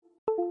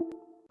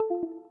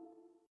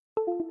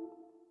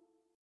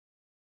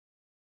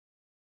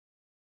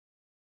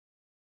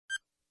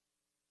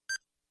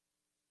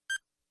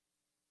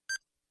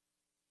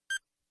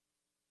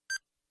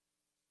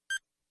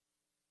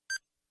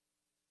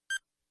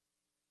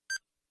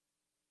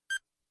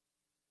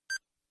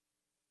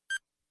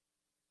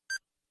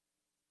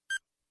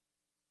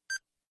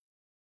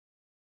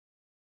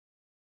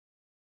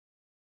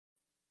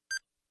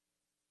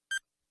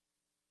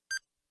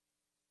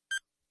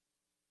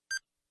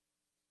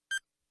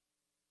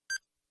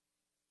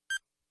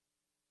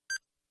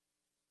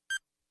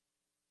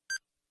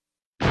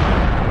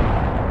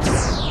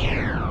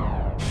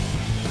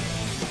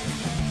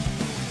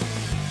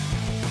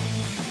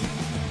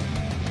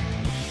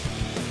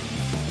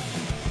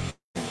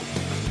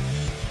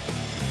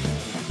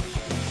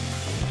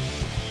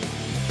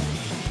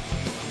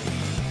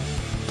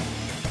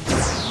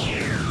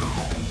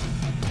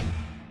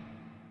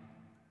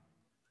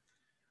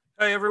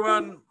Hey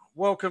everyone,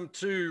 welcome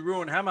to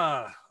Ruin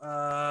Hammer,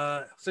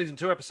 Season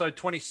 2, Episode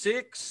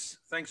 26.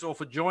 Thanks all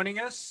for joining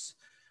us.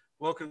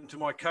 Welcome to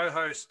my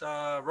co-host,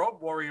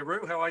 Rob, Warrior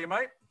Roo. How are you,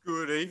 mate?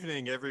 Good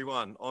evening,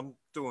 everyone. I'm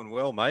doing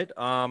well, mate.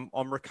 I'm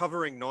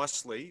recovering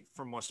nicely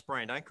from my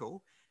sprained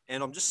ankle,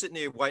 and I'm just sitting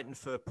here waiting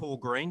for Paul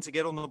Green to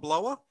get on the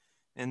blower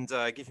and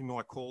give him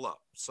my call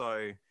up.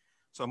 So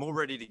I'm all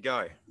ready to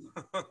go.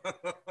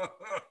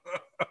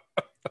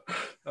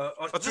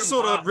 I just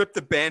thought I'd rip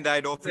the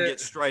Band-Aid off and get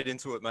straight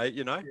into it, mate,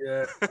 you know?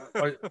 Yeah.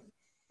 I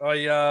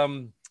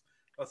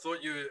thought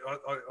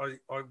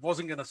I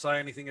wasn't going to say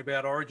anything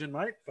about Origin,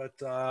 mate, but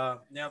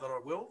now that I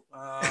will.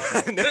 Now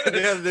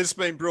that it's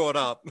been brought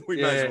up, we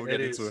may as well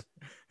get into it.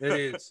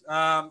 It is.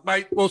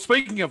 Mate, well,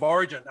 speaking of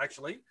Origin,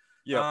 actually,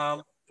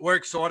 we're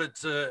excited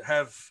to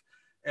have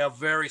our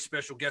very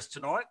special guest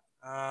tonight.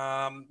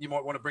 You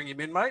might want to bring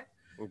him in, mate.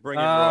 We'll bring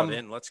him right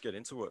in. Let's get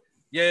into it.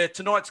 Yeah,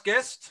 tonight's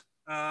guest,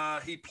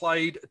 he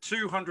played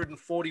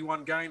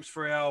 241 games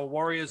for our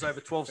Warriors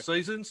over 12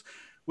 seasons,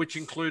 which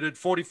included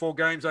 44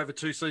 games over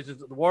 2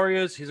 seasons at the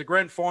Warriors. He's a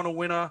grand final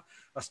winner,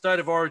 a State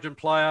of Origin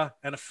player,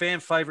 and a fan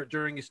favourite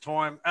during his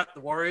time at the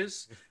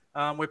Warriors.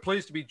 We're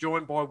pleased to be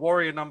joined by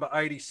Warrior number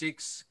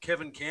 86,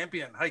 Kevin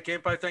Campion. Hey,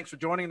 Campo, thanks for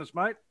joining us,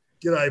 mate.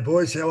 G'day,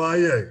 boys. How are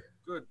you?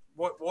 Good.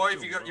 Why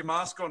have you got your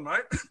mask on,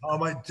 mate? Oh,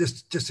 mate,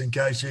 just in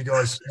case you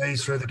guys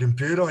sneeze through the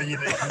computer. You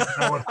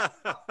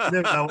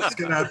never know what's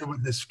going to happen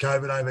with this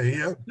COVID over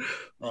here.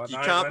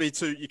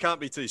 You can't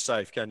be too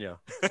safe, can you?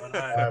 I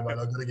know, mate.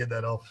 I've got to get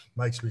that off.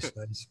 Makes me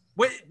sneeze.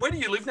 Where do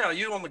you live now? Are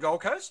you on the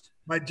Gold Coast?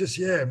 Mate,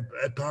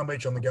 at Palm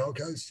Beach on the Gold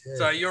Coast. Yeah.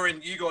 So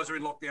you guys are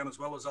in lockdown as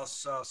well as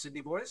us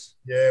Sydney boys?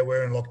 Yeah,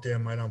 we're in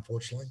lockdown, mate,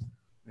 unfortunately.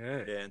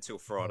 Yeah, until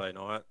Friday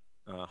night.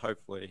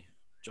 Hopefully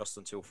just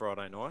until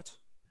Friday night.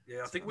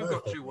 Yeah, I think we've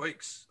got 2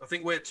 weeks. I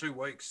think we're 2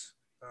 weeks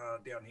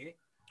down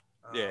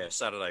here.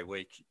 Saturday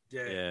week.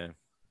 Yeah.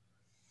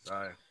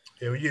 So.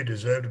 Yeah, well, you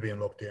deserve to be in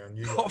lockdown.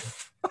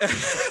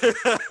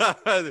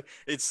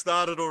 It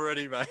started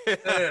already, mate.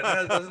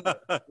 Yeah, doesn't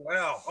it?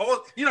 Wow.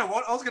 You know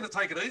what? I was going to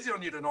take it easy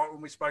on you tonight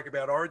when we spoke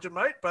about Origin,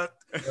 mate. But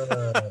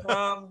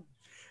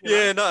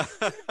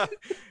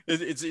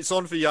it's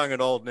on for young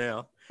and old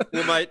now.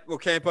 Well, mate. Well,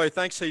 Campo,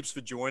 thanks heaps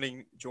for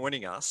joining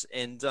us.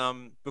 And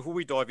before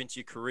we dive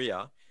into your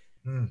career.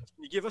 Can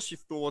you give us your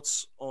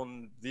thoughts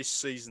on this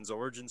season's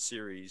Origin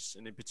series,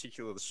 and in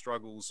particular the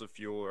struggles of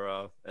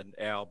your and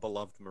our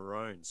beloved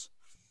Maroons?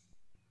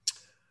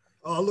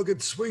 Oh, look,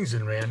 it swings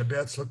and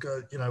roundabouts. Look,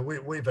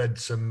 we've had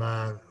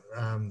some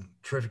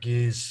terrific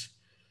years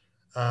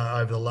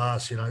over the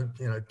last,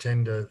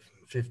 10 to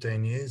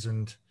 15 years,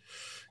 and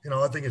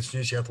I think it's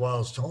New South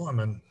Wales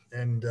time,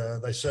 and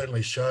they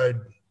certainly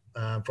showed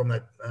from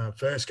that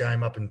first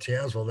game up in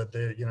Townsville that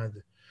they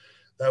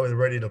were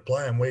ready to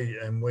play, and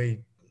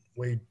we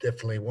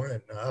definitely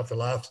weren't. After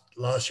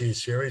last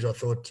year's series, I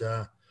thought,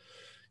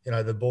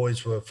 the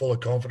boys were full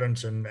of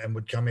confidence and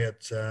would come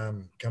out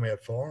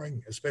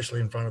firing, especially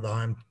in front of the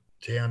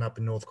hometown up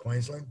in North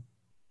Queensland.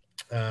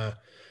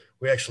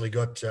 We actually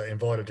got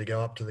invited to go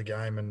up to the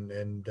game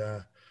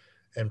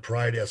and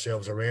parade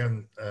ourselves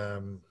around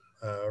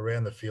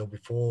the field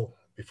before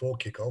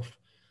kickoff.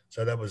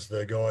 So that was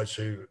the guys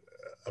who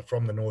are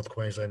from the North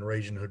Queensland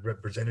region who'd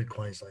represented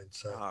Queensland.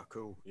 So,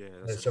 cool. Yeah.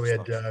 So we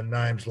had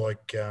names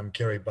like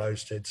Kerry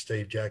Bowstead,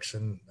 Steve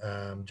Jackson,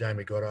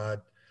 Jamie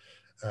Goddard,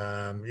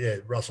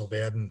 Russell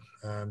Bowden,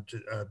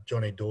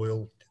 Johnny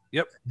Doyle.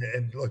 Yep.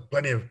 And look,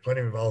 plenty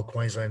of old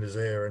Queenslanders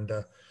there. And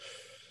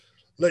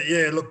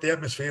the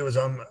atmosphere was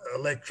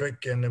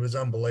electric and it was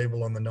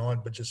unbelievable on the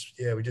night. But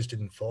we just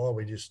didn't fire.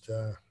 We just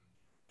I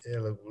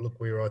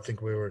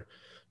think we were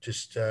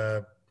just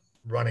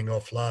running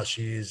off last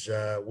year's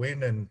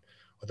win, and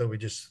I thought we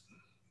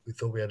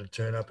thought we had to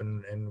turn up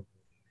and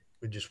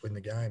we just win the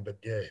game. But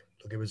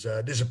it was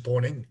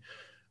disappointing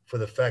for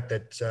the fact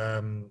that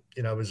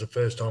it was the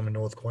first time in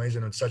North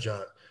Queensland and such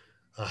a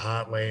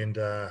heartland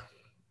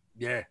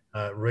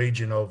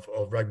region of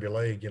rugby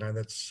league.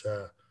 That's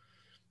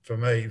for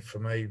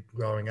me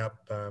growing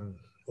up.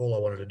 All I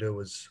wanted to do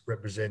was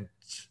represent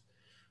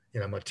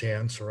my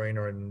town,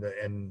 Serena,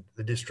 and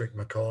the district,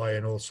 Mackay,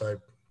 and also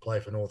play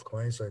for North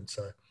Queensland.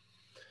 So.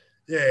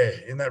 Yeah,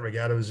 in that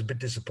regard, it was a bit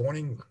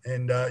disappointing.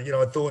 And,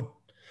 I thought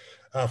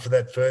after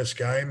that first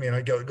game,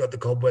 got the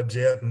cobwebs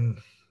out and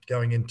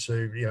going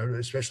into,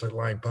 especially at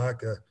Lane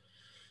Park,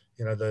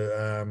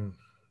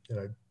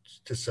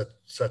 just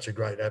such a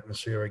great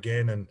atmosphere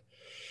again. And,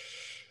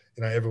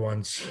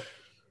 everyone's,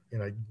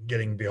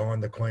 getting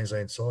behind the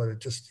Queensland side. It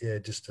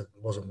just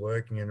wasn't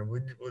working. And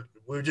we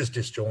were just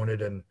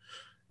disjointed and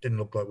didn't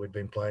look like we'd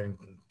been playing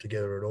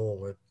together at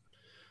all.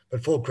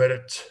 But full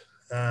credit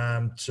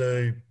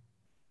to...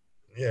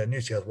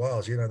 New South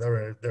Wales,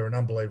 they're an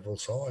unbelievable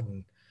side.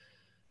 And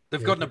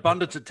they've got an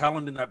abundance of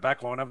talent in that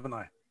back line, haven't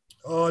they?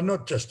 Oh,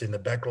 not just in the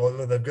back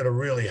line. They've got a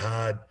really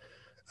hard,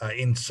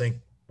 in sync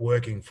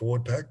working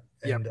forward pack.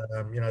 And,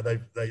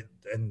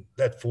 and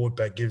that forward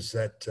pack gives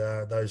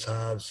those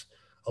halves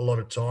a lot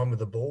of time with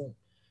the ball,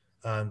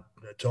 time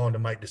to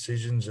make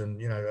decisions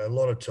and, a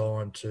lot of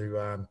time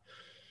to,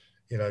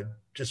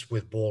 just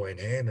with ball in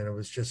hand, and it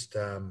was just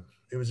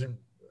it was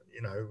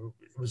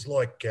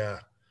like an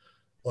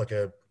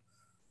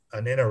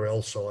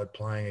NRL side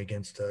playing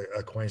against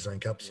a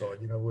Queensland Cup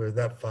side. We were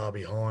that far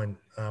behind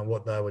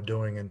what they were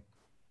doing,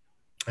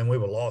 and we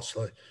were lost.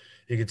 Like,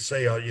 you could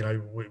see,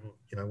 we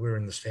were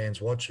in the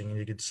stands watching, and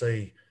you could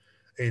see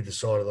either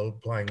side of the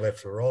playing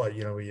left or right.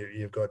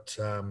 You've got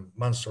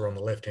Munster on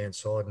the left hand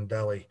side and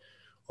Daly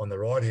on the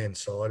right hand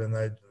side, and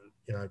they,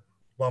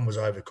 one was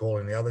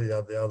overcalling the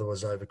other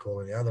was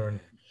overcalling the other, and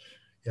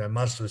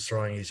Munster was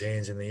throwing his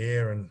hands in the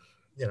air, and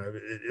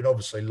it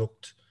obviously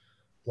looked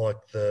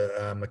like the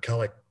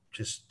McCulloch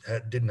just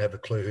didn't have a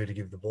clue who to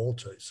give the ball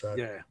to. So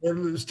it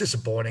was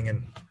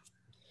disappointing,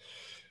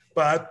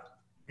 but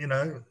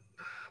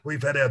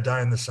we've had our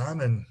day in the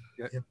sun, and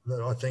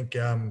I think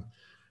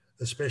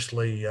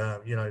especially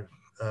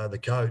the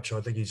coach, I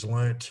think he's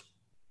learnt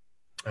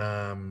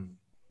how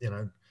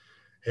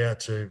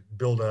to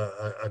build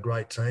a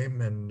great team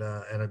and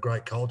a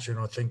great culture,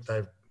 and I think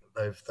they've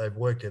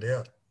worked it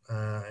out.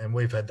 And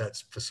we've had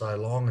that for so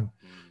long. And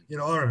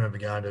I remember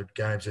going to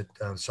games at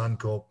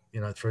Suncorp,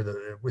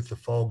 with the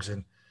fogs,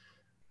 and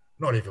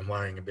not even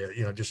worrying about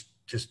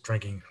just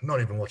drinking, not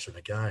even watching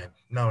the game,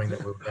 knowing that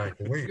we were going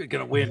to win. You're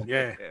going to win,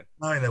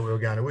 knowing that we were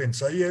going to win.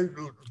 So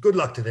good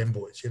luck to them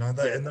boys. And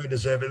they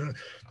deserve it. And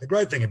the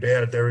great thing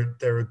about it,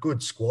 they're a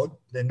good squad.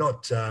 They're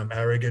not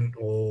arrogant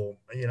or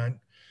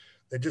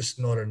they're just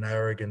not an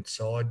arrogant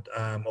side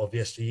of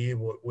yesteryear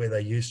where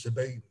they used to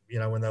be.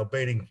 When they were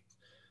beating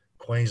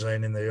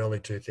Queensland in the early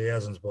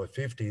 2000s by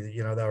 50,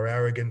 they were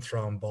arrogant,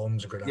 throwing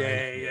bombs,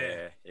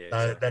 grenades.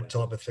 That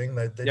type of thing.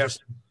 They're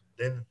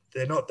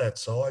not that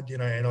side,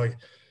 and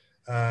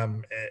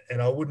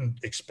I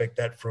wouldn't expect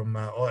that from.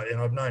 And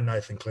I've known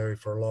Nathan Cleary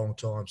for a long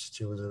time, since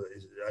he was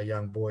a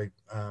young boy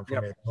from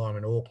our time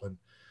in Auckland.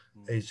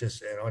 He's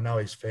just, and I know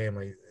his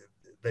family.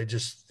 They're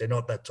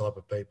not that type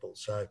of people.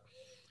 So,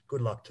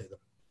 good luck to them.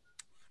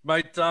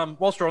 Mate,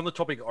 whilst we're on the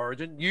topic of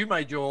Origin, you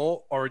made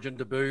your Origin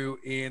debut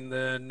in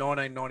the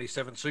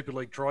 1997 Super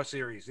League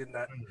Tri-Series in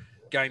that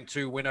Game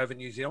 2 win over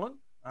New Zealand.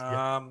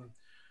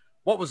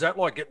 What was that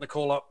like, getting the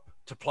call up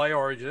to play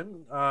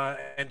Origin,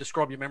 and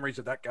describe your memories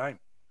of that game?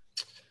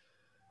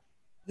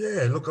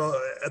 Yeah, look,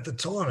 at the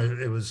time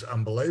it was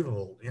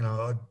unbelievable.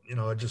 I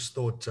just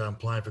thought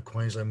playing for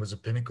Queensland was a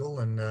pinnacle,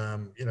 and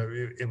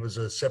it was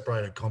a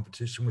separated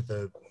competition with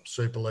the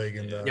Super League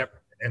and the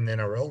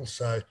NRL.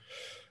 So,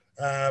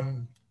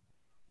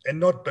 and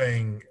not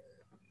being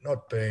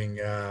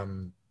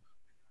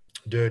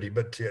dirty,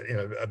 but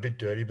a bit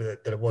dirty,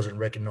 but that it wasn't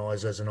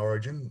recognised as an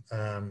Origin.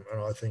 And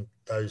I think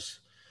those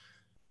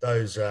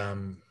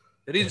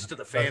it is to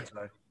the fans,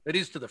 though. It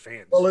is to the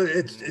fans. Well,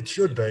 it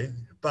should be,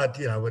 but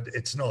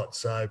it's not.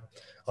 So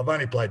I've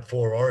only played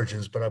 4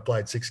 Origins, but I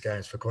played 6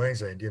 games for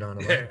Queensland. You know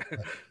what I mean?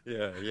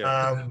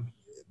 Yeah.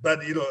 But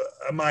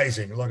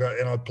amazing.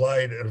 I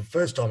played. And the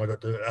first time I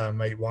got to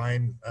meet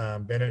Wayne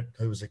Bennett,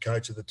 who was the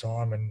coach at the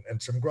time,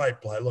 and some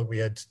great players. Look, we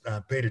had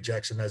Peter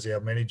Jackson as our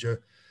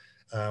manager.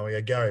 We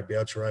had Gary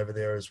Boucher over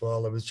there as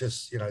well. It was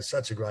just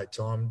such a great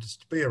time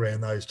just to be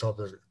around those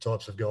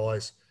types of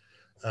guys.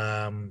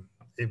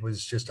 It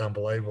was just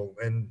unbelievable.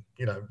 And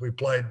we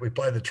played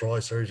the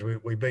Tri-Series.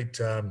 We beat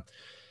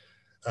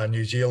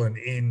New Zealand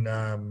in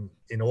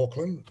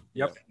Auckland.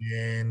 Yep.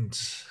 And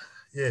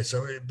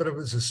but it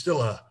was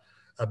still a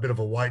bit of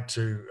a wait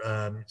to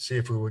see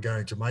if we were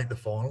going to make the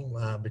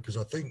final, because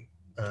I think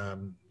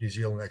New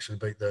Zealand actually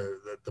beat the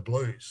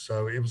Blues.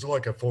 So it was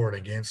like a for and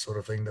against sort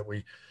of thing that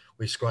we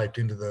scraped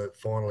into the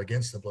final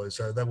against the Blues.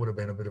 So that would have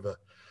been a bit of a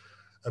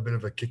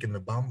kick in the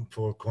bum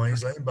for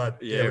Queensland. But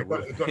we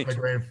got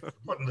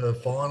into the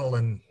final,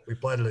 and we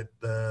played it at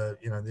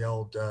the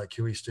old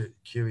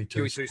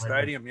QE2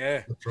 Stadium.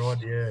 Yeah, that's right.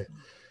 Yeah.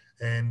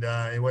 And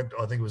it went.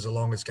 I think it was the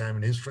longest game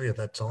in history at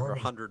that time.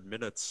 100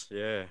 minutes,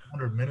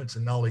 100 minutes,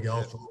 and Nolly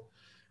Goldthorpe,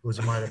 who was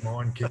a mate of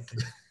mine, kicked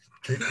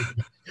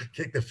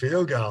the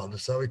field goal,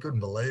 so we couldn't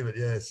believe it.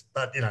 Yes,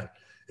 but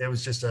it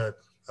was just an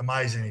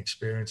amazing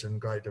experience and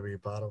great to be a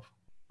part of.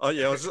 Oh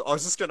yeah, I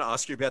was just going to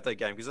ask you about that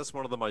game, because that's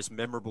one of the most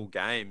memorable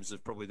games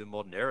of probably the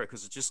modern era,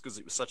 because it was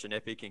such an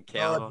epic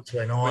encounter. It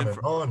went on and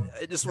on.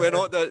 It just went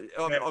on.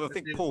 I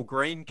think Paul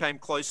Green came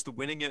close to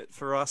winning it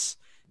for us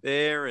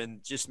there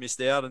and just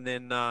missed out, and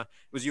then it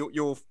was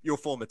your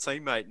former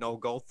teammate Noel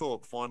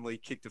Goldthorpe finally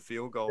kicked a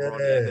field goal right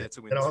there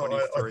to win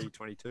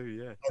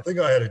 23-22. I think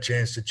I had a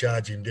chance to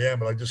charge him down,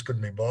 but I just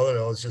couldn't be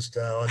bothered. I was just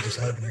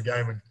hoping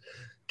the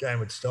game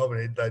would stop,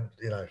 and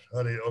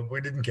we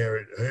didn't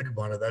care who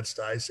won at that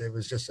stage. It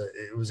was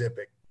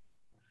epic.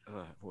 It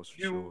was for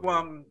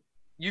sure.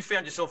 You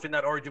found yourself in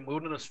that Origin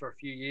wilderness for a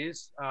few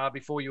years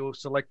before you were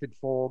selected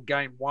for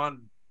Game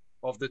 1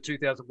 of the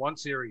 2001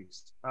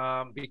 series,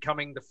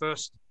 becoming the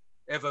first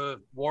ever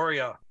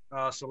Warrior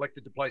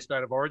selected to play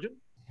State of Origin.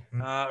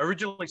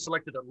 Originally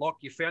selected at lock,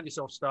 you found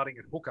yourself starting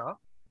at hooker.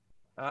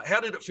 How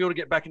did it feel to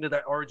get back into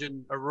that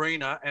Origin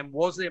arena, and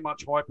was there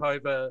much hype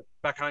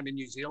back home in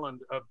New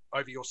Zealand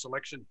over your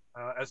selection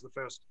as the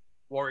first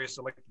Warrior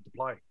selected to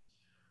play?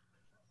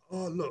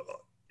 Oh, look,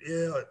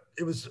 yeah,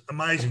 it was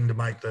amazing to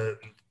make the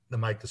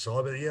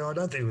side, but yeah, I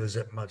don't think there was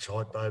that much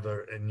hype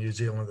over in New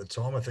Zealand at the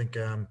time. I think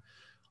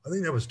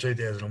that was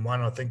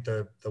 2001. I think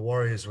the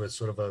Warriors were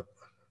sort of a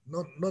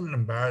not an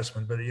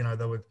embarrassment, but you know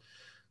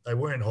they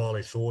weren't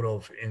highly thought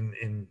of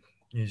in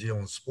New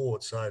Zealand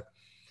sports. So,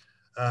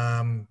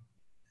 and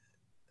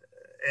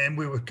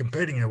we were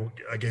competing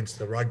against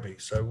the rugby.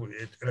 So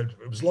it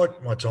was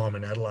like my time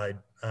in Adelaide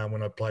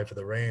when I played for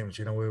the Rams.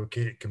 You know, we were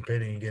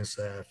competing against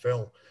the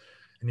AFL,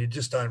 and you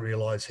just don't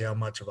realise how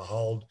much of a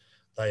hold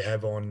they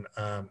have on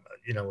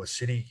you know, a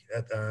city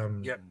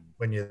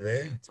when you're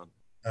there.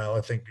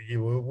 I think we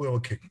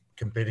were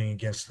competing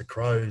against the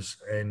Crows,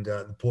 and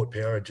the Port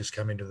Power had just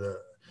come into the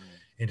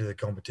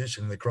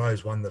competition. The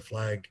Crows won the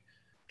flag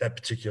that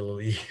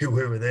particular year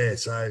we were there.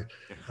 So,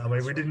 I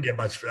mean, we didn't get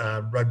much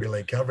rugby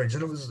league coverage,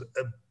 and it was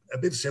a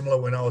bit similar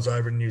when I was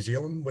over in New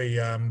Zealand. We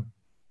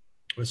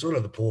were sort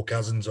of the poor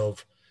cousins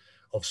of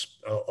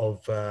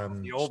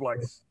the All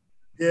Blacks.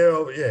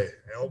 Yeah.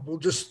 Well,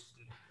 just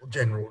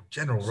general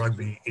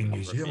rugby in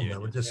New Zealand. They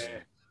were just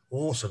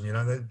awesome. You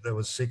know, there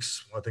was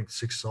six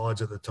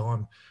sides at the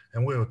time,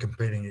 and we were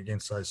competing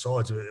against those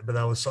sides, but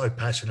they were so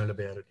passionate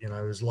about it. You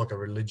know, it was like a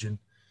religion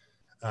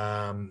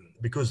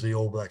because the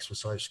All Blacks were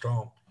so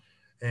strong.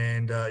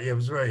 And it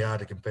was very hard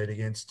to compete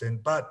against.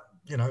 But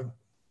you know,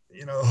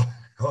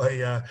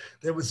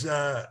 there was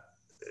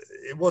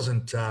it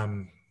wasn't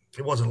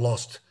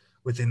lost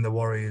within the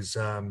Warriors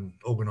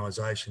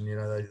organisation. You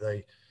know,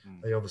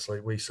 they obviously,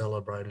 we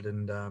celebrated,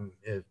 and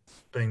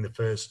being the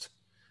first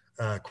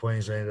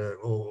Queenslander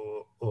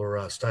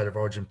or state of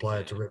origin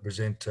player to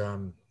represent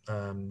the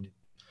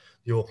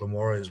Auckland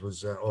Warriors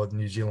or the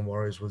New Zealand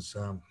Warriors was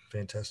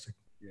fantastic.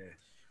 Yeah.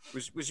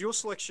 Was your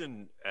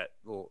selection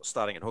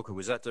starting at hooker,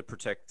 was that to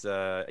protect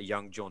a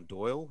young John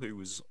Doyle who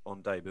was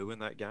on debut in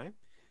that game?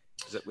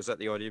 Was that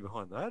the idea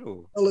behind that,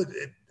 or? Well,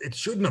 it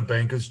shouldn't have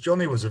been, because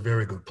Johnny was a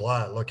very good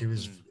player. Like he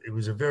was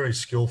a very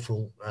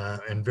skillful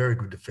and very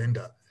good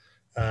defender.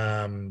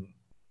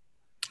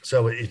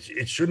 So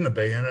it shouldn't have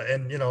been.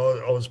 And you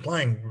know, I was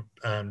playing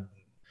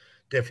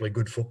definitely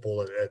good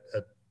football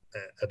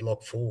at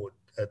lock forward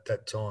at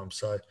that time.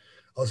 So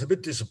I was a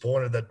bit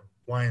disappointed that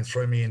Wayne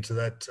threw me into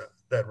that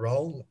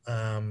role.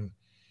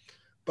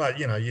 But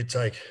you know, you'll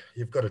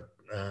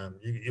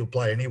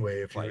play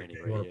anywhere if you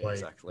want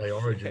to play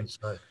Origins.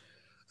 So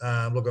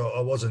look,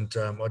 I wasn't,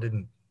 I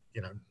didn't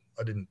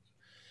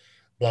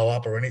blow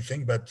up or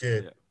anything, but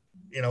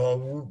you know, I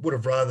would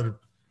have rather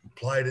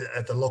played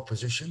at the lock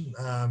position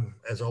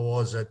as I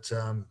was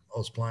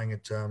playing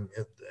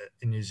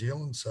in New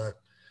Zealand. So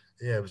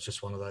yeah, it was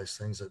just one of those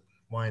things that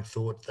Wayne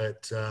thought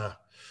that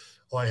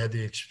I had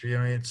the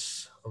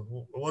experience. I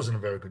wasn't a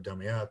very good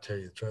dummy, I'll tell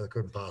you the truth. I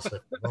couldn't pass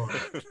left and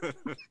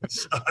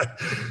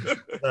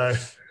right.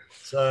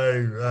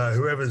 So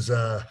whoever's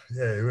that,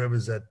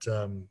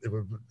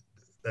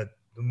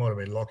 it might have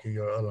been Lockie,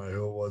 or I don't know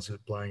who it was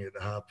playing at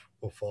the half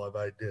or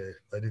 5'8". Yeah,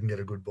 they didn't get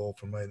a good ball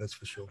from me, that's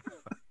for sure.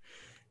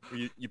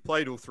 You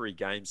played all three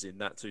games in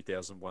that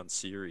 2001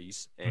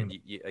 series, and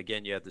you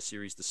had the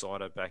series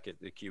decider back at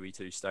the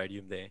QE2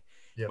 Stadium there.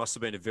 Yep. Must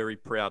have been a very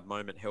proud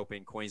moment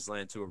helping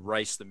Queensland to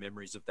erase the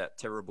memories of that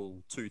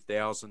terrible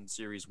 2000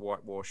 series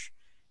whitewash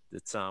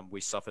that we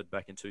suffered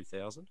back in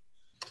 2000.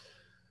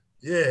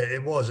 Yeah,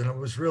 it was, and it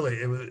was really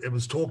it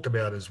was talked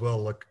about as well.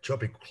 Like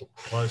Choppy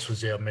Close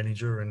was our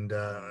manager, and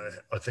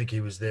I think he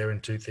was there in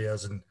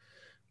 2000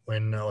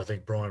 when I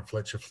think Brian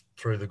Fletcher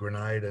threw the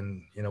grenade,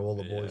 and you know, all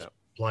the boys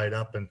played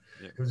up, and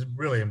it was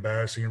really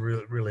embarrassing and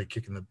really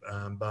kicking the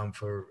bum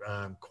for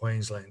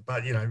Queensland.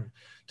 But you know,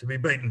 to be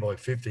beaten by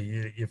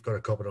 50, you've got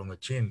to cop it on the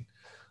chin.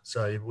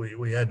 So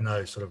we had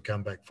no sort of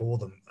comeback for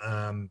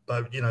them.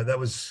 But you know, that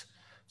was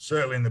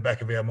certainly in the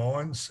back of our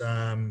minds,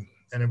 and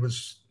it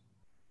was,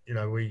 you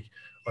know,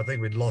 I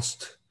think we'd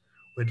lost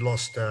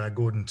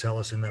Gordon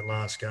Tallis in that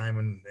last game,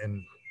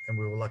 and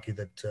we were lucky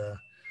that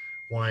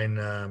Wayne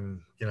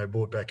you know,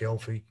 brought back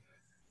Alfie,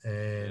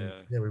 and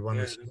we won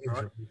this,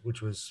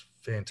 which was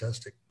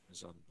fantastic. It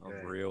was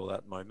unreal,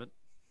 that moment.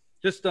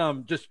 Just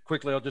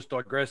quickly, I'll just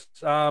digress.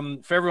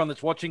 For everyone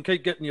that's watching,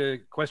 keep getting your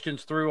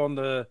questions through on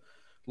the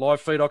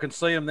live feed. I can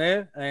see them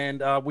there,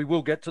 and we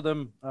will get to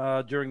them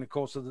during the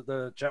course of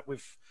the chat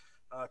with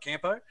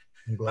Campo.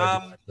 I'm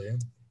glad you're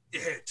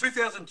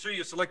 2002,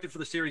 you're selected for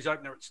the series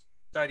opener at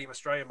Stadium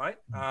Australia, mate.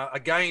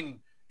 Again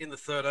in the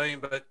 13,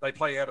 but they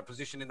play out of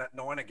position in that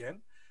 9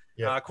 again.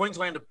 Yeah.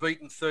 Queensland are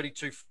beaten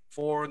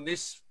 32-4, and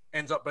this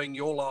ends up being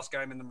your last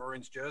game in the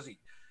Maroons jersey.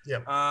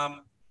 Yeah.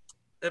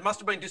 It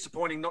must have been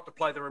disappointing not to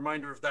play the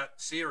remainder of that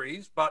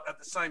series, but at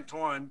the same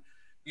time,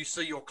 you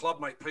see your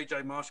clubmate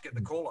PJ Marsh get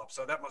the call up,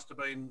 so that must have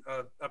been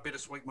a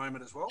bittersweet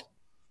moment as well.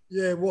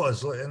 Yeah, it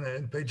was,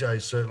 and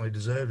PJ certainly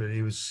deserved it.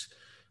 He's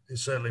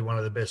certainly one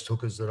of the best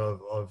hookers that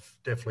I've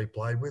definitely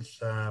played with.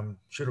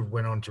 Should have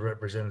went on to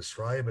represent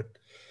Australia, but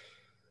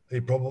he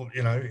probably,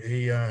 you know,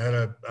 he had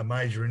a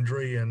major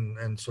injury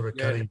and sort of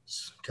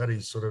cut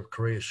his sort of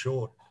career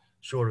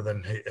shorter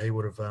than he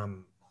would have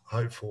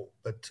hoped for.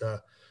 But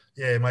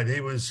Yeah, mate,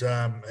 he was.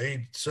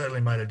 He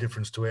certainly made a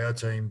difference to our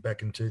team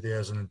back in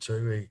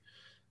 2002.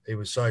 He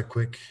was so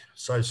quick,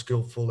 so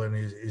skillful, and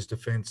his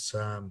defence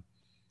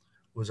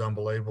was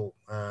unbelievable.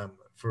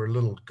 For a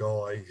little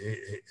guy,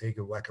 he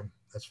could whack him.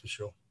 That's for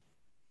sure.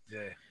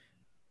 Yeah.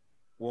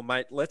 Well,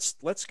 mate,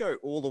 let's go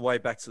all the way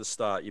back to the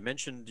start. You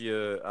mentioned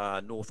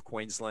your North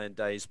Queensland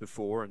days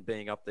before and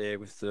being up there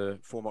with the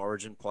former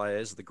Origin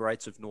players, the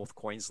greats of North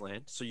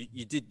Queensland. So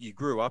you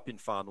grew up in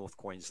far North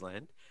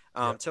Queensland.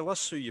 Tell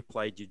us who you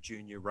played your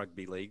junior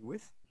rugby league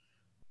with.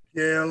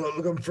 Yeah,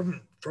 look, I'm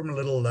from a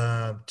little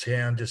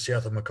town just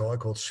south of Mackay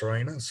called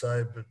Serena.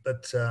 So,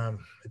 but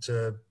it's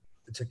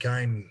a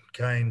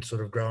cane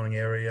sort of growing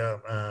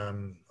area.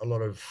 A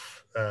lot of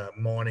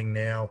mining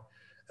now.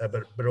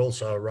 But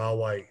also a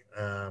railway,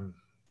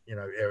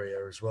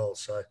 area as well.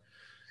 So,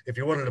 if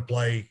you wanted to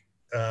play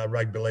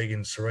rugby league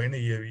in Serena,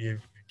 you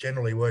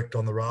generally worked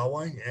on the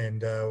railway. And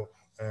the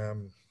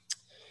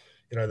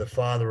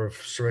father of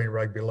Serena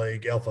Rugby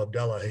League, Alf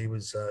Abdallah, he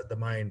was the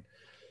main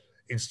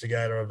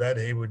instigator of that.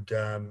 He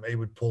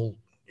would pull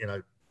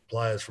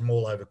players from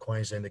all over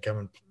Queensland to come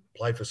and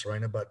play for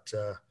Serena. But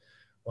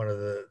one of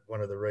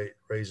the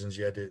reasons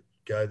you had to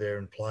go there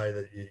and play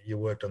that you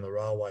worked on the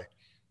railway.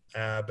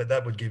 But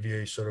that would give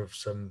you sort of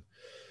some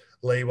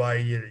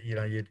leeway.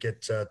 You'd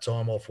get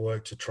time off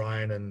work to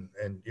train, and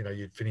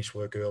you'd finish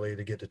work early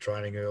to get to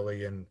training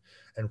early, and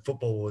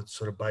football would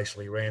sort of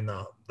basically ran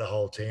the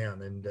whole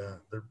town. And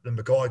the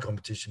Mackay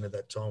competition at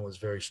that time was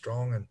very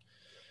strong,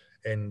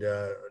 and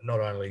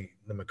not only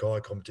the Mackay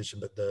competition,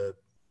 but the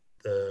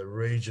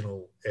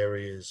regional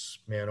areas,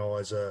 Mount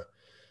Isa,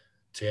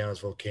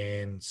 Townsville,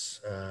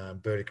 Cairns,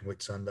 Burdekin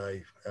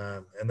Whitsunday,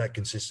 and that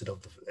consisted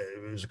of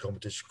it was a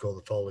competition called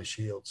the Foley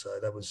Shield. So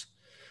that was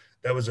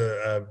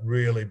a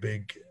really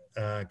big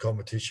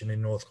competition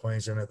in North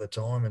Queensland at the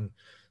time, and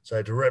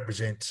so to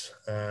represent,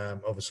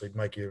 obviously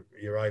make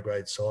your A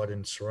grade side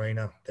in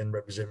Serena, then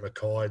represent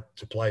Mackay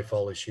to play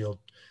Foley Shield,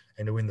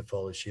 and to win the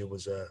Foley Shield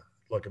was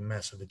like a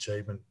massive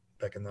achievement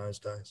back in those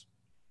days.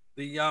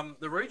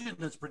 The region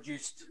has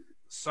produced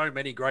so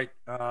many great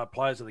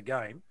players of the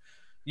game.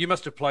 You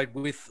must have played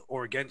with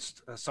or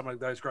against some of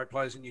those great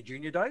players in your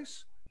junior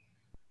days.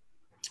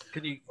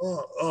 Can you?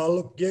 Oh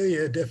look,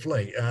 yeah,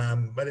 definitely.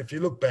 But if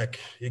you look back,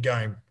 you're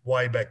going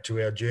way back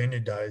to our junior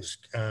days.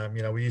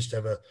 We used to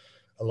have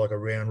a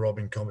round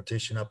robin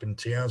competition up in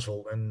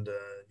Townsville, and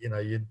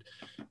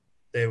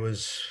there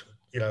was,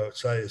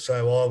 so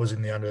I was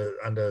in the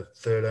under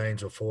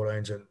 13s or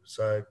 14s, and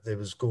so there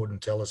was Gordon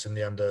Tellis in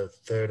the under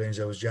 13s.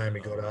 There was Jamie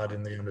Goddard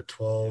in the under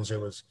 12s. There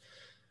was,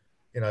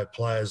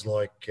 players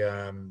like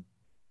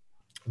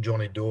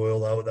Johnny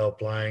Doyle, they were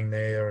playing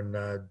there, and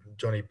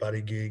Johnny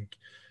Buttygig.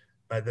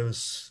 Mate, there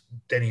was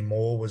Denny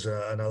Moore was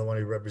another one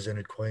who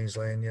represented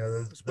Queensland.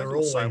 They're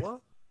all Sailor.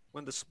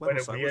 Wendell.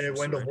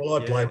 Well,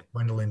 I played with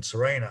Wendell in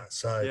Serena.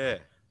 So yeah,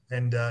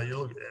 and you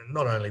look,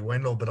 not only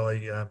Wendell, but I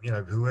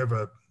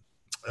whoever.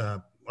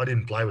 I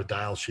didn't play with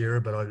Dale Shearer,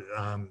 but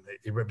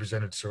he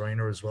represented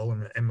Serena as well,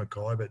 and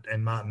Mackay,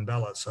 and Martin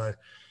Bella. So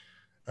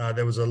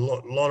there was a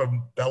lot of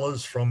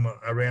Bellas from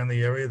around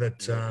the area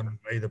that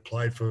either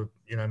played for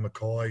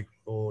Mackay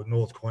or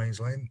North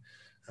Queensland,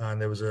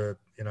 and there was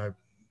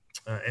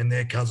and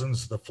their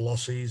cousins, the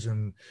Flossies,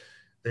 and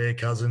their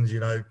cousins.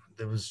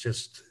 There was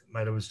just,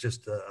 mate, it was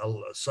just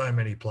so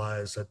many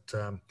players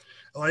that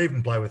I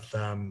even play with.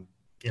 Dane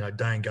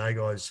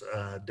Gaigai's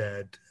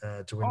dad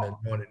to win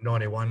the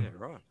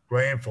 91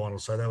 grand final.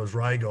 So that was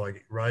Ray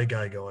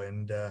Gaigai,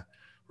 and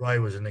Ray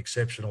was an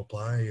exceptional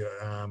player.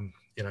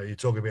 You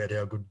talk about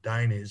how good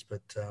Dane is,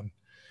 but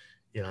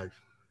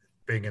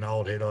being an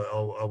old head,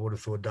 I would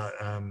have thought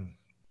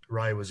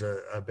Ray was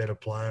a better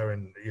player,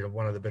 and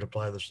one of the better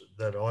players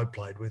that I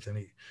played with. And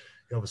he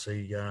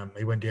obviously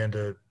he went down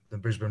to the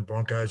Brisbane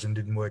Broncos and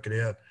didn't work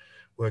out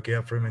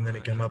for him, and then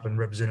he came up and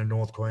represented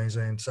North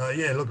Queensland. So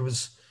yeah, look, it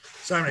was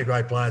so many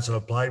great players that I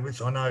played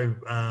with. I know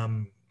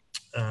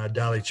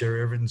Daly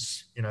Cherry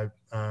Evans.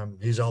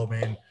 His old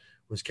man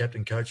was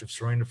captain coach of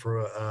Serena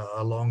for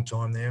a long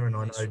time there, and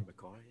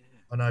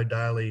I know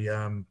Daly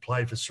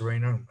played for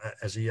Serena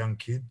as a young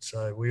kid.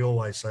 So we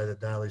always say that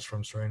Daly's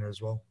from Serena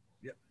as well.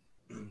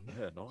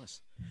 Yeah, nice.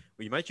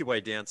 Well, you make your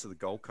way down to the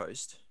Gold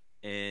Coast,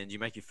 and you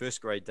make your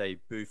first grade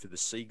debut for the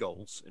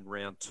Seagulls in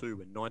round 2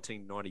 in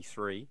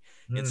 1993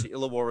 against the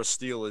Illawarra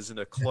Steelers in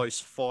a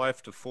close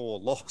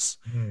 5-4 loss.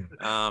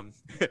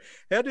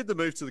 How did the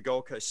move to the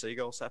Gold Coast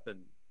Seagulls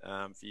happen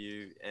for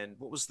you, and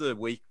what was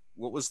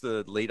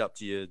the lead up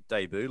to your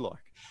debut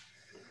like?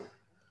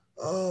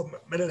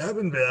 But it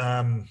happened.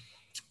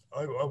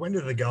 I went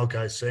to the Gold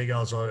Coast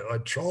Seagulls. I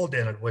trialled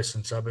down at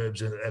Western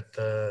Suburbs at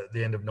the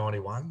end of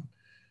 91.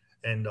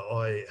 And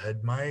I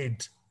had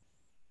made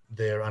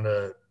their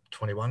under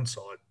 21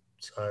 side,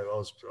 so I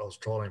was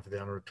trialling for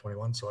the under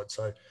 21 side.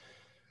 So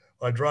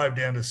I drove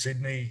down to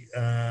Sydney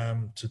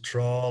to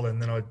trial, and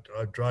then I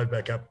drove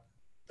back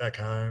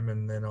home,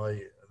 and then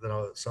I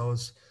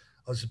was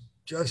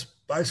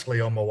just basically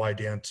on my way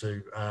down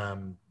to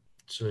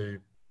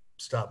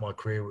start my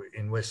career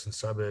in Western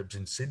Suburbs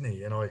in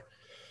Sydney, and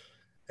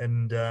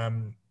and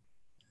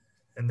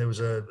there was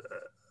an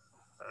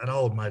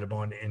old mate of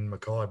mine in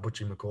Mackay,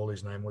 Butchie McCall,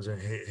 his name was.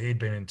 He'd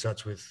been in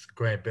touch with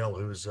Grant Bell,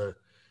 who was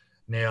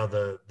now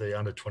the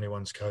under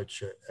 21s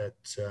coach at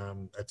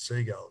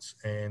Seagulls,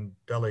 and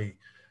Belly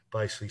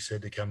basically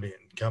said to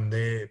come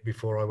there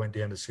before I went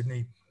down to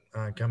Sydney,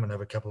 come and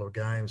have a couple of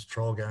games,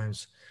 trial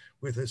games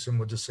with us, and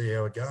we'll just see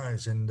how it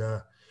goes. And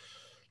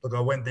look, I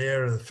went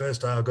there the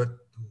first day. I got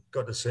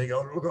to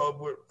Seagulls. Look,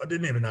 I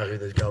didn't even know who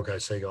the Gold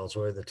Coast Seagulls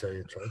were, to tell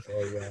you the truth.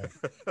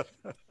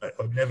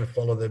 I'd never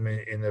followed them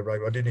in the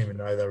rugby. I didn't even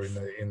know they were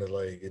in the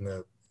league, in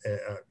the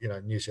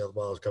New South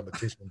Wales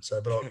competition.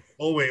 So, but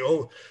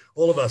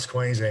all of us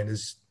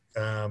Queenslanders,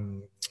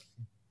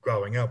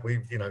 growing up,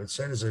 as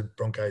soon as the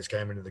Broncos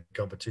came into the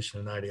competition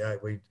in '88,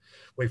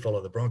 we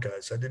followed the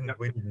Broncos. So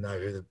we didn't know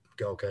who the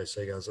Gold Coast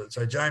Seagulls were.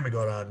 So Jamie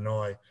Goddard and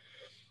I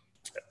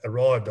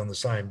arrived on the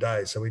same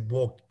day. So I'd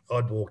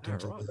walked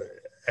into the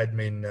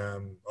admin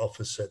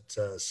office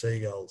at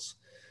Seagulls,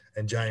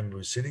 and Jamie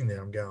was sitting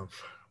there. I'm going,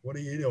 "What are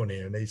you doing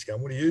here?" And he's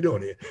going, "What are you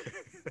doing here?"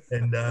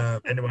 And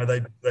anyway,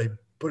 they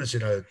put us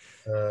in a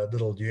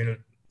little unit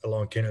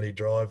along Kennedy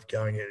Drive,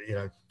 going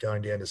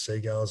down to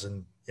Seagulls,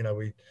 and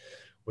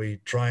we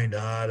trained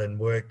hard and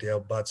worked our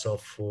butts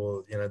off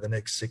for the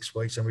next 6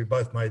 weeks, and we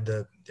both made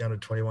the under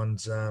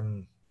 21s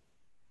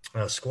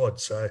squad.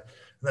 So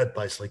that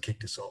basically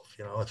kicked us off.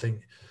 I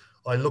think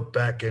I look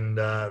back and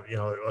I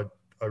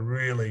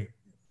really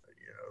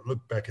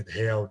look back at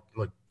how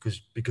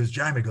because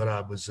Jamie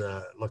Goddard was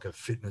like a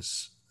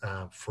fitness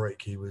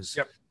freak. He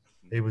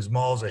was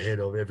miles ahead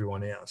of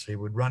everyone else. He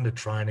would run to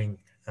training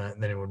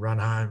and then he would run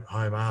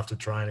home after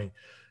training.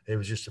 He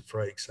was just a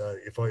freak. So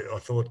I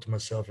thought to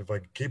myself, if I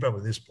could keep up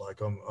with this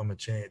bloke, I'm a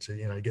chance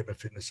to get my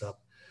fitness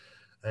up.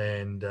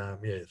 And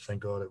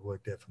thank God it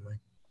worked out for me.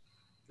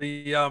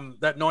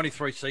 That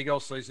 '93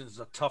 Seagulls season is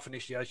a tough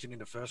initiation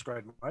into first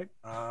grade, mate.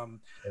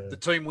 The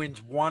team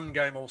wins one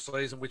game all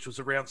season, which was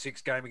a round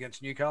 6 game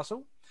against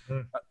Newcastle.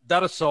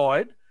 That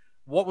aside,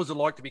 what was it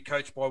like to be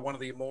coached by one of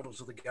the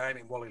immortals of the game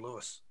in Wally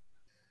Lewis?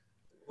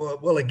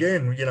 Well,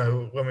 again,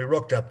 when we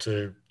rocked up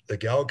to the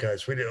Gold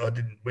Coast, we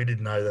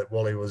didn't know that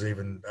Wally was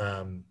even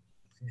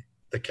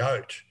the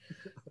coach.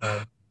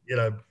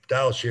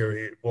 Dale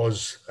Sherry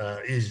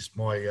is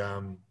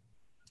my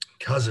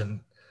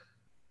cousin.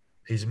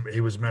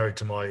 He was married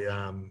to my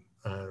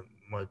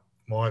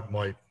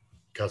my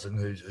cousin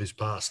who's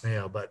passed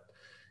now, but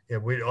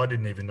I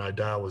didn't even know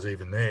Dale was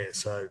even there.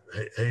 So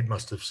he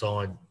must have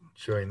signed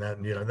during that,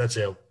 and that's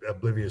how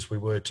oblivious we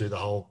were to the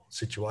whole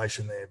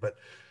situation there. But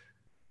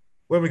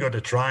when we got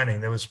to training,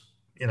 there was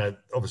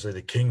obviously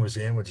the King was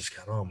there, and we're just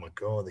going, oh my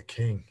God, the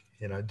King,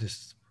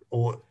 just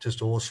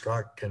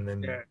awestruck. And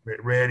then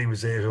Rowdy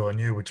was there, who I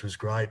knew, which was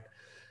great.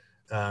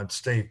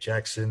 Steve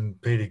Jackson,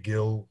 Peter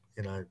Gill,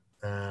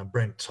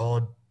 Brent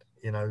Todd,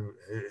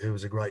 who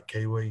was a great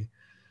Kiwi.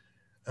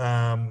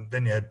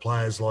 Then you had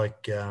players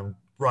like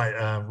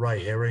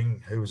Ray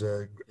Herring, who was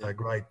a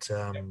great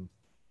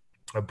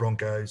a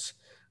Broncos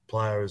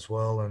player as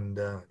well, and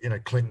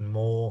Clinton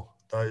Moore,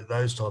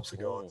 those types of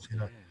guys.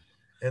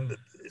 And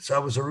so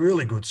it was a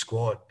really good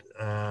squad,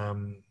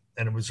 and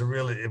it was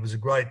a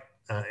great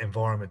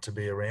environment to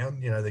be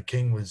around. The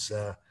King was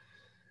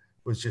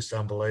just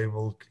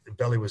unbelievable.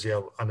 Belly was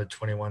our under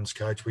 21s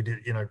coach.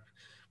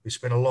 We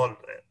spent a lot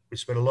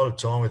of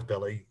time with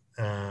Belly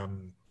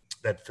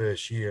that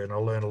first year, and I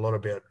learned a lot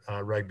about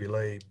rugby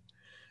league.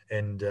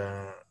 And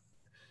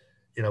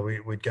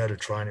we'd go to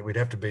training. We'd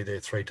have to be there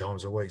 3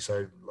 times a week,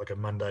 so like a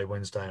Monday,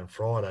 Wednesday, and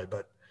Friday.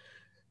 But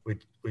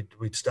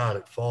we'd start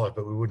at 5,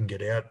 but we wouldn't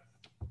get out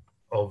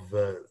of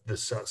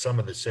some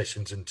of the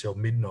sessions until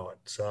midnight.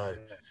 So,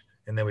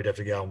 and then we'd have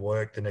to go and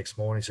work the next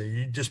morning. So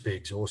you'd just be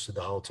exhausted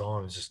the whole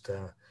time. It's just,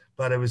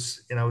 but it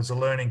was a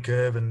learning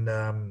curve, and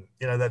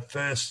that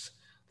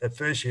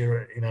first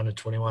year in under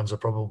 21s, I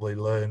probably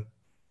learned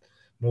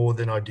more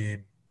than I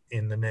did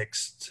in the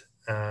next.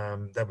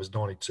 That was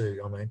 92.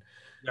 I mean,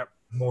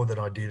 more than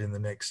I did in the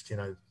next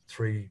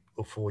 3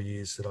 or 4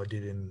 years that I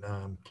did in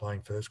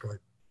playing first grade.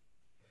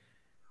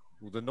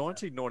 Well, the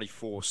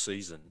 1994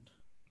 season,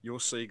 your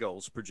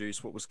Seagulls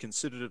produced what was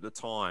considered at the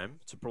time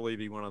to probably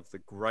be one of the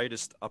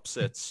greatest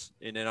upsets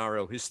in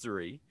NRL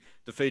history,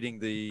 defeating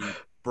the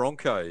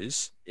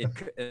Broncos in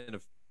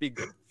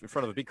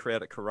front of a big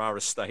crowd at Carrara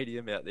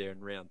Stadium out there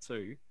in round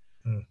 2.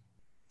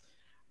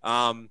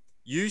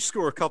 You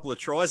score a couple of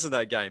tries in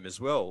that game as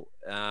well,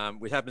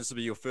 which happens to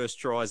be your first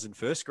tries in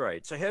first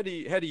grade. So how do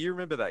you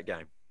remember that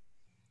game?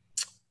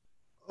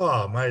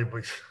 Oh, mate,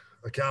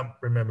 I can't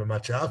remember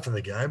much after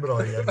the game, but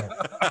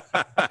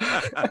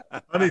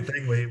funny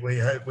thing, we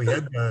had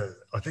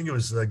I think it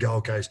was the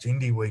Gold Coast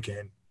Indie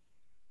weekend.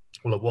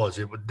 Well, it was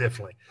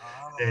definitely,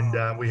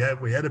 and we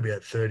had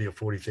about $30,000 or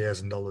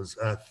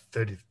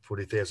 $40,000,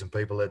 40,000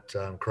 people at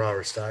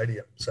Carrara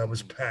Stadium, so it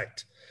was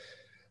packed.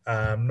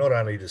 Not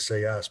only to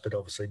see us, but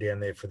obviously down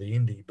there for the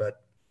Indy.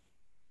 But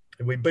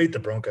we beat the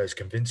Broncos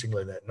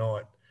convincingly that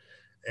night.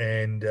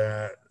 And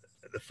the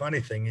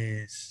funny thing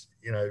is,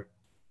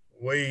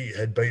 we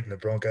had beaten the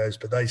Broncos,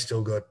 but they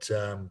still got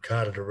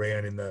carted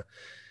around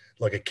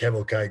like a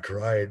cavalcade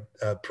parade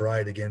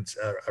against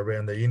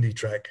around the Indy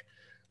track,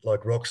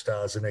 like rock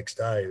stars the next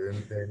day,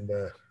 and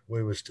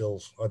we were still,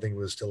 I think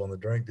we were still on the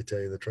drink, to tell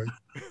you the truth.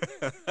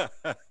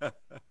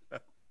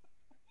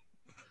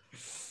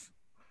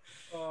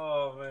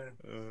 Oh man,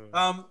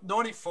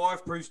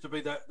 95 proves to be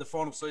the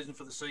final season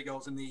for the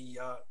Seagulls in the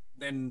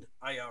then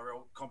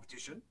ARL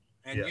competition,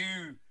 and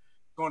you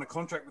signed a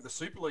contract with the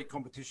Super League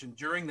competition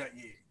during that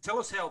year. Tell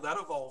us how that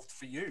evolved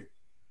for you.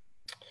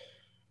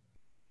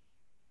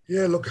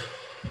 Yeah, look,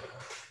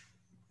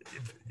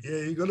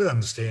 you got to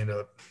understand,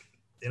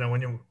 you know,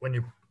 when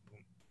you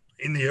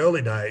in the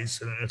early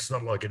days, and it's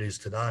not like it is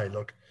today.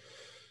 Like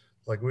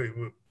we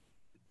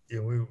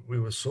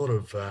were sort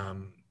of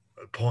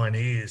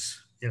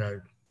pioneers, you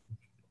know,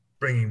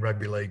 bringing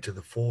rugby league to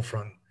the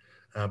forefront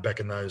back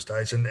in those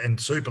days, and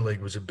Super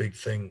League was a big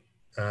thing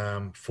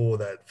for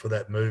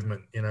that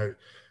movement. You know,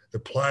 the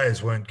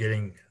players weren't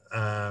getting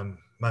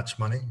much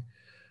money.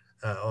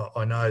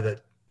 I know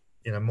that,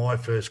 you know, my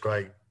first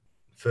grade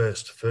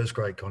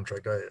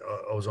contract,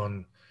 I was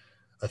on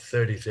a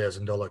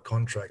 $30,000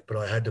 contract, but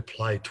I had to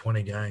play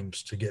 20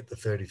 games to get the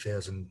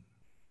 $30,000.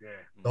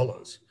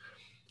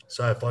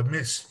 So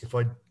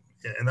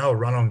and they were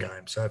run-on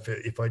games. So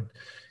if I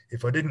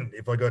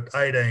got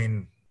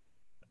 18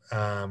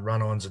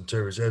 run-ons and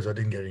 2 reserves, I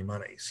didn't get any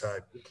money. So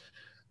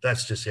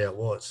that's just how it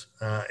was.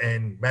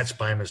 And match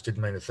payments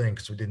didn't mean a thing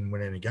because we didn't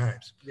win any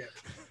games. Yeah.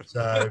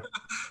 So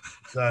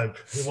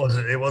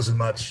it wasn't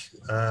much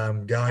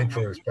going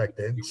for us back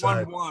then.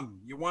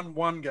 You won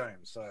one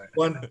game. So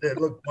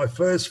look, my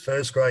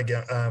first grade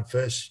year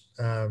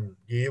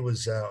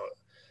was I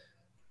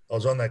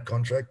was on that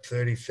contract,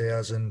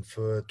 30,000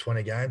 for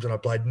 20 games, and I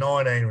played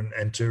 19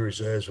 and 2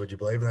 reserves. Would you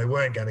believe? And they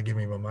weren't going to give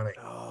me my money.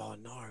 Oh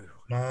no.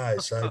 No.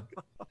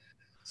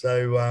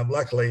 So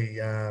luckily,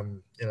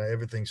 you know,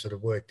 everything sort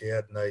of worked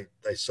out, and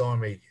they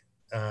signed me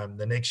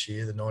the next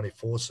year, the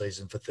 94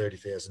 season, for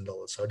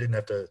 $30,000. So I didn't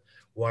have to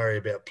worry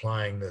about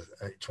playing the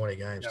 20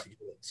 games to get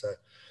it. So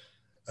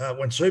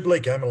when Super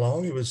League came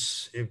along,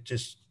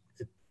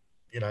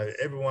 you know,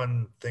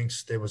 everyone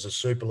thinks there was a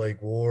Super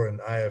League war and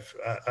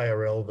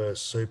ARL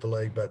versus Super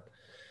League, but,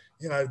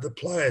 you know, the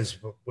players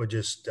were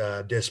just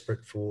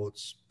desperate for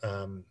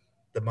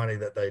the money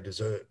that they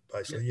deserved,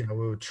 basically. You know,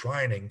 we were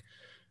training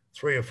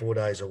 3 or 4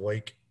 days a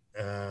week,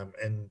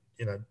 and,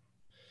 you know,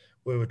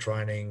 we were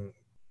training,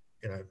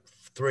 you know,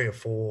 3 or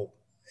 4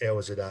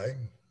 hours a day.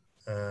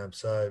 And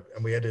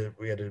we had to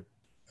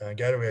go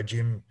to our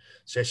gym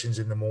sessions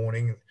in the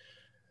morning.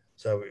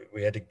 So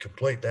we had to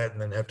complete that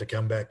and then have to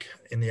come back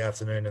in the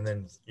afternoon, and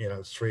then, you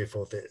know, 3 or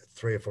 4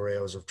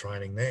 hours of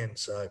training then.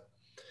 So,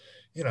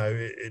 you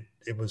know,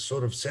 it was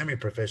sort of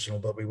semi-professional,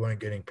 but we weren't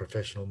getting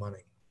professional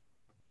money.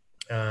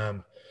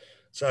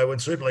 So when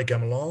Super League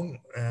came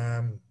along,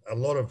 a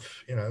lot of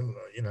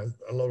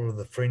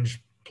the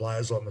fringe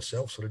players like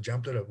myself sort of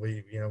jumped at it.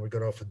 We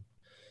got offered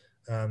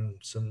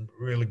some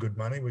really good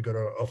money. We got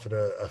offered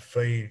a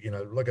fee, you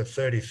know, like a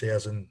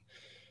 30,000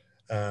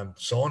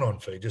 sign-on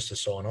fee just to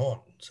sign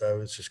on.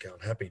 So it's just going,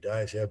 happy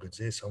days. How good's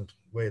this?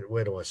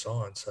 Where do I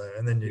sign? So,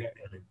 and then you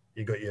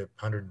got your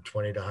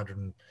 120 to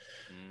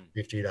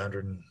 150 to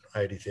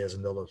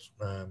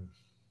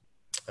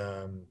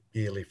 $180,000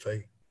 yearly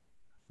fee,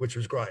 which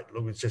was great.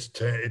 Look, it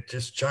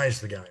just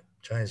changed the game,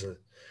 changed the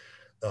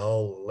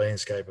whole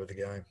landscape of the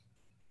game.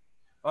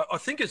 I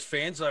think as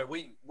fans, though,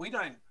 we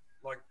don't,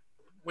 like,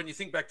 when you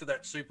think back to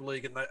that Super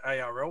League and the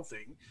ARL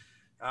thing,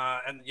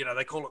 and, you know,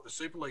 they call it the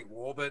Super League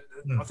war, but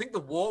I think the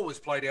war was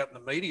played out in the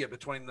media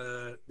between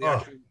the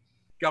actual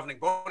governing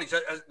bodies.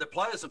 The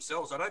players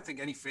themselves, I don't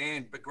think any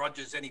fan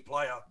begrudges any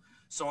player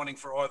signing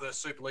for either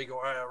Super League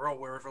or ARL,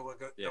 wherever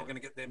they're going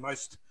to get their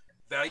most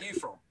value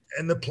from.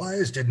 And the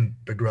players didn't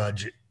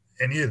begrudge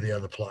any of the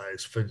other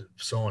players for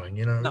signing.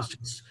 You know, it was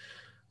just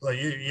like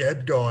you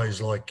had guys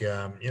like,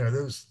 you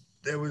know,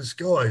 there was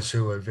guys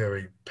who were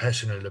very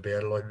passionate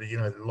about it, like, you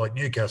know, like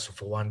Newcastle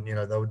for one. You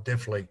know, they were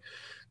definitely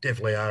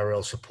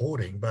RL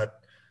supporting,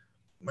 but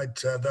mate,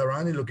 they were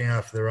only looking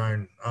after their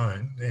own,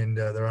 and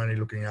they're only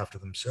looking after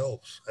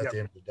themselves at the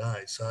end of the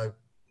day. So,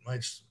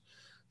 mate,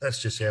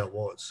 that's just how it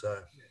was.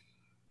 So,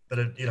 but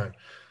it, you know,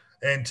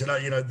 and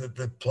today, you know,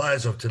 the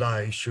players of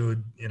today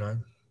should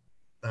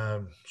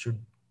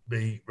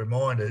be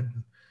reminded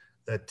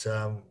that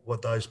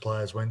what those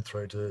players went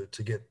through to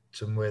get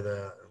to where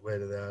they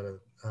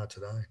are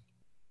today.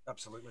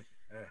 Absolutely,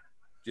 yeah.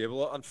 Yeah,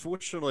 well,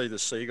 unfortunately, the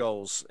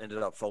Seagulls ended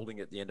up folding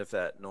at the end of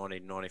that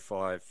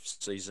 1995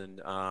 season.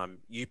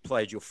 You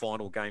played your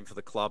final game for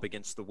the club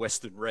against the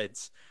Western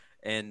Reds,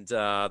 and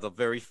the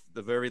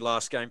very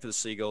last game for the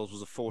Seagulls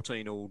was a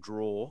 14-all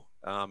draw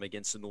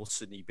against the North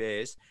Sydney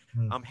Bears.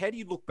 How do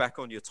you look back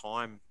on your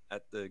time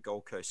at the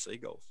Gold Coast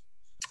Seagulls?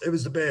 It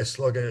was the best.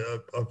 Like,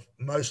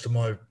 most of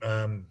my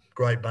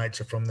great mates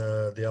are from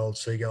the old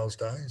Seagulls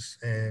days,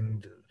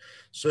 and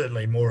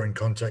certainly more in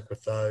contact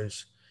with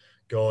those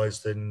guys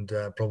than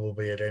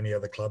probably at any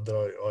other club that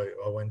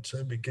I went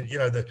to, because, you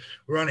know,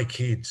 we're only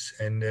kids,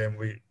 and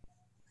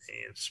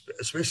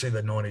especially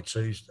the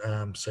 '92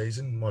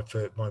 season, my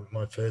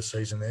first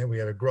season there. We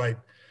had a great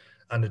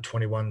under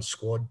 21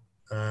 squad,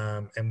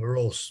 and we're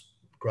all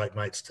great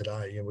mates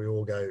today. And we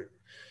all go.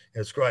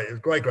 It's great. It's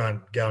great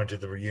going to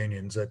the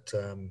reunions. That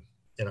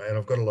and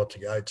I've got a lot to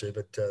go to,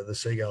 but the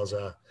Seagulls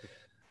are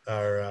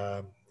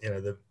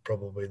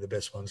probably the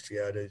best ones to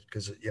go to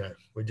because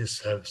we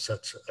just have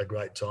such a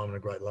great time and a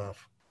great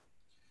laugh.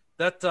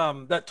 That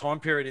time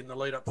period in the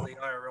lead up to the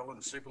ARL and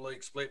the Super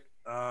League split,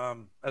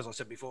 as I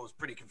said before, it was a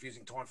pretty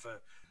confusing time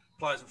for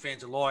players and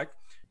fans alike.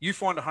 You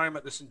find a home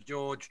at the St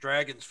George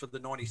Dragons for the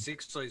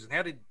 '96 season.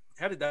 How did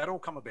that all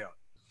come about?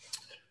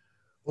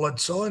 Well, I'd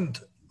signed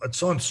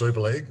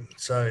Super League,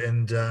 so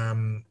in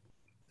the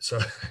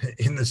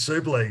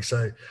Super League,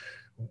 so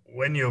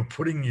when you're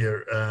putting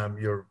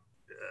your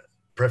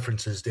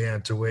preferences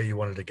down to where you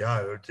wanted to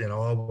go,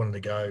 I wanted to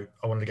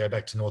go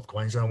back to North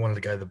Queensland. I wanted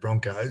to go to the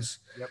Broncos.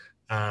 Yep.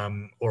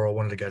 Or I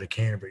wanted to go to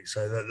Canterbury.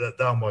 So that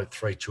were my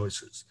three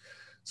choices.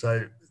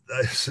 So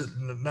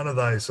none of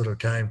those sort of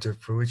came to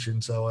fruition.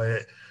 So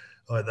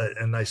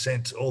they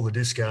sent all the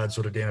discards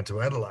sort of down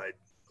to Adelaide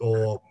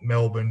or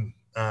Melbourne,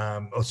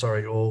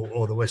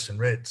 or the Western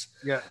Reds.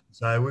 Yeah.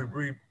 So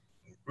we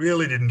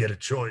really didn't get a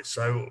choice.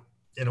 So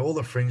all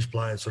the fringe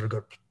players sort of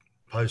got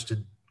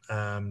posted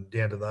down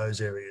to those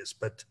areas.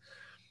 But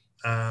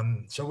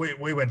so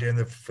we went down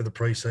there for the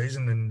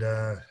pre-season and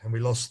we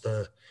lost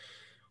the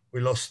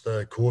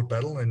court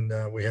battle and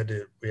we had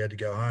to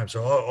go home.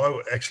 So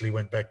I actually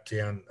went back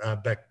to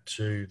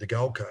the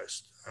Gold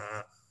Coast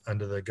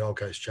under the Gold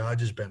Coast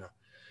Chargers banner.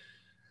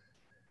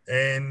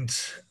 And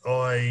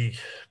I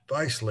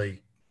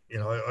basically,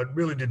 I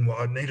really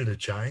I needed a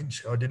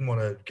change. I didn't want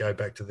to go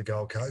back to the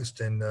Gold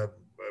Coast. And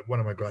one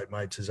of my great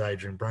mates is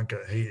Adrian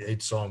Brunker.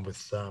 He'd signed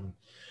with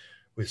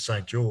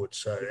St George.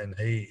 So, and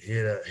he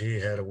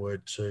had a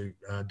word to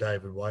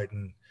David Waite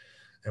and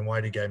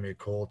Waite gave me a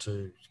call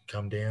to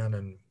come down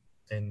and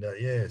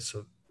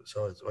so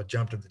I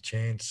jumped at the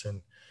chance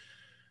and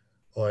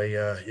I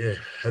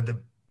had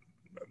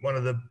one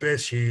of the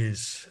best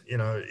years.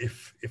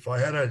 If I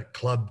had a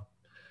club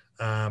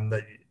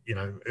that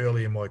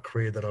early in my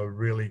career that I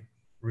really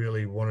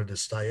really wanted to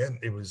stay at,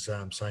 it was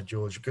St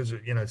George because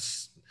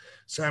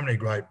so many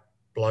great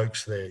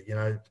blokes there.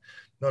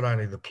 Not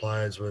only the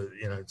players were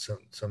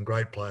some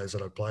great players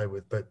that I played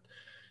with, but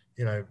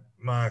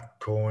Mark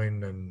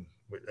Coyne and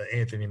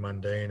Anthony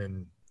Mundine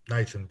and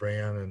Nathan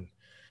Brown and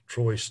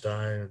Troy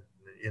Stone,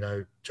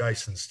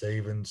 Jason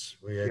Stevens.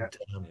 We had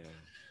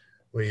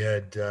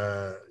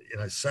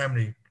so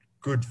many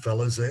good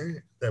fellas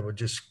there that were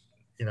just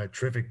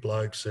terrific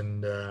blokes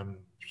and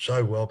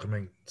so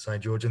welcoming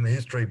St George, and the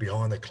history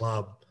behind the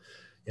club,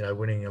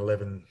 winning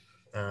 11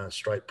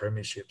 straight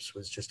premierships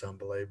was just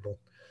unbelievable.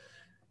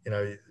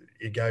 You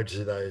go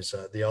to those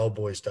the old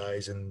boys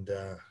days, and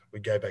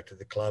we'd go back to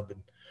the club,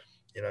 and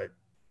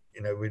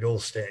we'd all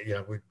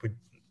stand. We'd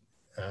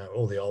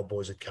all the old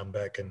boys would come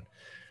back, and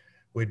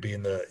we'd be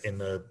in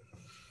the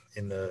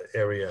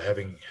area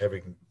having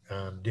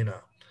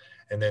dinner,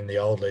 and then the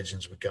old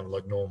legends would come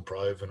like Norm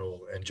Proven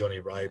and Johnny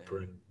Raper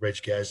and Reg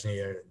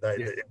Gasnier.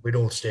 We'd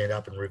all stand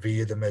up and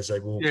revere them as they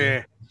walk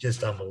in.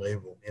 Just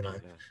unbelievable,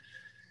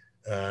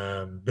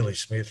 Billy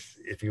Smith,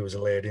 if he was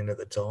allowed in at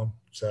the time.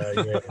 So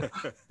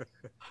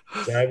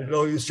it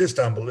was just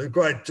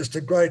unbelievable. Just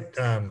a great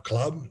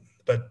club,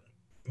 but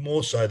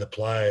more so the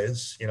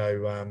players,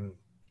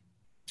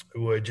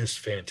 were just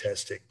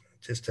fantastic.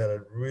 Just had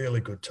a really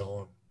good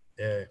time.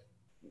 Yeah.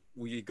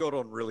 Well, you got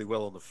on really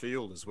well on the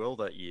field as well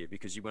that year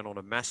because you went on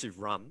a massive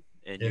run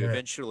and you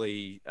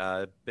eventually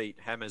beat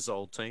Hammer's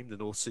old team, the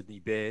North Sydney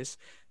Bears,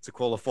 to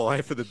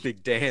qualify for the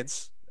big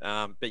dance.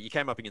 But you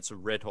came up against a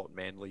red-hot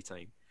Manly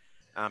team.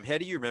 How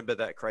do you remember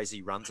that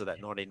crazy run to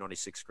that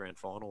 1996 grand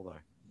final,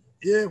 though?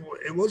 Yeah,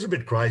 it was a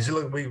bit crazy.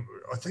 Look,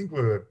 I think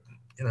we were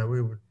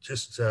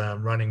just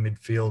running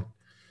midfield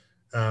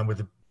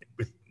with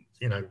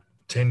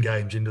 10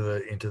 games into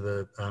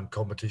the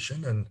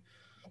competition, and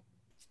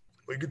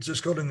we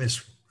just got in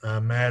this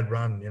mad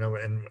run,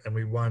 and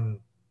we won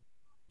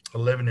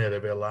 11 out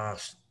of our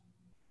last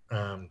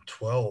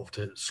 12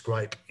 to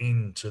scrape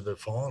into the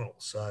final.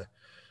 So,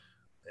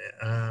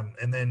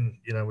 and then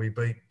we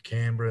beat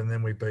Canberra, and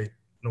then we beat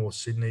North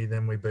Sydney,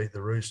 then we beat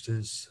the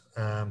Roosters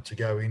to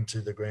go into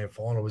the grand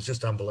final. It was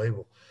just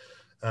unbelievable.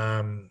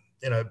 I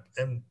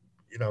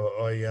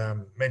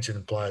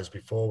mentioned players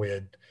before. We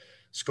had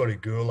Scotty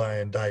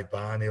Gourlay and Dave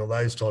Barney, all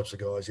those types of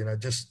guys,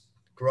 just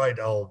great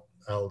old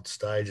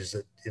stages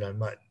that,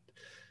 mate,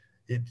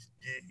 you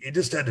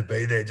just had to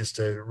be there just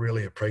to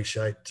really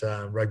appreciate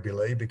rugby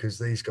league because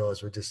these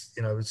guys were just,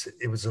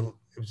 it was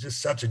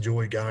just such a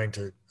joy going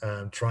to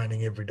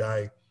training every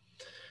day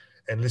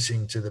and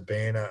listening to the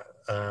banner.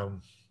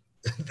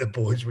 The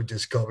boys would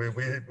just comment.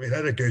 We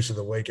had a goose of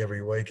the week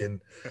every week,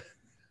 and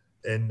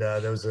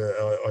there was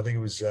I think it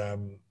was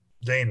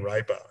Dean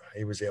Raper.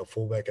 He was our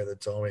fullback at the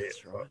time. Right.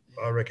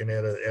 I reckon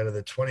out of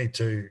the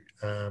 22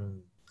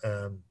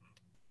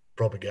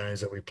 proper games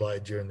that we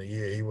played during the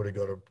year, he would have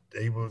got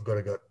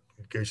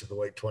Goose of the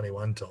Week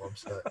 21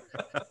 times. So,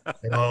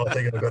 and I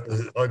think I got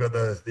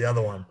the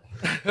other one.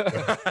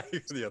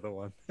 The other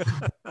one.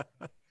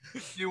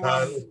 You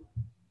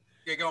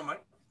yeah, go on, mate.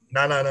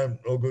 No,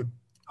 all good.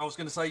 I was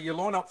going to say you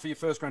line up for your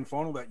first grand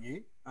final that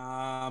year.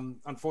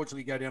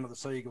 Unfortunately, you go down to the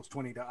Sea Eagles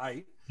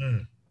 20-8.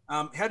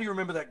 How do you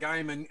remember that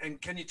game?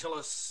 And can you tell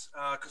us,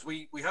 because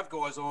we have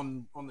guys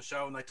on the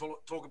show and they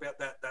talk about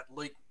that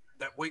week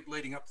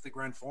leading up to the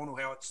grand final,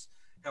 how it's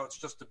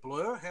just a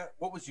blur.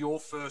 What was your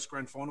first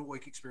grand final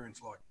week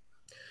experience like?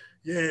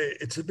 Yeah,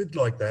 it's a bit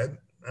like that.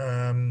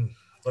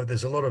 Like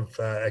there's a lot of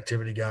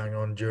activity going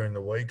on during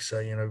the week. So,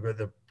 you know, we've got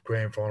the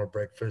grand final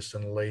breakfast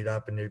and lead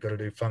up, and you've got to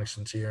do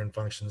functions here and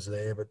functions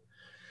there. But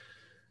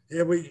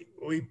yeah, we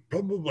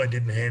probably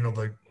didn't handle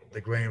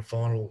the grand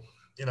final.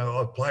 You know,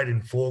 I've played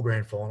in 4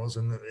 grand finals,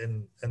 and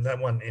that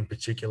one in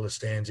particular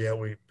stands out.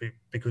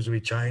 Because we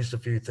changed a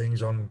few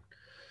things on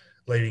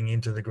leading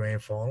into the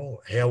grand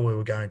final, how we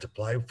were going to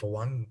play for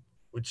one,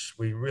 which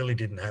we really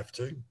didn't have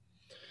to.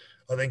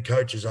 I think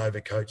coaches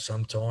overcoach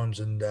sometimes,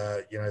 and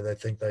you know, they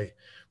think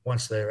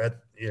once they're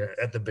at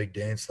the big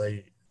dance,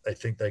 they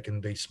think they can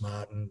be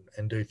smart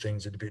and do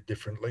things a bit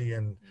differently,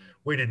 and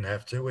we didn't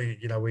have to.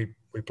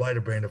 We played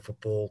a brand of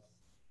football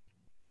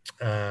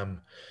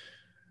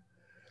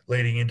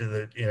leading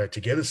into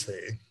to get us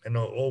there, and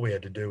all we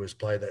had to do was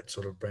play that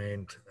sort of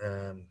brand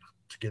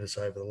to get us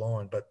over the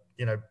line. But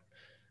you know,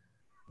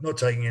 not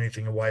taking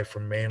anything away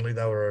from Manly,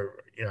 they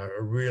were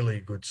a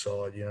really good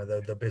side. You know,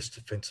 they're the best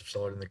defensive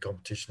side in the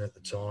competition at the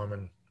time,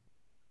 and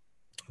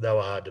they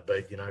were hard to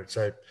beat. You know,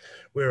 so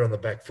we were on the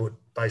back foot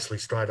basically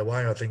straight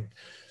away. I think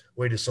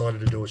we decided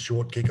to do a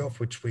short kickoff,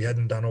 which we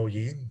hadn't done all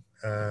year,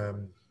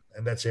 and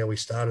that's how we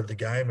started the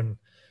game. And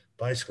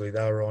basically,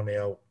 they were on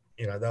our,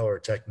 they were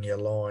attacking our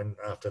line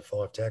after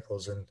 5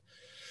 tackles, and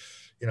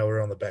we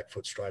were on the back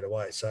foot straight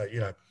away. So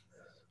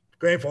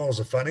grand finals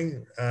are funny,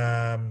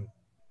 and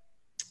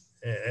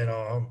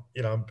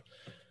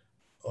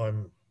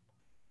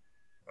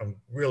I'm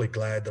really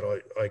glad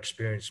that I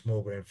experienced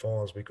more grand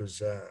finals, because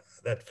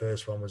that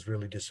first one was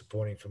really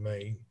disappointing for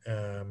me,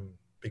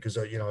 because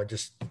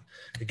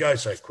it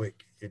goes so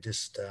quick. You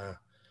just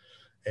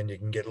and you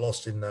can get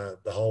lost in the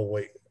whole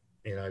week,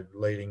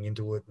 leading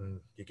into it, and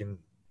you can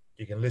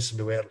listen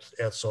to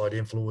outside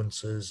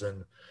influences,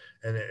 and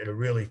it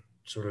really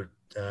sort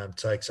of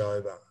takes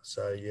over.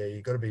 So yeah,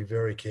 you've got to be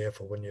very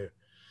careful when you.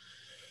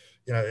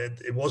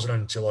 It wasn't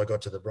until I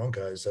got to the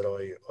Broncos that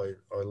I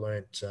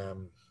learnt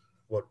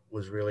what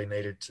was really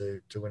needed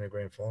to win a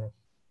grand final.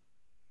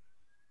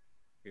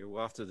 Yeah,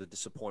 well, after the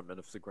disappointment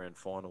of the grand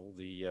final,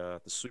 the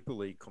Super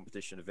League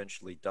competition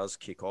eventually does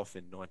kick off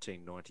in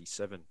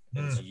 1997.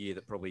 And it's a year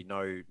that probably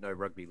no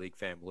rugby league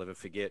fan will ever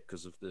forget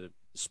because of the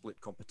split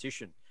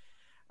competition.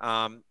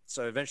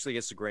 So eventually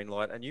gets the green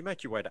light, and you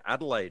make your way to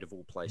Adelaide, of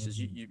all places.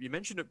 You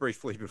mentioned it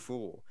briefly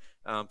before,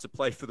 to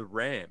play for the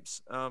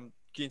Rams.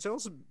 Can you tell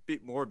us a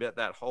bit more about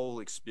that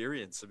whole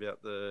experience,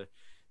 about the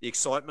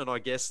excitement, I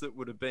guess, that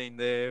would have been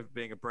there,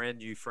 being a brand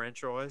new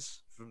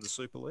franchise from the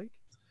Super League?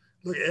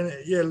 Look,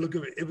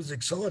 it was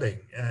exciting,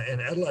 and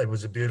Adelaide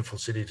was a beautiful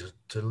city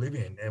to live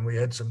in, and we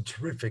had some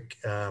terrific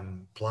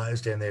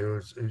players down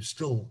there who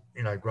still,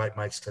 great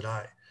mates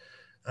today.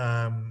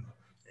 And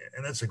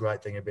that's a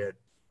great thing about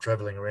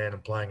traveling around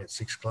and playing at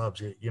 6 clubs.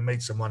 You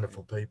meet some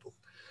wonderful people.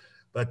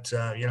 But,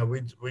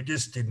 we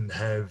just didn't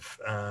have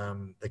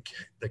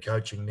the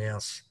coaching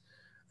nous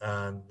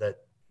that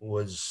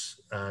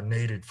was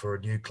needed for a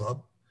new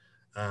club.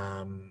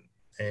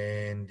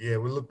 And, yeah,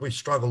 we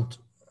struggled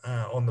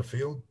on the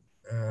field,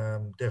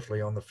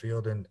 definitely on the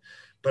field.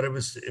 But it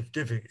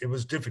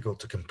was difficult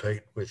to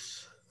compete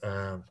with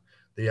the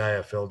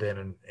AFL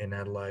down in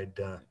Adelaide,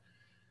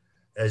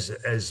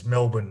 as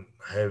Melbourne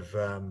have,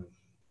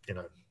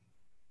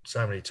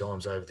 so many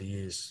times over the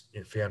years,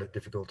 found it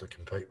difficult to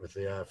compete with the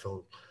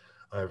AFL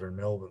over in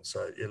Melbourne.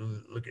 So,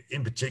 look,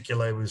 in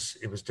particular, it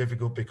was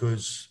difficult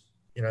because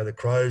the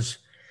Crows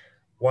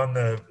won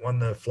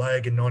the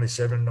flag in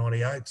 97,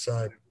 98.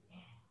 So,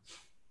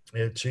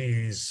 yeah, 2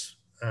 years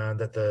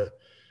that the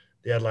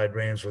Adelaide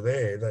Rams were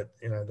there, that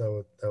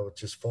they were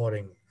just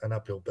fighting an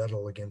uphill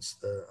battle against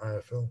the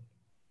AFL.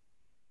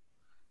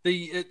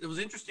 It was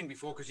interesting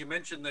before, because you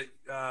mentioned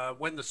that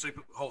when the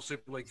whole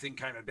Super League thing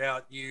came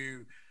about,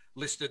 you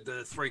listed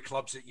the 3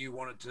 clubs that you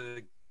wanted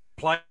to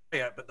play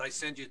at, but they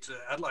send you to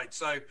Adelaide.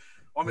 So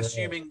I'm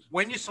assuming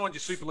when you signed your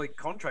Super League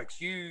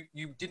contracts, you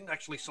didn't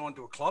actually sign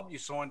to a club, you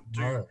signed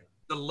to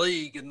the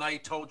league, and they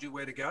told you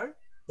where to go?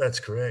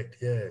 That's correct,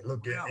 yeah.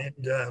 Look, and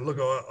look,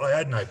 I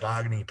had no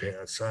bargaining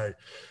power. So,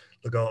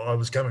 look, I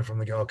was coming from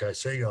the Gold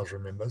Coast Seagulls,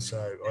 remember?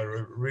 So I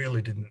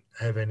really didn't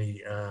have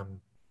any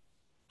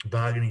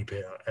bargaining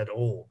power at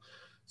all.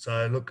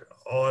 So, look,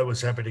 I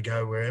was happy to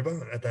go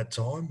wherever at that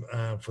time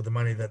for the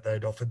money that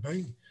they'd offered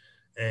me.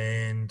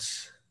 And,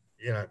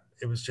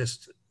 it was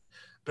just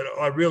 – but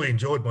I really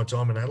enjoyed my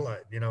time in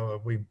Adelaide.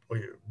 We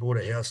bought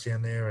a house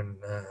down there, and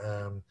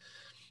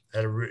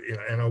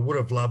and I would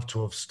have loved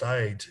to have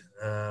stayed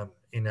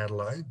in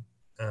Adelaide,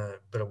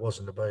 but it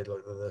wasn't to be.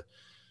 Like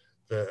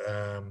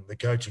the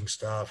coaching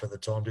staff at the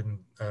time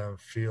didn't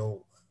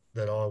feel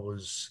that I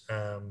was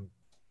a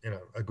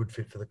good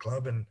fit for the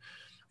club,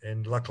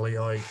 and luckily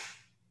I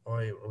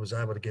was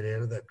able to get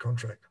out of that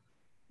contract.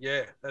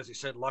 Yeah, as you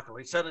said,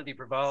 luckily sanity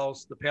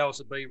prevails. The powers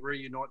that be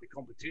reunite the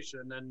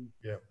competition, and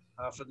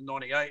for the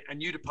 '98,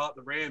 and you depart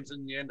the Rams,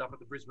 and you end up at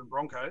the Brisbane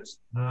Broncos.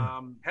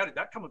 How did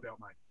that come about,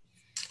 mate?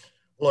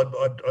 Well,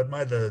 I'd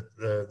made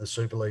the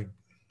Super League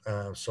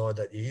side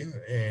that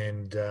year,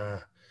 and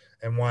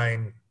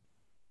Wayne,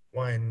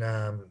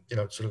 I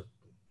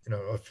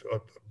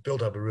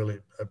built up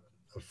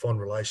a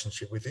fond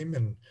relationship with him,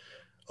 and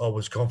I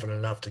was confident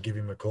enough to give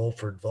him a call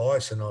for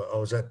advice. And I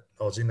was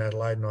in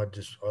Adelaide, and I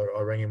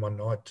rang him one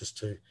night just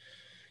to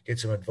get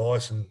some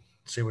advice and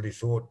see what he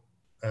thought.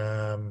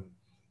 Not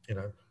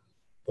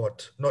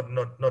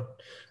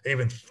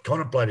even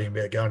contemplating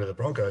about going to the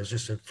Broncos,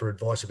 just for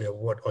advice about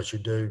what I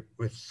should do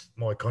with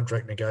my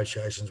contract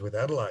negotiations with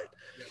Adelaide.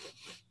 Yeah.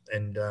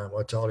 And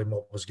I told him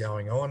what was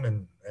going on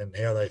and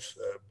how they,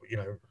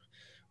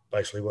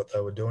 basically what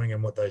they were doing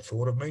and what they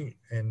thought of me.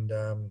 And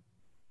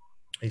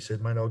he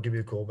said, mate, I'll give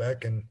you a call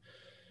back. And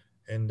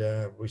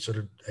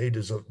he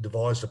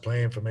devised a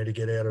plan for me to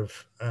get out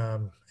of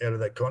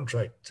that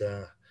contract.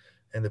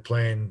 And the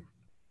plan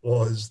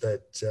was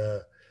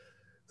that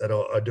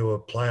I do a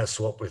player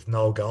swap with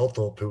Noel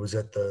Goldthorpe, who was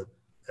at the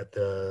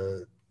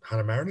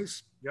Hunter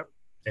Mariners. Yep.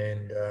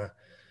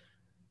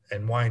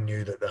 And Wayne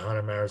knew that the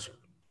Hunter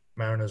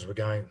Mariners were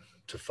going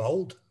to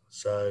fold,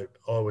 so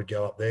I would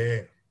go up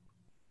there.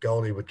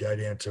 Goldie would go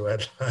down to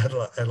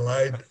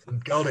Adelaide.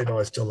 And Goldie and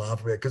I still laugh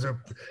about it because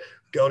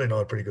Goldie and I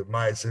are pretty good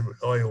mates, and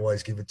I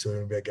always give it to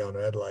him about going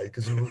to Adelaide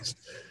because it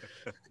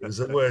was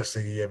the worst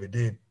thing he ever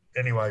did.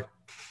 Anyway,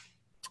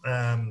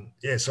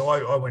 so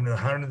I went to the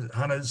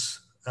Hunters.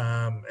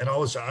 And I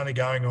was only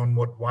going on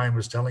what Wayne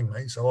was telling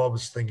me. So I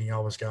was thinking I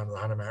was going to the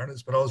Hunter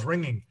Mariners, but I was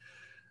ringing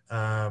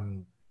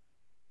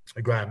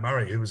Graham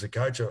Murray, who was the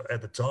coach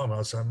at the time. I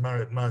was saying,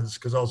 Muzz,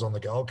 because I was on the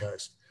Gold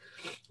Coast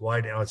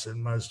waiting. I said,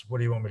 Muzz, what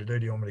do you want me to do?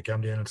 Do you want me to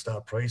come down and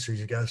start pre-season?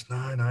 He goes,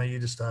 no, you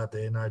just start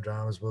there. No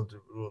dramas.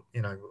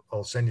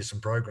 I'll send you some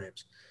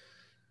programs.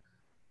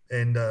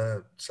 And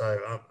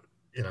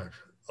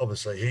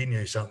obviously he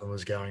knew something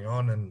was going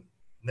on. And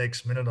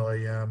next minute,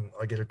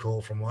 I get a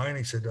call from Wayne.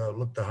 He said,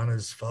 look, the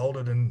Hunters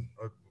folded and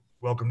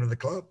welcome to the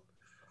club.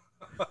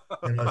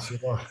 And I said,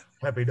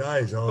 happy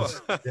days. I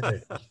was,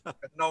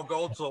 Noel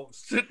Goldthorpe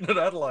sitting at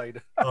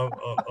Adelaide. I'm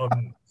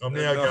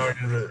now going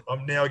to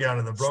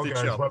the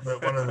Broncos,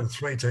 one of the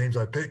three teams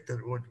I picked,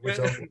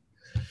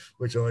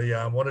 which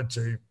I wanted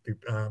to be,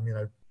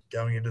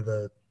 going into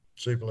the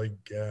Super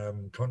League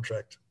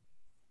contract.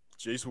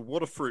 Geez, well,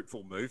 what a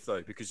fruitful move,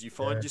 though, because you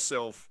find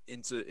yourself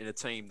in a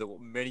team that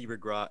many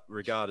regard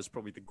as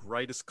probably the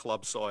greatest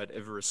club side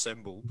ever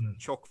assembled,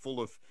 chock full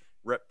of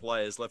rep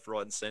players left,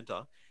 right, and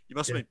centre. You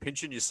must have been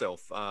pinching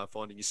yourself,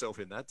 finding yourself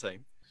in that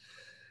team.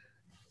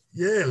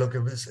 Yeah, look,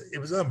 it was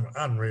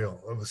unreal.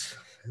 It was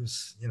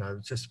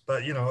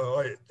but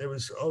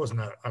I was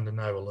under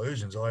no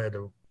illusions. I had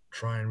to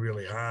train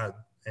really hard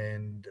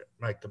and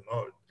make them.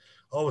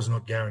 I was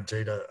not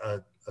guaranteed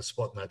a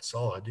spot in that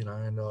side, and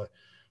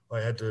I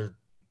had to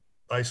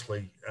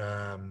basically,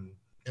 I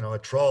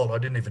trialled. I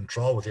didn't even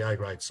trial with the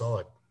A-grade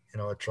side. I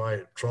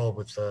trialled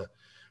with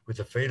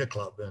the feeder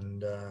club,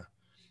 and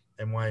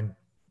Wayne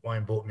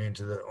brought me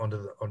onto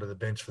the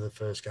bench for the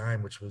first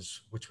game, which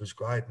was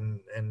great. And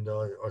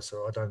I said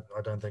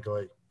I don't think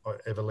I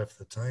ever left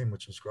the team,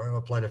 which was great. I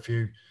played a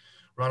few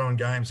run-on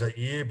games that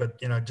year,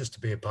 but just to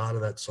be a part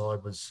of that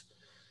side was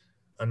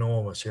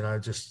enormous.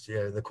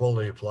 The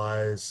quality of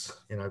players.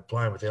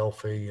 Playing with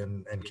Elfie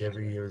and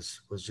Kevy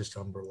was just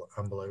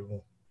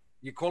unbelievable.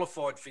 You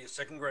qualified for your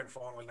second grand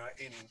final in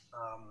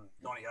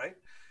 '98,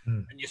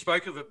 and you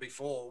spoke of it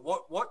before.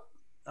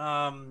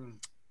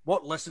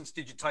 What lessons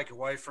did you take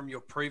away from your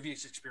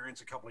previous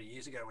experience a couple of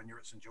years ago when you were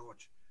at St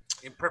George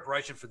in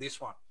preparation for this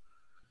one?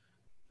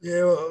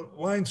 Yeah, well,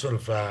 Wayne sort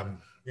of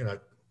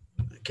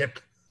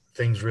kept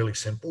things really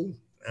simple,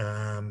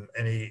 and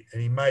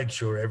he made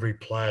sure every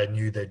player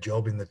knew their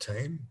job in the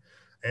team,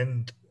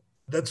 and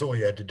that's all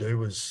you had to do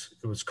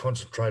was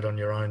concentrate on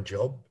your own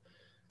job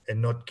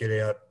and not get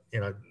out.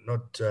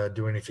 Not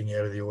do anything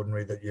out of the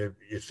ordinary that you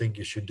think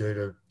you should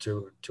do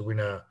to win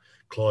a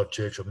Clive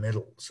Churchill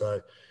medal. So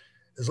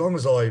as long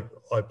as I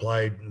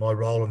played my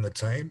role in the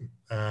team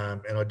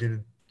and I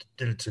did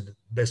it to the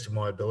best of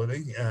my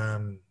ability,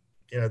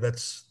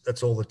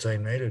 that's all the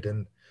team needed.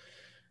 And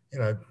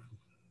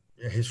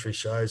history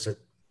shows that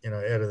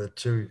out of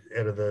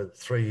the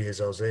 3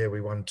 years I was there, we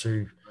won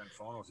two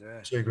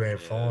grand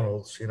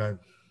finals.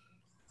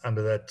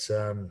 Under that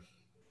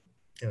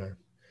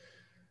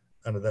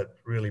under that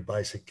really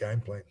basic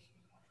game plan.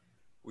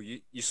 Well,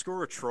 you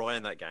score a try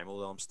in that game,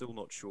 although I'm still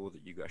not sure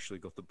that you actually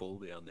got the ball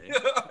down there.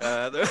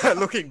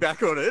 Looking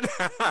back on it,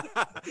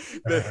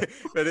 but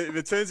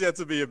it turns out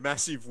to be a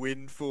massive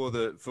win for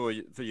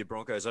your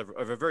Broncos over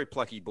a very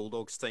plucky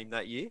Bulldogs team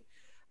that year.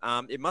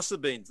 It must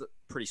have been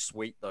pretty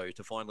sweet though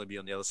to finally be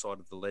on the other side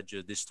of the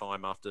ledger this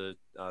time after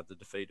the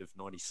defeat of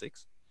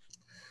 '96.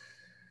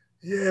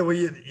 Yeah, well,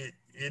 you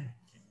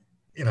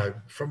know,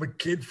 from a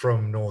kid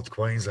from North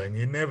Queensland,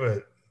 you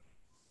never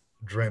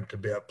dreamt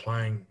about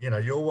playing. You know,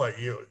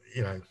 you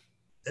know,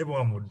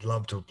 everyone would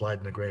love to have played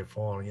in the grand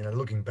final. You know,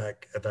 looking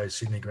back at those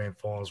Sydney grand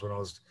finals when I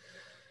was,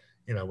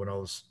 you know, when I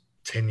was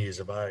 10 years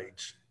of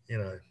age, you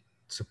know,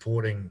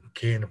 supporting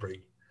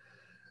Canterbury,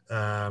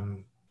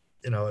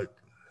 you know,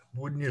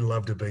 wouldn't you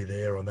love to be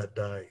there on that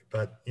day?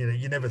 But, you know,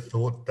 you never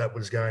thought that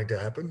was going to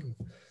happen.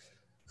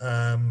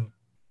 Um,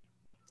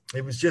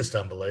 it was just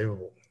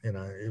unbelievable. You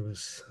know, it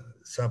was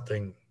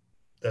something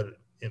that,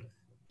 you know,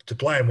 to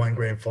play in one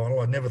grand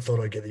final, I never thought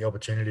I'd get the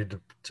opportunity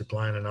to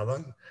play in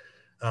another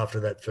after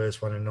that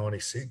first one in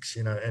 '96,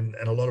 you know, and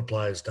a lot of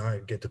players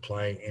don't get to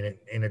play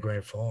in a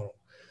grand final.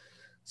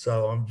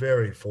 So I'm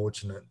very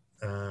fortunate,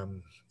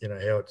 you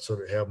know,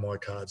 how my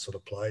card sort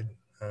of played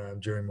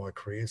during my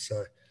career.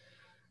 So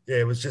yeah,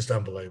 it was just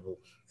unbelievable.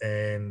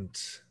 And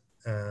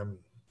um,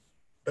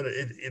 but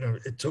you know,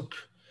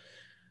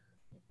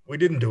 we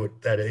didn't do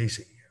it that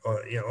easy,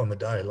 you know, on the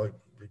day. Like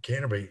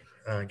Canterbury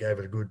gave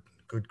it a good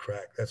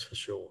crack, that's for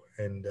sure.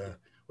 And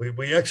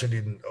we actually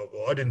didn't.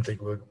 I didn't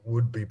think we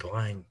would be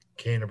playing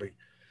Canterbury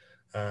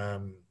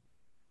that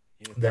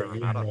year in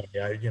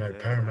 '98. You know,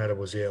 Parramatta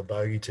was our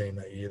bogey team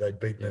that year. They'd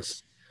beaten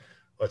us,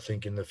 I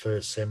think, in the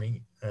first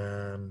semi,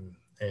 and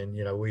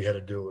you know we had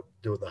to do it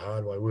the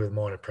hard way. We were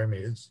minor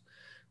premiers.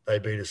 They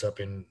beat us at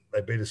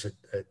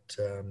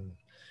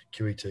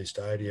QE2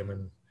 Stadium,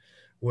 and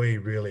we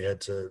really had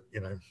to,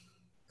 you know,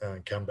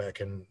 come back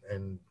and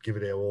give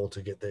it our all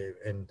to get there.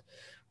 And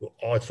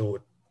I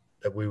thought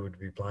that we would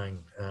be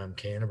playing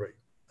Parramatta.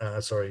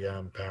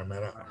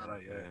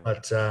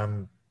 But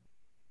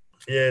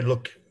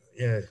look,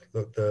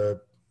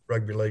 the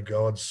rugby league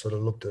gods sort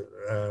of looked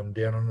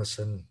down on us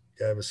and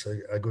gave us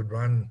a good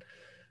run,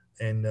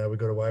 and we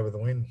got away with the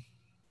win.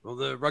 Well,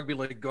 the rugby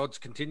league gods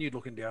continued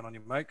looking down on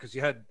you, mate, because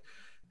you had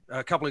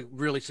a couple of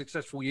really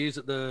successful years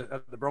at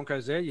the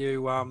Broncos there.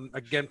 You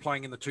again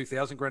playing in the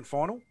 2000 grand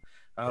final,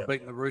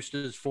 beating the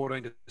Roosters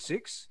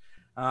 14-6.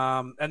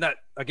 And that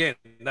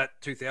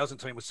 2000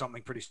 team was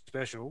something pretty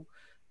special.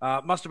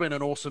 Must have been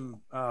an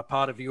awesome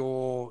part of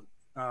your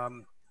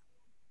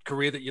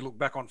career that you look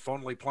back on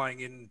fondly, playing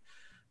in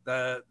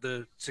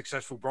the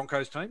successful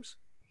Broncos teams.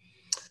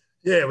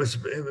 Yeah, it was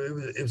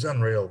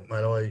unreal,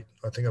 mate.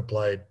 I think I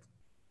played,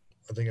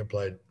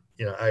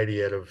 you know,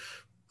 80 out of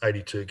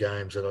 82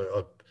 games that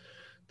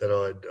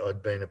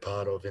I'd been a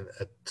part of in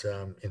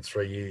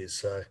 3 years.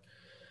 So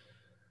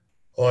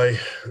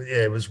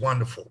it was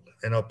wonderful,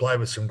 and I played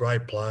with some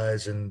great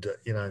players, and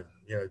you know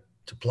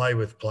to play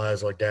with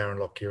players like Darren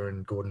Lockyer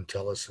and Gordon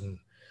Tellis and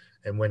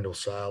Wendell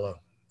Saylor,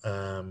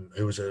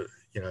 who was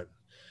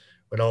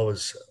when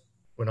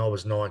I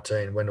was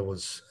 19, Wendell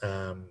was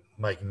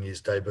making his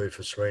debut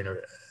for Serena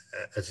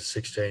as a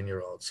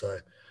 16-year-old. So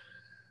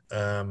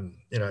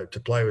you know, to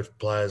play with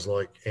players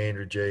like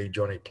Andrew G,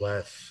 Johnny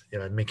Plath, you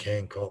know, Mick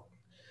Hancock,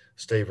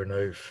 Steve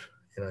Renouf,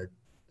 you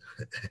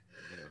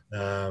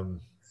know,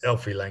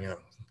 Alfie Langer,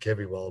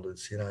 Kevin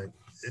Walters, you know,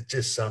 it's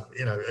just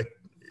you know,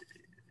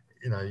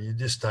 you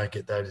just don't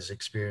get those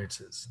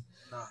experiences.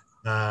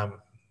 No.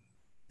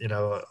 You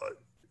know,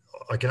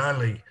 I can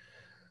only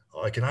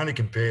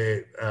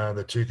compare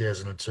the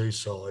 2002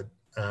 side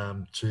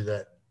to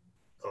that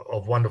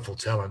of wonderful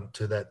talent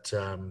to that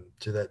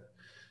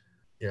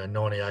you know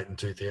 98 and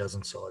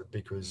 2000 side,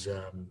 because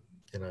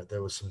you know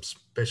there were some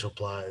special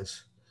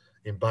players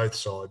in both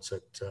sides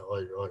that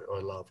I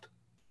loved.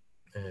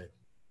 Yeah.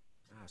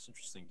 It's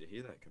interesting to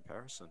hear that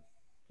comparison.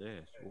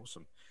 Yeah,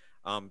 awesome.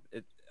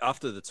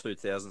 After the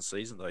 2000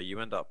 season, though, you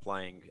end up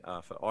playing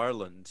for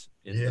Ireland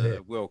in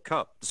the World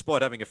Cup,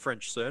 despite having a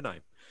French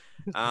surname.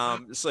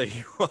 So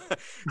you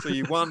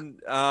won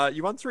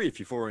 3 of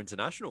your 4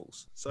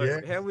 internationals.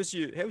 So how was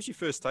your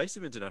first taste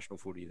of international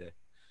footy there?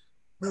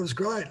 That was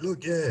great.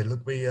 Look,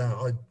 we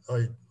I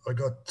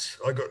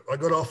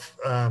got off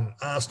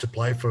asked to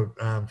play for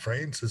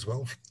France as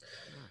well,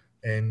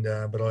 and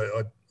but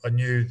I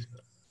knew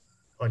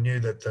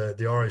that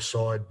the Irish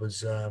side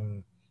was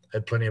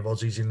had plenty of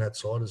Aussies in that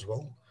side as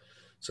well,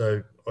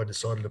 so I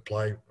decided to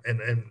play. And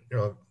you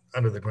know,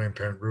 under the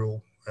grandparent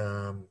rule,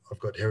 I've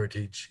got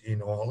heritage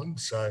in Ireland,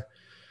 so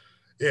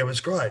yeah, it was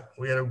great.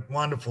 We had a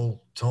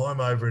wonderful time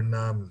over in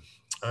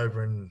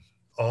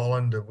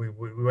Ireland. We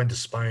went to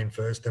Spain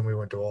first, then we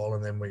went to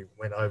Ireland, then we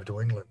went over to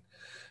England.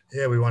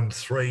 Yeah, we won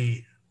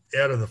 3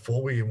 out of the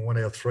 4. We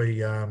won our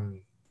 3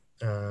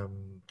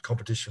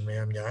 competition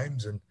round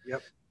games, and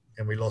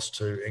we lost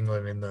to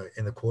England in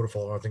the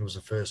quarterfinal. I think it was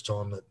the first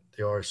time that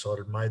the Irish side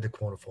had made the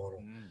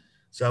quarterfinal.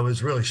 So it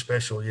was really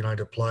special, you know,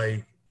 to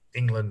play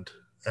England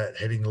at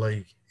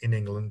Headingley in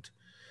England,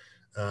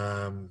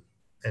 and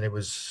it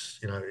was,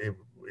 you know,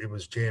 it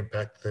was jam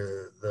packed,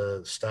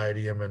 the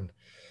stadium, and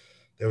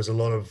there was a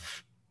lot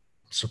of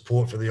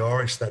support for the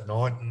Irish that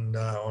night, and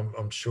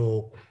I'm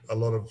sure a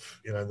lot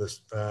of, you know,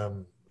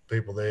 the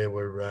people there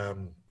were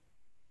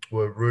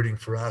rooting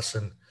for us,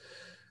 and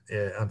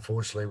yeah,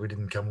 unfortunately we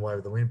didn't come away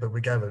with the win, but we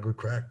gave it a good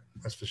crack,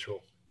 that's for sure.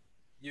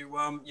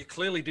 You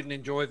clearly didn't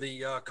enjoy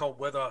the cold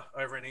weather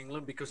over in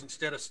England, because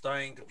instead of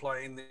staying to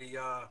play in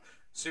the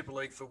Super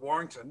League for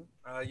Warrington,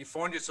 you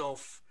find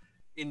yourself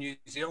in New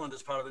Zealand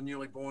as part of the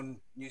newly born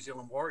New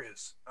Zealand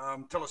Warriors.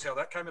 Tell us how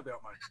that came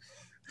about, mate.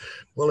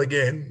 Well,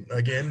 again,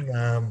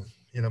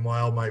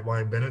 my old mate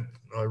Wayne Bennett,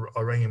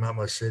 I rang him up.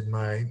 I said,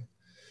 mate,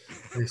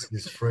 this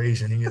is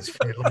freezing. It's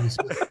I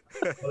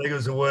think it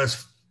was the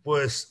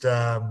worst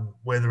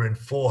weather in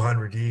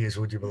 400 years.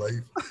 Would you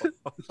believe?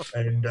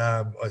 And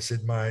I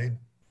said, mate,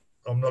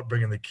 I'm not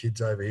bringing the kids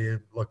over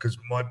here, because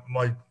my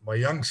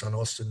young son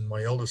Austin,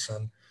 my eldest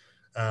son,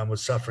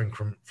 was suffering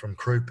from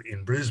croup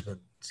in Brisbane.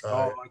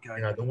 So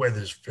the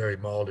weather's very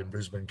mild in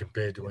Brisbane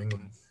compared to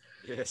England.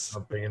 Yes,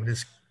 I'm thinking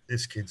this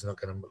kid's not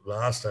going to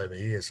last over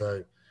here.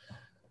 So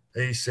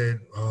he said,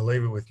 "I'll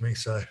leave it with me."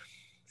 So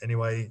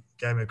anyway, he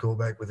gave me a call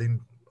back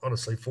within,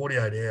 honestly,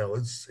 48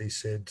 hours. He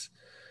said,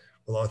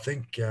 well, I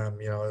think, I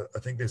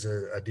think there's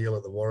a deal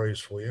at the Warriors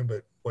for you,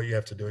 but what you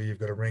have to do, you've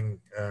got to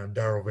ring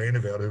Darryl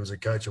Vanderveld, who was a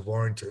coach of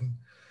Warrington.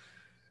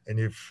 And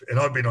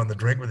I've been on the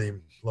drink with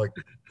him, like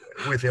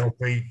with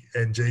LP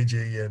and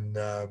Gigi and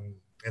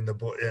the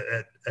boy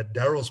at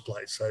Darryl's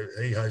place. So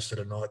he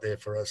hosted a night there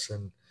for us,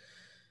 and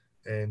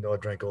I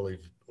drank all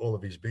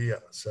of his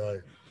beer. So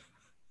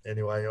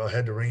anyway, I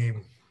had to ring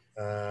him,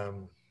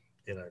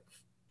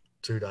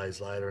 2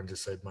 days later, and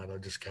just said, mate, I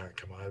just can't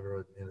come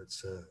over. And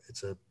it's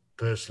a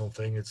personal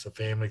thing, it's a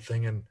family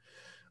thing, and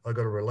I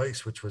got a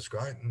release, which was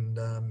great, and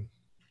one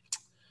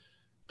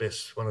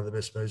of the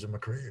best moves of my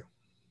career.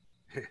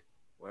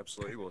 Well,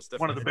 absolutely was.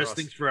 One of the best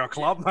things for our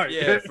club, mate.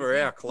 Yeah, for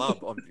our club,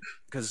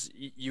 because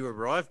you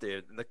arrived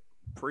there, and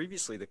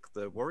previously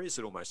the Warriors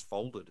had almost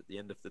folded at the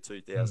end of the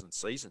 2000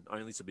 season,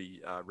 only to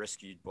be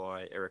rescued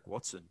by Eric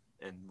Watson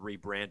and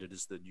rebranded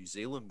as the New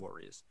Zealand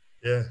Warriors.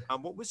 Yeah.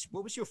 What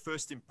was your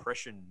first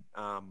impression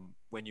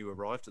when you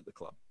arrived at the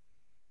club?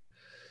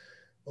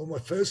 Well, my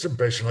first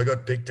impression, I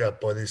got picked up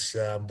by this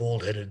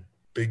bald-headed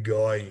big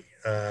guy,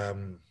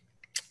 and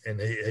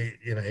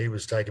he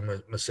was taking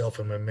myself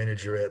and my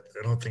manager out,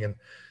 and I'm thinking,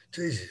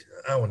 geez,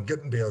 Owen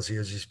Gittenbell's here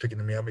as he's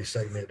picking me up. He's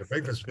taking me out to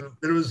breakfast. But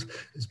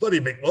it's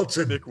bloody Mick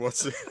Watson. Mick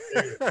Watson.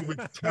 He was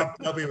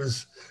pumped up. It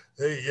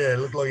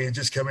looked like he had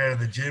just come out of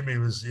the gym. He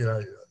was,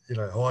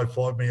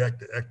 high-fived me,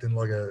 acting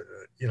like a,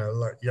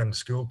 like young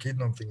school kid.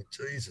 And I'm thinking,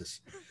 Jesus.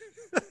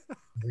 I'm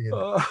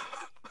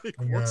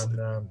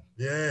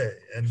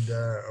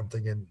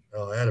thinking,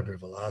 I had a bit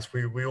of a laugh.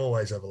 We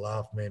always have a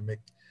laugh, man, Mick,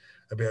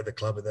 about the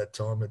club at that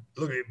time. But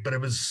it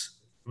was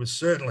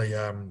certainly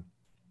a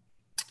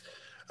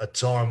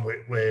time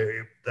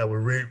where they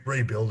were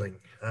rebuilding.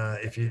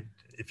 If you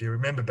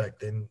remember back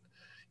then,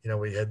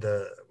 we had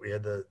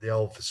the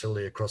old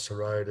facility across the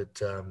road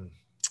at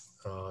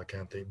I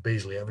can't think,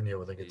 Beasley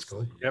Avenue, I think it's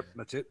called. Yep,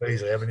 that's it.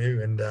 Beasley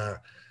Avenue, and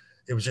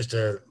it was just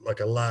a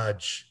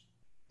large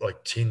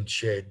tin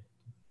shed.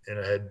 And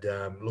it had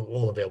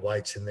all of our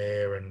weights in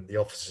there, and the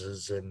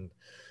offices, and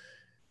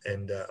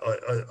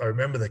I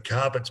remember the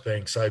carpets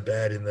being so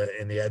bad in the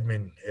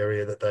admin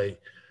area that they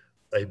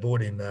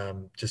brought in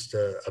just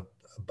a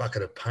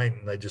bucket of paint,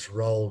 and they just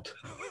rolled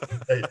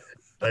they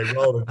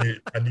rolled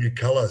a new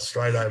colour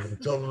straight over the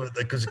top of it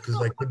because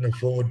they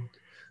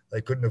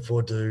couldn't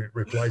afford to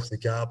replace the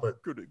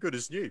carpet. Good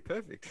as new,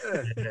 perfect.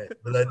 Yeah,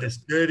 but they had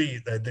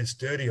this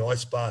dirty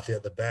ice bath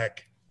out the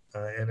back,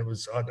 and it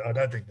was I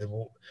don't think the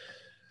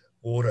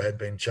water had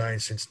been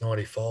changed since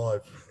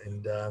 '95,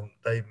 and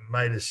they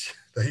made us.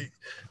 They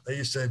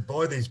used to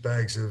buy these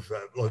bags of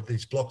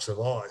these blocks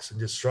of ice and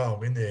just throw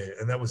them in there,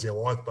 and that was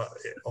our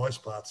ice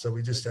bath. So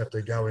we just have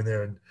to go in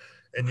there, and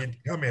you'd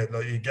come out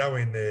you go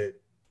in there.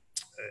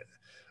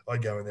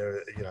 I'd go in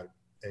there,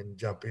 and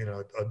jump in.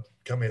 I'd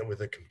come out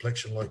with a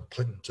complexion like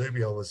Clinton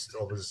Tooby. I was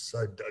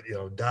so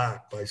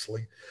dark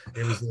basically.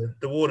 It was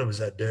the water was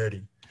that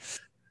dirty.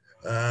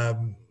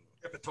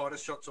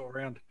 Hepatitis shots all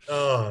around.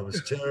 Oh, it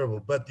was terrible.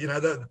 But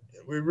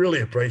we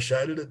really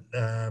appreciated it.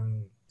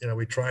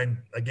 We trained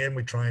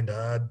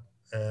hard,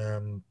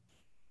 and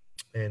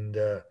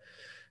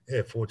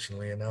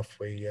fortunately enough,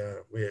 we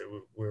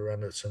were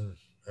under some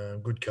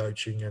good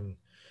coaching, and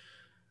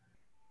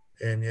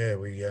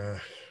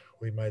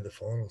we made the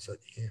finals that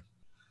year.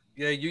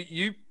 Yeah,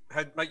 you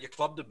had made your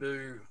club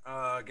debut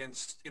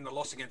in the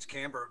loss against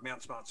Canberra at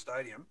Mount Smart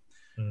Stadium.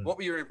 What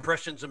were your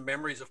impressions and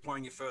memories of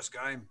playing your first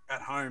game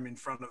at home in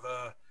front of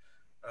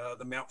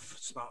the Mount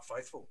Smart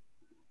faithful?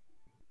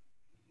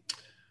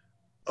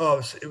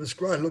 Oh, it was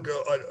great. Look,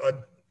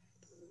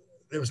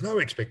 there was no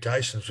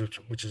expectations,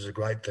 which is a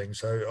great thing.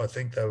 So I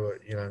think they were.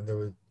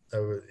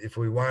 If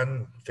we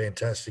won,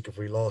 fantastic. If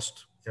we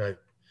lost,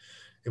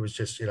 it was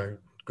just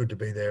good to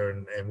be there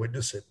and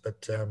witness it.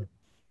 But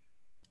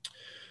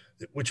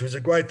which was a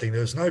great thing.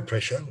 There was no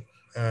pressure,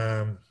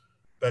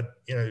 but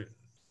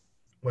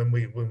when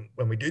we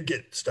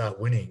did start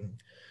winning,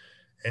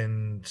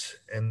 and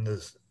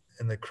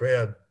the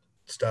crowd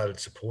started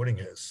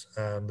supporting us,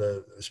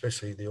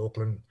 especially the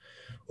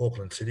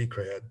Auckland City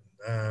crowd,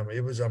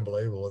 it was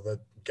unbelievable. That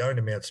going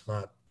to Mount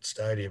Smart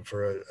Stadium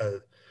for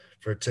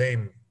a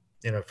team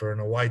for an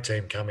away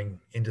team coming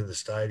into the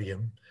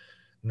stadium,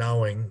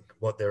 knowing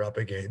what they're up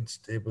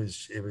against, it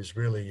was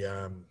really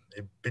a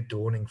bit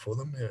daunting for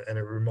them, and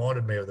it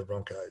reminded me of the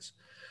Broncos.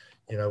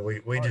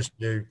 We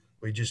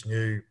just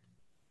knew,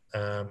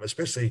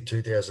 especially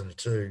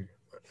 2002,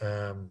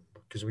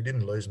 because we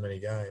didn't lose many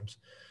games.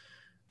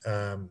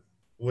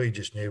 We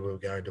just knew we were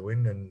going to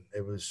win, and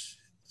it was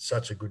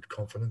such a good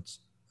confidence,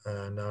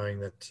 knowing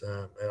that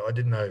I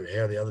didn't know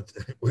how the other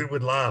we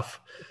would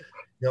laugh.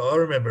 I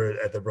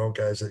remember at the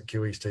Broncos at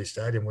QEST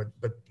Stadium,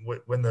 but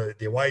when the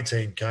away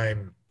team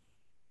came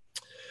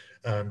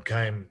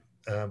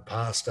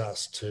past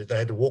us, they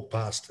had to walk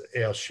past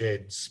our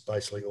sheds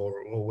basically,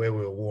 or where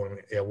we were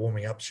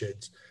warming up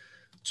sheds,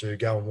 to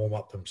go and warm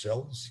up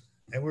themselves.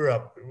 And we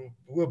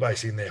were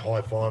basically in there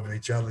high-fiving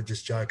each other,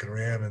 just joking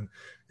around, and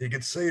you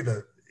could see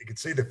the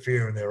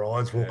fear in their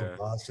eyes walking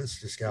past us,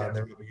 just going,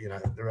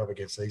 they're up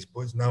against these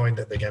boys, knowing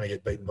that they're going to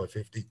get beaten by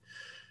 50.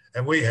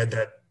 And we had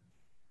that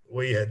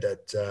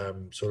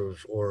sort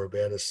of aura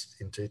about us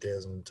in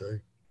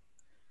 2002.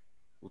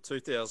 Well,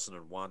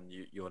 2001,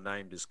 you were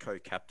named as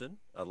co-captain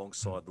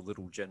alongside the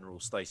little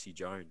General Stacey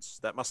Jones.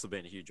 That must have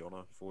been a huge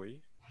honour for you.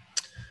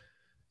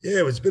 Yeah,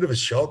 it was a bit of a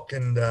shock,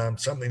 and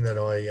something that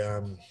I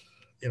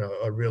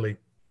really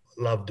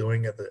loved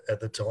doing at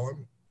the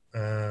time.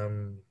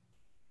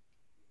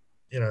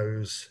 It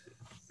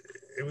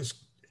was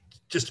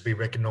just to be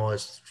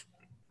recognised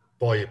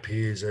by your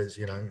peers as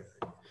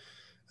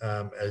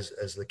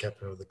as the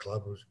captain of the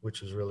club,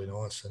 which was really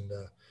nice, and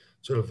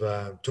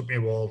took me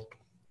a while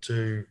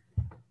to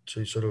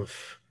sort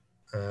of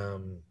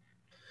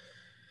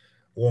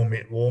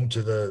warm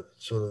to the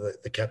sort of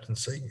the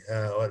captaincy.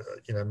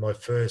 My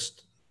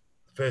first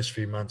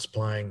few months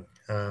playing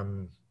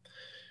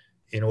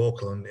in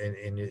Auckland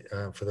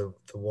for the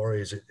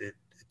Warriors, it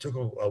took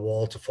a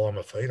while to find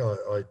my feet.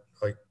 I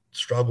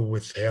struggled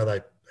with how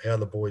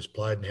the boys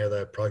played and how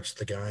they approached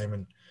the game,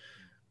 and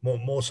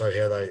more so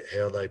how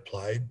they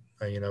played.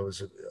 It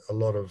was a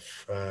lot of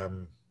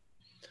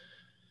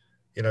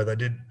they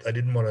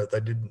didn't want to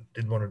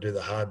do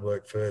the hard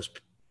work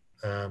first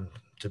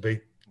to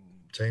beat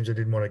teams. They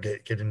didn't want to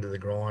get into the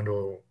grind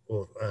or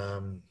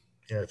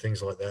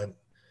things like that.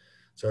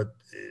 So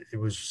it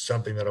was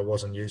something that I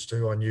wasn't used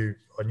to. I knew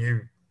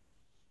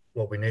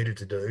what we needed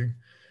to do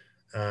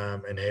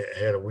and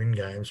how to win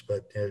games,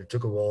 but it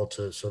took a while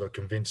to sort of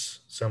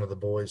convince some of the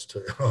boys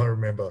to.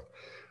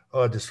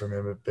 I just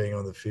remember being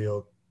on the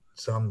field,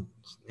 some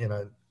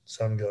guy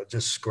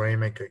just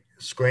screaming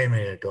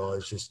at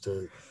guys just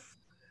to,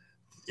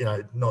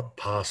 not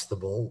pass the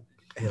ball,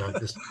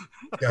 just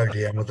go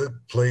down with it.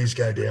 Please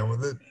go down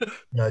with it.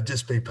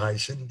 Just be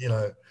patient,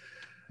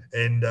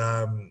 And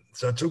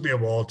so it took me a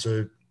while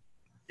to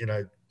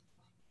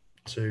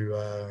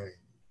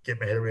get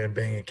my head around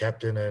being a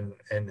captain and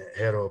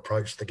how to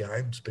approach the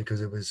games, because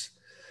it was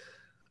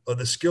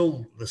the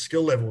skill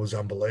level was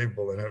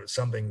unbelievable, and it was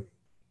something.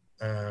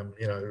 I'm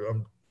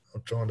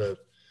trying to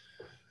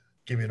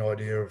give you an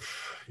idea of,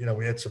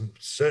 we had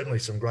certainly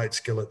some great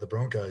skill at the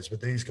Broncos,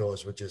 but these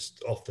guys were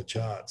just off the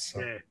charts.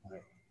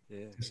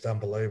 Just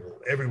unbelievable.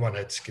 Everyone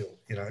had skill,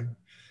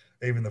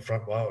 even the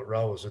front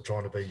rowers were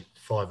trying to be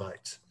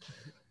 5'8".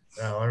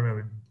 I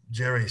remember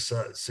Jerry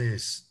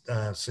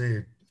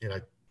see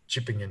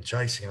chipping and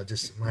chasing. I'll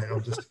just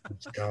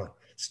go,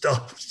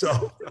 stop.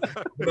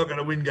 We're not going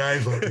to win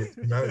games like this,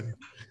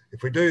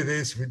 If we do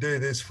this,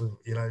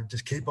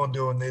 just keep on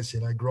doing this,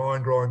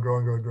 grind.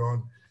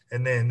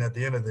 And then at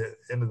the end of the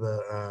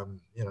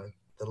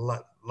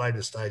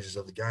later stages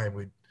of the game,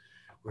 we'd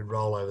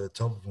roll over the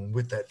top of them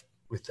with that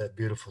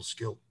beautiful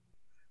skill.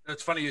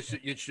 It's funny you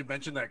should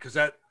mention that, because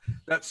that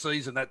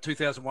season, that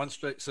 2001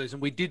 season,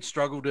 we did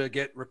struggle to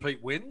get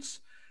repeat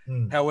wins.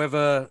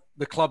 However,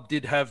 the club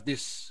did have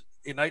this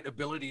innate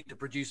ability to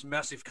produce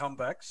massive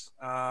comebacks,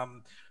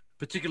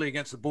 particularly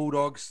against the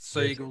Bulldogs,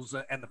 Seagulls,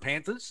 and the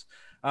Panthers.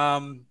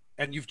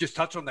 And you've just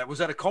touched on that. Was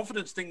that a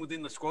confidence thing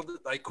within the squad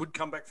that they could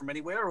come back from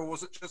anywhere, or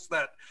was it just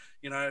that,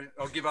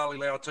 I'll give Ali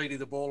Lauatiti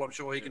the ball, I'm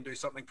sure he can do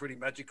something pretty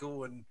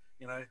magical, and,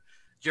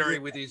 Jerry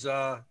with his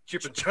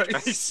chip and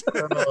chase?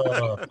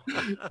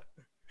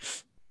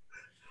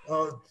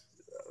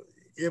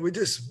 We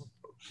just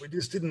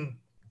didn't,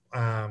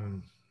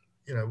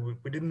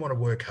 we didn't want to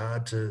work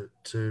hard for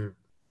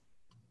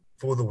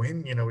the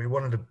win. We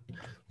wanted to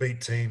beat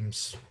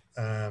teams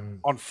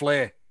on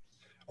flair,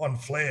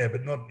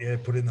 but not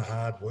put in the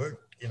hard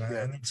work.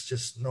 And it's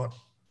just not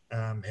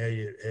how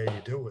you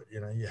do it.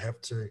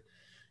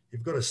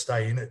 You've got to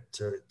stay in it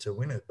to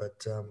win it.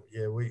 But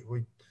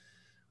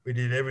we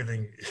did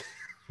everything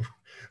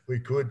we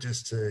could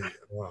just to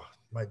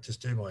just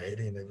do my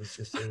head in. It was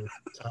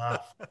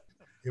tough.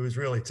 It was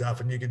really tough,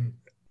 and you can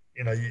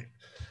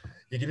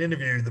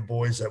interview the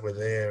boys that were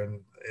there,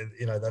 and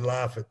they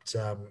laugh at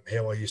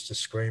how I used to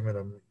scream at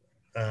them,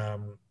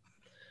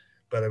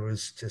 but it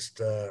was just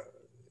it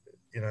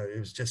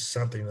was just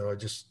something that I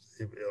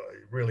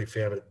really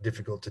found it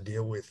difficult to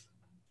deal with.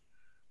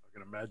 I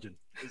can imagine.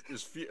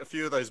 There's a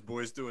few of those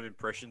boys doing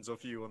impressions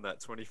of you on that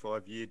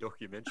 25-year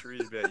documentary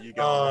about you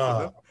going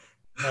off of them.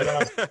 No,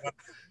 no,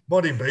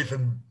 Monty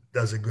Beethan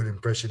does a good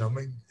impression of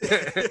me. I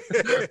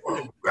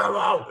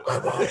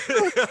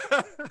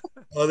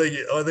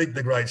think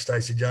the great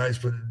Stacey Jones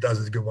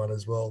does a good one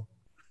as well.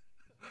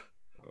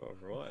 All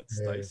right,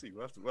 Yeah. Stacey,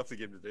 we'll have to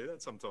get him to do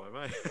that sometime,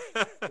 eh?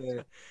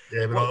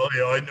 Yeah, but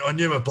I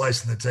knew my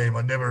place in the team.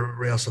 I never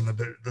roused on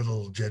the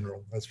little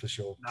general, that's for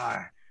sure.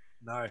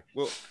 No.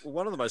 Well,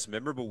 one of the most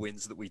memorable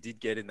wins that we did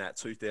get in that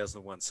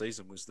 2001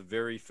 season was the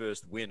very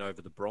first win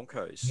over the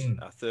Broncos,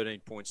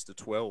 13 points to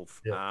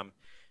 12. Yep.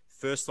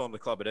 First time the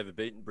club had ever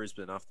beaten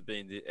Brisbane after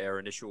being our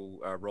initial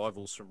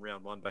rivals from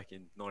round one back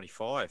in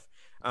 '95.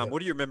 What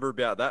do you remember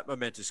about that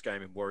momentous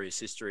game in Warriors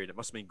history? And it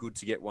must have been good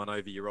to get one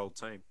over your old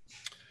team.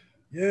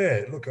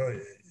 Yeah, look,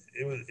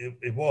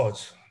 it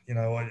was, you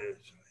know,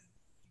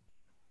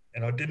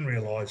 and I didn't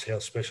realise how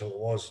special it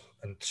was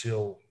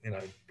until, you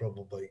know,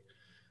 probably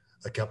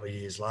a couple of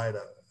years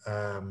later,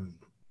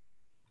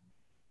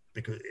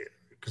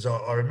 because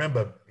I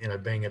remember, you know,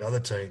 being at other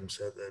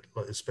teams,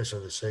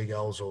 especially the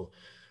Seagulls or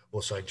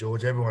St.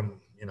 George, everyone,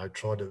 you know,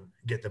 tried to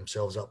get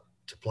themselves up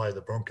to play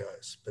the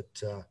Broncos, but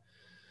to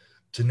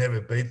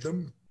never beat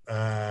them,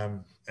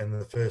 and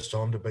the first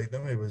time to beat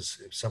them, it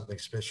was something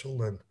special.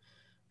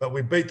 But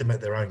we beat them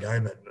at their own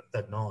game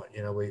that night.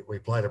 You know, we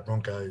played a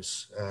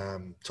Broncos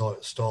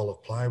type style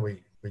of play.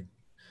 We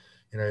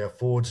you know, our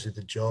forwards did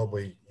the job.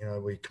 We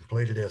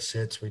completed our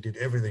sets. We did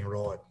everything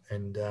right,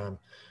 and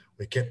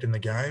we kept in the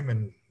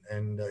game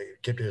and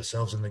kept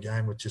ourselves in the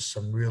game with just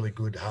some really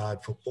good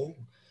hard football.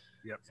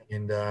 Yep.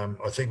 And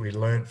I think we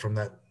learned from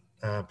that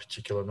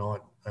particular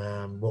night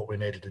what we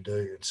needed to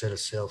do and set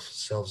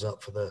ourselves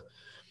up for the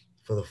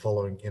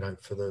following, you know,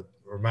 for the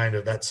remainder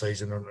of that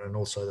season and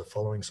also the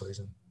following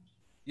season.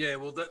 Yeah,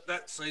 well,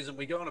 that season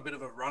we go on a bit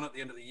of a run at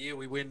the end of the year.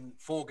 We win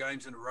 4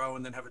 games in a row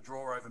and then have a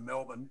draw over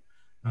Melbourne,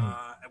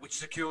 which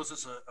secures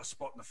us a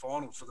spot in the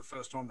finals for the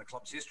first time in the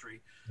club's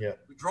history. Yeah,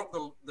 we dropped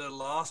the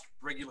last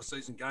regular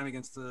season game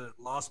against the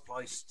last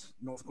placed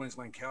North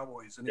Queensland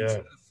Cowboys, and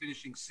instead of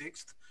finishing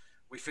 6th,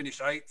 we finished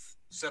 8th.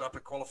 Set up a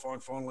qualifying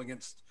final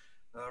against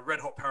Red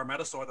Hot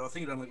Parramatta side. I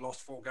think it only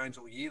lost 4 games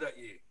all year that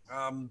year.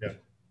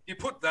 You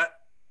put that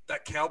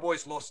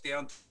Cowboys loss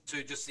down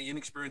to just the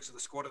inexperience of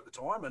the squad at the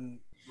time and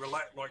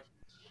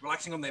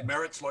relaxing on their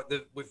merits, like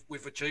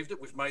we've achieved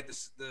it. We've made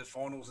the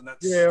finals, and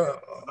that's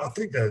I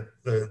think that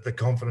the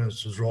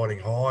confidence was riding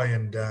high,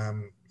 and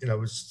you know, it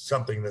was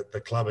something that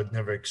the club had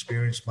never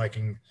experienced,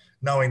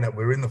 knowing that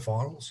we're in the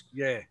finals.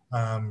 Yeah.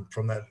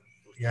 From that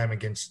game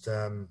against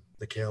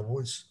the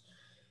Cowboys.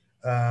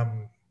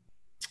 Look,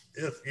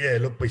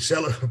 we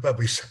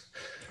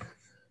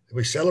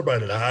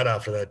celebrated hard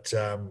after that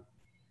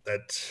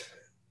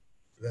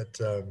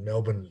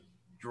Melbourne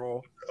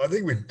draw. I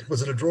think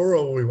was it a draw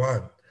or we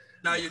won?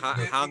 No, you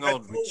hung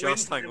on. We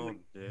just hung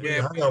on. We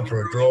hung on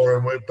for a draw,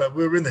 but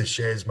we were in the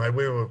sheds, mate.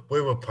 We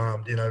were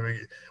pumped. You know,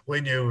 we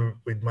knew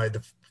we'd made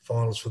the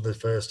finals for the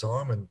first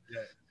time,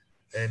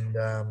 and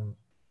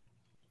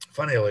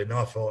funnily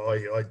enough,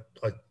 I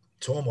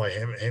tore my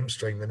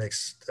hamstring the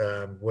next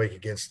week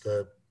against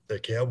the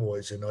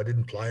Cowboys, and I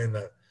didn't play in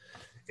the.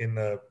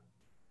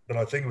 But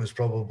I think it was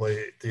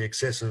probably the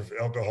excessive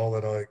alcohol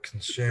that I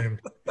consumed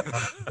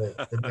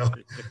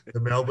the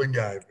Melbourne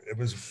game. It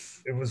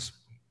was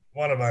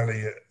one of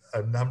only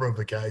a number of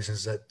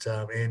occasions that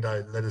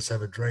Ando let us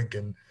have a drink,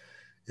 and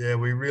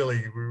we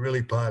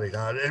really partied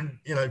hard. And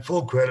you know,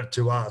 full credit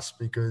to us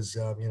because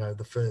you know,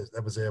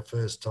 that was our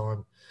first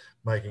time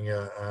making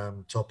a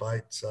top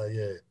 8. So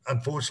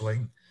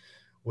unfortunately,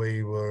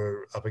 we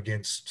were up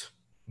against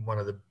one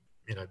of the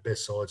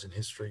best sides in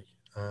history.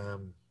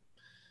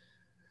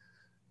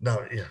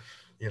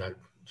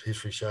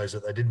 History shows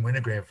that they didn't win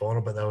a grand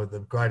final, but they were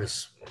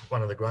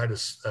one of the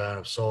greatest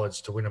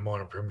sides to win a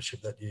minor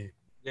premiership that year.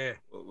 Yeah,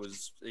 I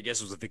guess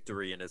it was a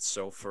victory in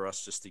itself for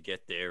us just to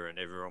get there, and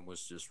everyone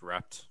was just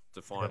rapt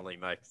to finally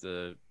make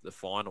the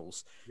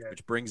finals,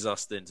 which brings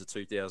us then to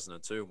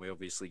 2002, and we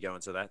obviously go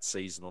into that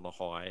season on a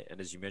high. And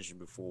as you mentioned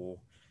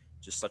before,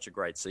 just such a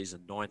great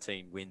season,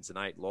 19 wins and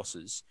 8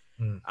 losses.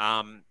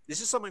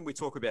 This is something we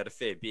talk about a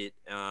fair bit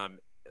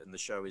in the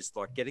show, is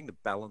like getting the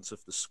balance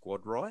of the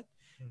squad right.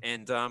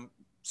 And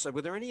so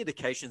were there any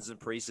indications in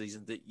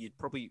preseason that you'd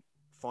probably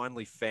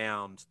finally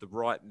found the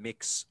right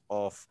mix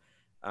of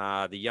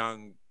the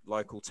young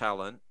local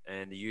talent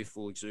and the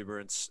youthful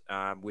exuberance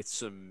with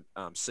some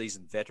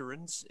seasoned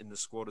veterans in the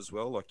squad as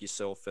well, like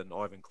yourself and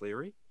Ivan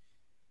Cleary?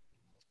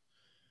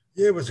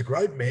 Yeah, it was a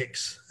great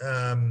mix.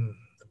 I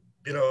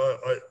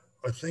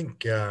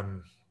think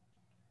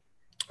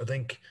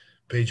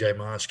PJ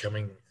Marsh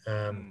coming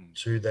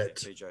to that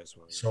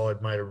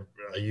side made a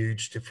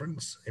huge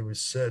difference. It was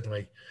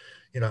certainly,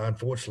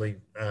 unfortunately,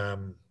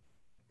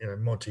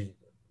 Monty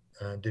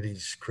did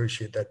his cruise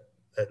ship that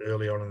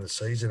early on in the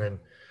season,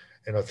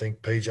 and I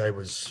think PJ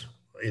was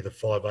either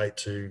 5'8"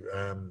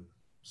 to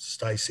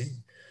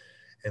Stacey,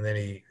 and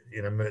then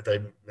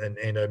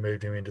Ando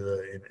moved him into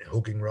the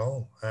hooking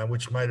role,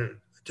 which made it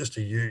just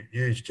a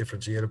huge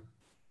difference. He had a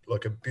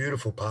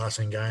beautiful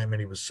passing game, and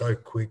he was so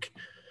quick,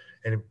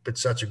 but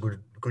such a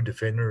good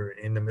defender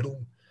in the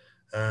middle.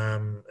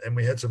 And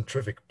we had some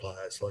terrific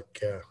players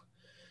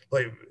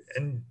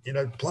and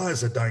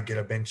players that don't get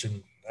a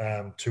mention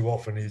too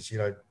often is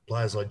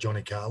players like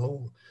Johnny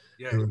Carlo,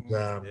 who of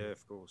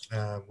course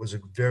was a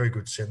very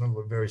good centre,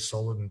 very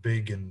solid and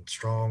big and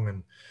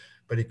strong,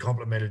 but he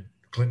complemented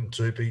Clinton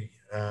Tupy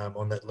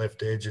on that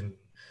left edge, and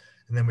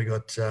then we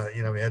got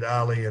we had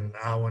Ali and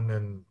Arwen,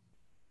 and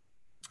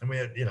we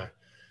had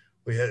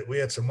we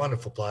had some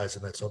wonderful players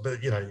in that side,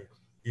 but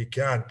you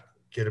can't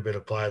get a better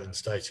player than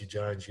Stacey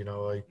Jones.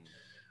 I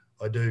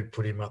do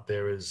put him up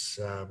there as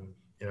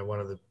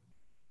one of the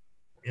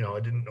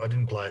I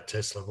didn't play at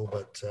test level,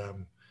 but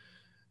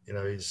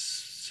he's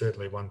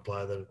certainly one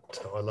player that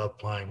I love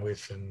playing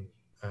with, and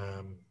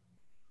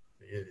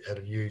it had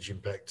a huge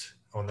impact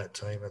on that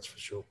team, that's for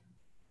sure.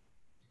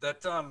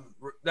 That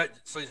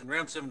season,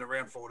 round 7 to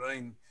round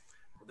 14,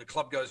 the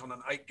club goes on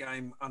an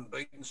 8-game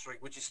unbeaten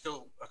streak, which is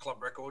still a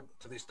club record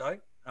to this day.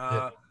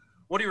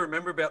 What do you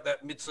remember about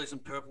that mid-season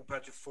purple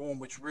patch of form,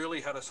 which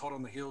really had us hot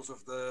on the heels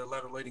of the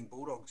ladder-leading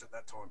Bulldogs at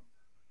that time?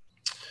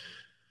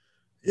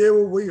 Yeah,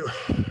 well, we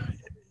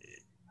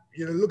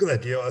look at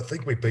that deal. I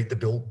think we beat the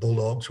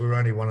Bulldogs. We were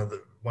only one of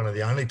the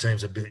only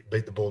teams that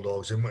beat the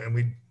Bulldogs, and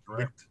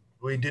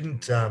we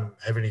didn't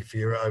have any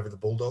fear over the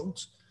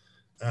Bulldogs.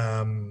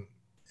 And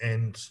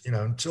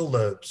until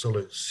the sort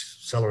of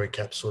salary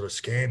cap sort of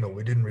scandal,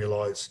 we didn't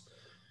realise.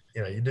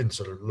 You didn't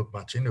sort of look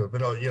much into it,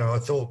 but I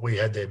thought we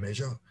had their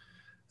measure.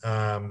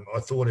 I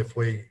thought if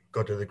we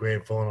got to the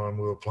grand final and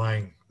we were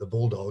playing the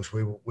Bulldogs,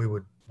 we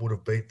would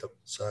have beat them.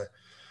 So.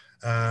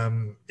 We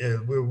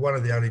were one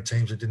of the only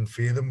teams that didn't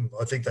fear them.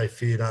 I think they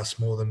feared us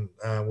more than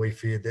we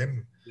feared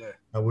them. Yeah.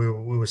 We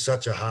were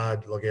such a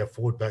hard, our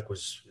forward pack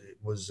was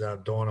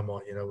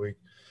dynamite.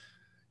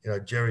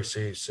 Jerry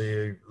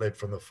CUC led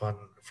from the front,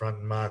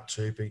 and Mark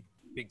Tupy.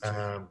 Big Big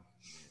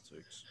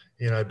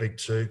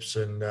Toops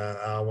and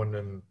Arwen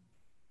and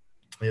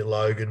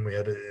Logan. We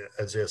had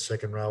as our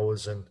second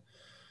rowers, and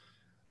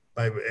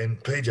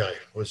PJ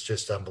was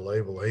just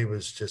unbelievable. He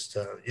was just,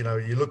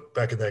 you look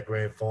back at that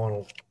grand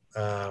final.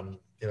 I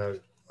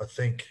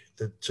think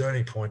the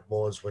turning point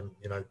was when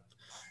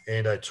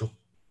Ando took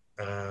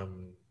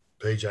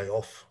PJ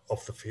off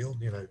the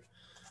field.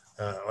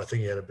 I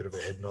think he had a bit of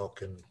a head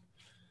knock,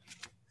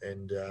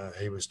 and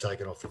he was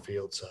taken off the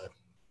field. So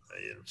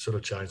it sort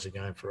of changed the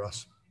game for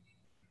us.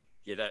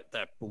 Yeah,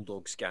 that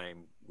Bulldogs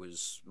game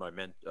was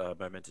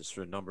momentous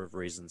for a number of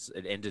reasons.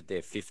 It ended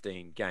their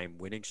 15-game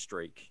winning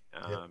streak.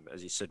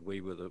 As you said,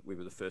 we were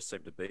the first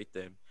team to beat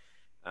them.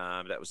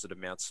 That was at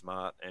Mount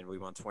Smart, and we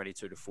won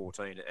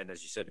 22-14. And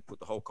as you said, it put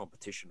the whole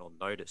competition on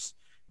notice.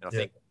 And I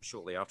think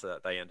shortly after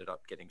that, they ended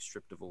up getting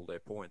stripped of all their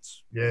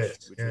points,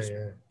 which was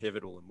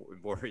pivotal in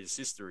Warriors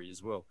history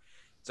as well.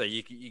 So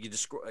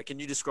can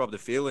you describe the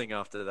feeling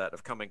after that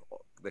of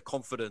the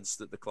confidence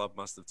that the club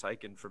must have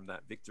taken from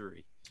that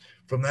victory?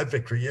 From that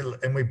victory,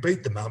 and we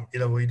beat them up.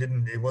 We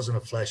didn't. It wasn't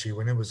a flashy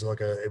win. It was a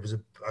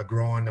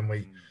grind, and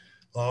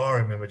I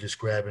remember just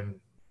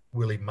grabbing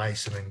Willie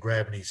Mason and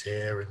grabbing his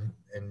hair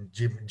and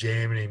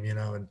jamming him,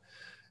 and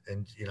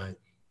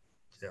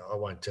I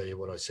won't tell you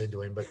what I said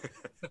to him, but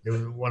it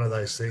was one of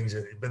those things.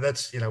 But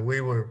that's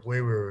we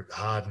were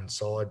hard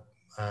inside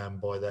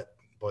by that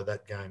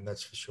game,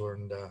 that's for sure,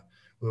 and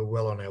we were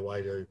well on our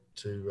way to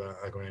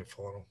a grand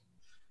final.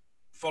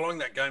 Following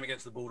that game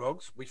against the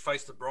Bulldogs, we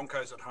faced the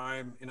Broncos at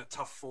home in a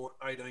tough-fought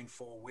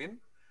 18-4 win.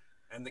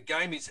 And the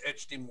game is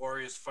etched in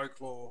Warriors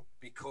folklore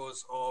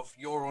because of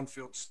your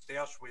on-field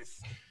stoush with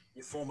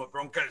your former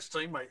Broncos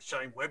teammate,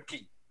 Shane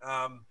Webke.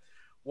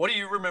 What do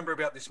you remember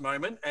about this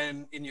moment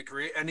and in your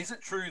career? And is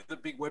it true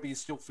that Big Webby is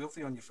still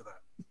filthy on you for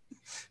that?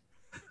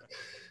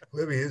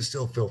 Webby is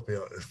still filthy.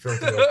 He's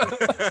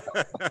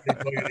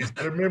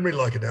got a memory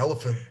like an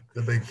elephant,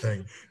 the big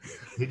thing.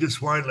 He just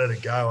won't let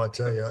it go, I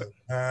tell you.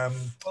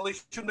 Well, he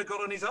shouldn't have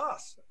got on his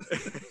ass.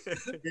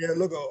 Yeah,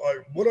 look,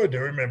 what I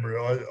do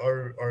remember,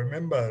 I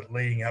remember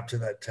leading up to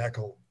that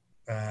tackle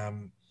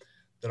that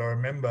I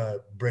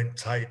remember Brent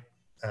Tate,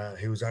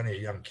 who was only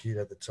a young kid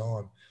at the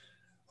time.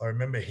 I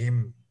remember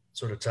him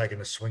sort of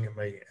taking a swing at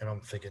me, and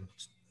I'm thinking,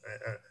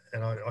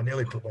 and I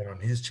nearly put one on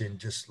his chin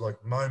just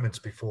like moments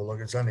before, like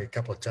it's only a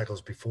couple of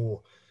tackles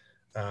before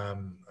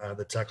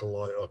the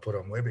tackle I put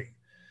on Webby.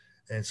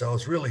 And so I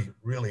was really,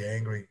 really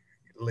angry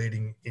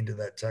leading into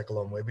that tackle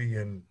on Webby,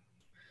 and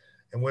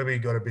Webby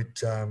got a bit,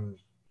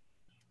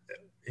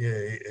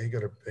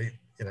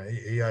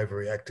 he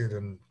overreacted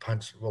and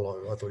punched.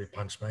 Well, I thought he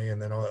punched me,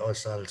 and then I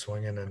started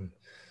swinging,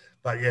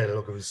 but yeah,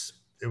 look,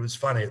 it was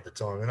funny at the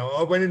time. And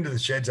I went into the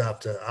sheds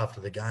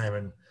after the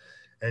game,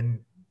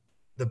 and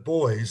the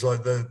boys,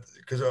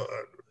 because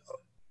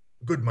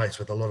good mates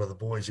with a lot of the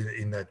boys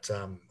in that.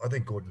 I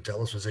think Gordon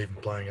Tallis was even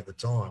playing at the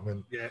time,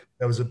 and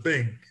there was a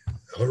big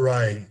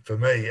hooray for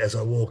me as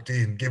I walked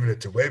in, giving it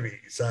to Webby.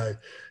 So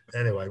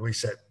anyway, we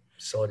sat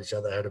beside each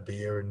other, had a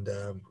beer, and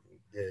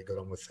got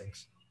on with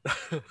things.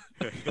 He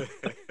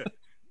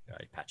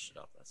patched it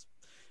up. That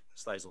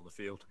stays on the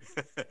field.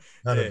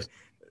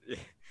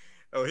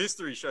 Well,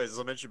 history shows, as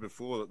I mentioned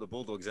before, that the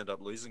Bulldogs end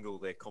up losing all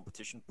their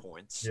competition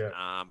points. Yeah.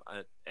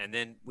 And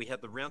then we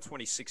had the round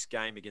 26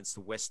 game against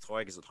the West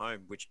Tigers at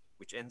home, which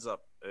ends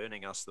up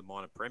earning us the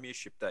minor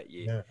premiership that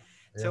year. Yeah.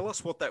 Yeah. Tell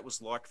us what that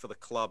was like for the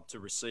club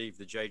to receive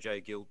the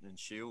JJ Gildan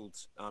Shield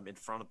in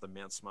front of the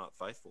Mount Smart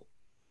faithful.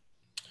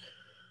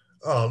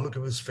 Oh, look, it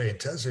was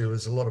fantastic. It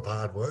was a lot of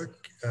hard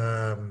work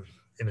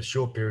in a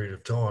short period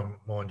of time,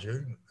 mind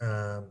you.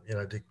 You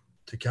know,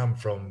 to come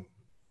from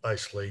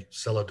basically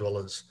cellar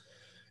dwellers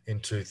in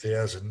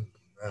 2000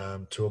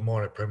 to a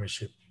minor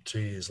premiership 2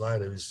 years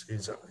later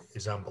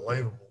is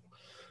unbelievable.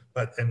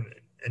 But and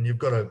you've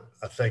got to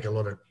thank a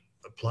lot of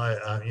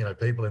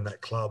people in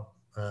that club.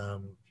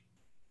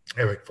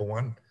 Eric, for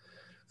one,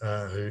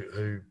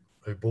 who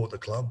bought the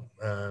club,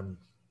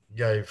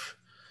 gave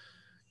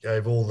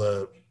all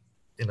the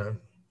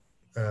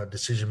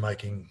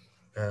decision-making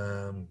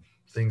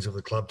things of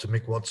the club to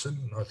Mick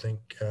Watson, I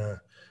think,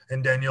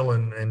 and Daniel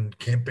and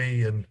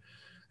Kempy and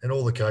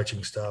all the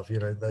coaching staff. You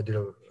know, they did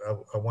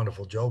a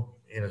wonderful job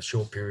in a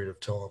short period of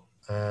time.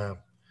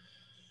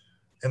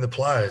 And the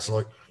players,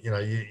 like, you know,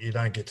 you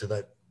don't get to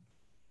that.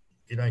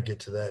 You don't get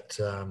to that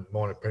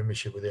minor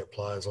premiership without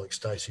players like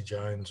Stacey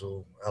Jones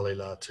or Ali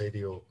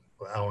Lartiti or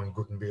Owen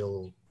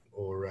Guttenbill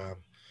or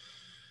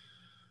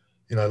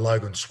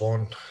Logan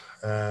Swan.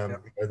 They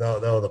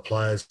were the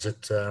players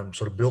that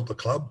sort of built the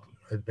club,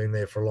 had been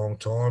there for a long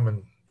time,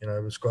 and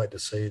it was great to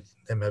see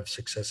them have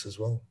success as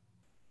well.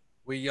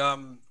 We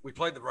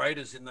played the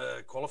Raiders in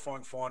the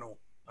qualifying final,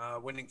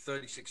 winning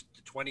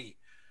 36-20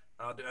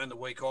 to earn the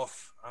week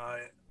off.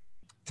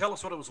 Tell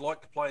us what it was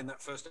like to play in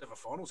that first ever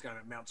finals game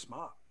at Mount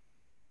Smart.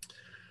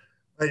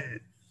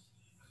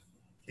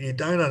 You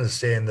don't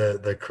understand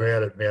the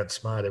crowd at Mount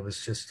Smart. It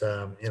was just,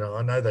 I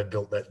know they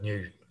built that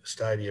new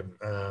stadium.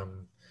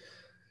 I'm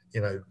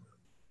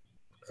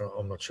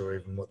not sure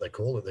even what they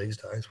call it these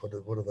days. What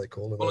do they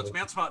call it? Well, it's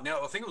Mount Smart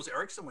now. I think it was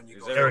Ericsson when you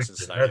got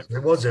Ericsson.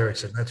 It was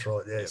Ericsson. That's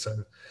right. Yeah. Yep.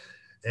 So,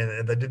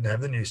 and they didn't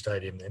have the new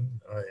stadium then,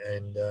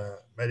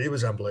 mate, it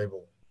was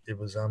unbelievable. It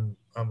was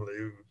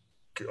unbelievable.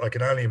 I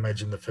can only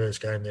imagine the first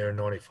game there in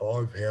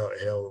 '95,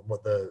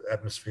 what the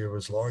atmosphere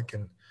was like,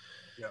 and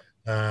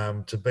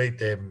to beat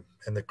them,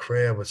 and the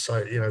crowd was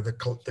so,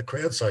 the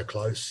crowd's so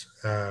close.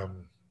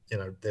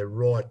 They're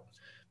right,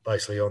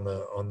 basically on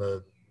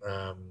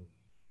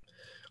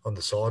the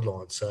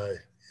sideline, so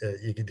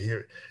you could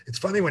hear it. It's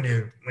funny when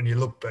you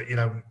look, but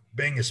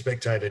being a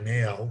spectator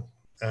now,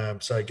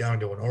 so going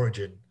to an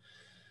Origin,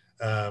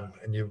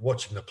 and you're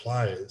watching the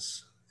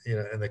players,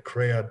 and the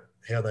crowd,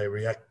 how they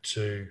react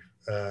to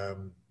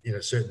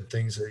certain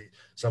things.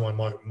 Someone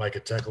might make a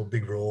tackle,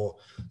 big roar.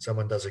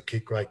 Someone does a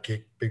kick, great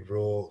kick, big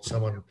roar.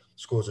 Someone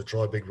scores a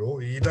try, big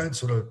roar. You don't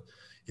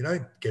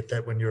get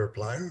that when you're a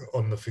player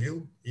on the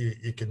field.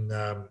 You can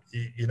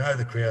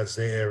the crowd's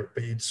there,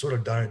 but you sort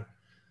of don't.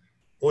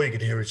 All you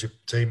can hear is your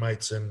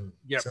teammates, and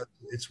so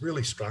it's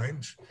really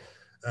strange.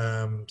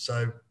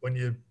 So when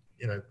you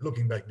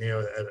looking back now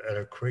at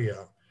a career,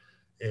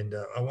 and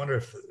I wonder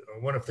if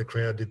the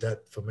crowd did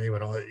that for me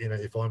when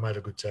if I made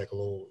a good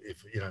tackle, or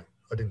if I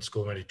didn't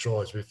score many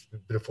tries, but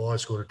if I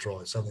scored a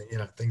try, something,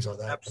 things like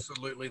that.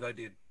 Absolutely, they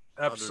did.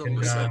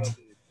 Absolutely,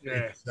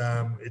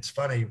 it's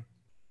funny,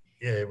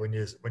 when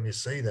you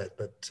see that,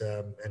 but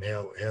and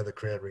how the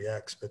crowd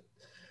reacts. But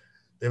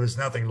there was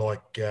nothing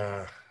like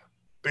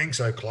being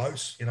so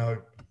close.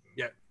 And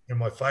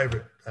my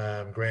favourite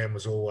ground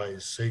was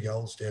always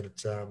Seagulls down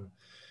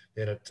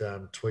at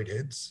Tweed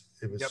Heads.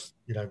 It was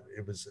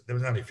there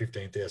was only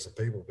 15,000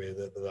 people there.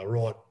 They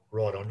were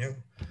right on you.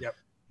 Yep.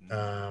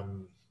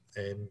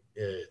 And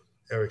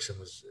Ericsson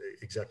was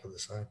exactly the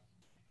same.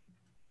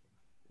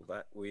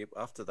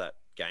 After that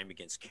game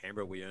against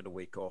Canberra, we earned a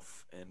week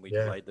off, and we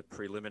played the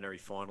preliminary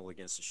final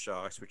against the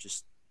Sharks, which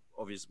is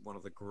obviously one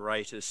of the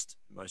greatest,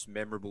 most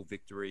memorable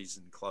victories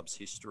in club's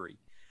history.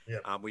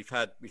 Yep. We've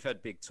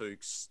had Big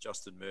Tooks,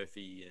 Justin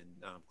Murphy,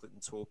 and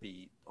Clinton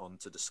Torpey on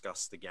to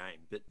discuss the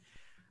game. But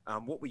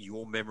what were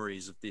your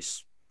memories of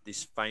this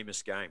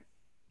famous game?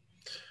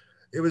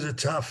 It was a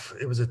tough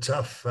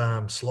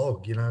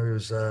slog. It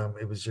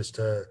was just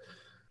it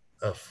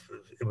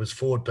was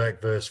forward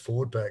pack versus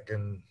forward pack,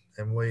 and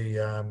we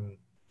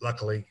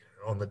luckily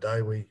on the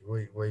day we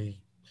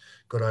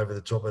got over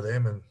the top of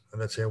them, and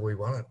that's how we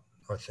won it.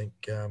 I think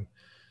I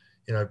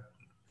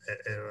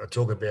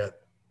talk about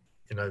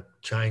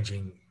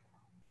changing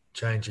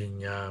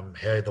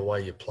how the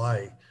way you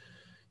play.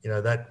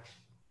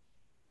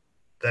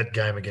 That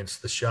game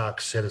against the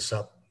Sharks set us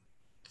up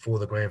for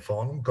the grand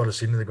final, got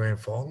us into the grand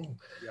final.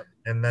 Yep.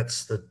 And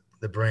that's the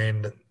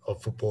brand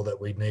of football that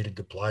we needed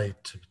to play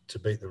to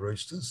beat the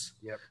Roosters.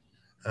 Yep.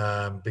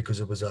 Because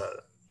it was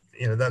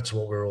that's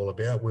what we're all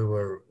about. We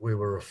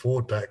were a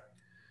forward pack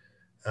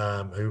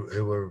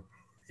who were,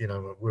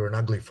 we were an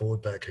ugly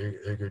forward pack who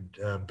could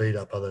beat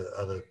up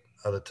other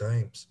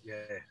teams.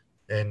 Yeah.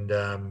 And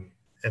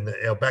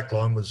our back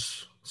line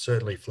was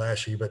certainly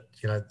flashy, but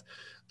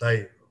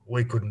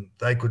we couldn't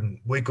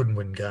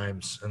win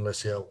games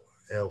unless our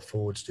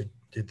forwards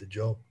did the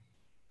job.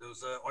 There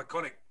was an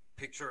iconic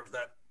picture of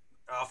that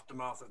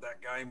aftermath of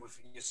that game with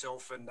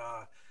yourself and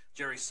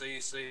Jerry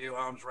CEC,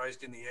 arms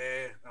raised in the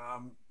air,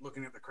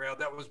 looking at the crowd.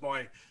 That was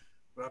my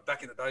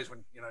back in the days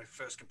when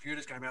first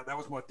computers came out. That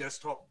was my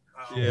desktop.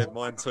 Yeah,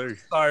 mine too.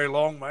 So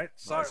long, mate.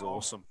 So That was long.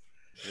 awesome.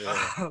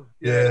 Yeah.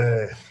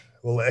 Yeah.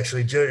 Well,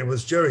 actually, it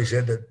was Jerry's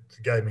head that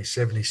gave me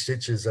 70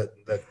 stitches that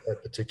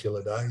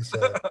particular day.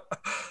 So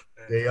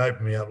he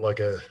opened me up like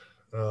a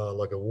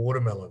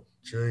watermelon.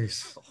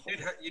 Jeez.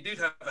 You did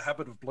have a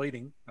habit of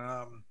bleeding.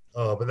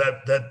 But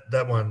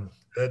that one,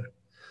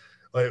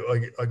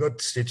 I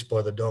got stitched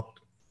by the doc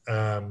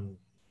after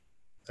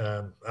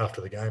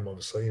the game,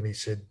 obviously, and he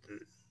said,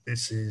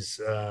 "This is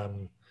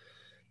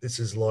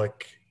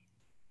like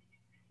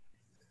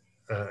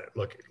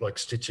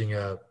stitching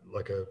a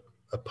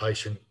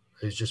patient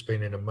who's just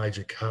been in a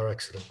major car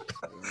accident."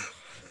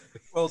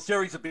 Well,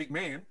 Jerry's a big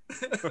man.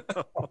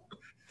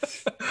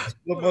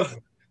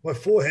 My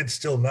forehead's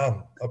still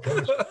numb. I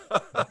promise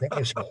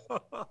you.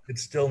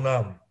 It's still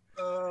numb.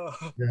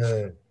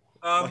 Yeah.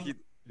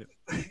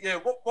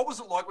 What was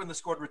it like when the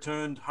squad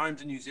returned home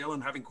to New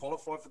Zealand, having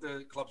qualified for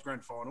the club's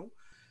grand final?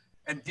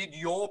 And did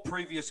your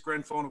previous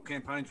grand final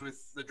campaigns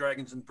with the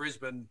Dragons in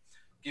Brisbane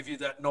give you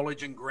that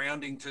knowledge and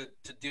grounding to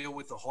deal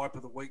with the hype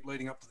of the week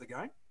leading up to the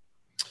game?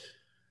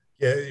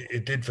 Yeah,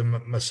 it did for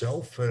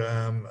myself.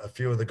 A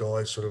few of the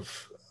guys sort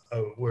of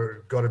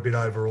got a bit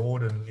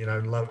overawed and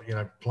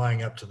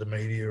playing up to the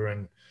media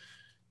and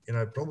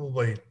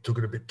probably took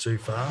it a bit too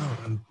far.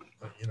 And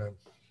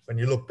when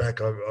you look back,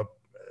 I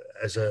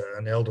as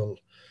an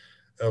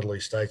elderly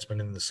statesman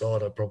in the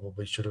side, I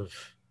probably should have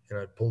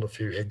pulled a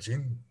few heads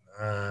in.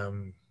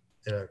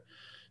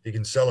 You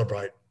can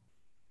celebrate,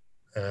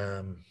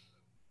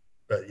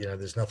 but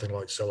there's nothing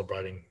like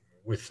celebrating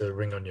with the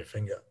ring on your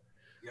finger.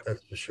 Yep.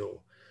 That's for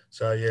sure.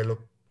 So yeah,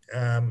 look,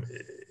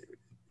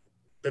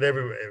 but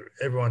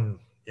everyone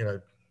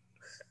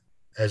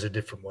has a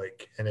different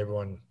week, and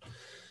everyone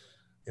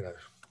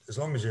as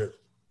long as you're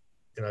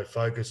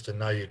focused and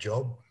know your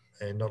job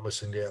and not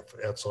listening to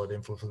outside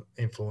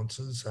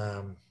influences,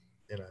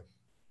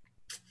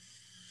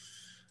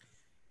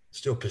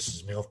 still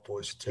pisses me off,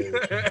 boys. To tell you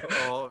the truth.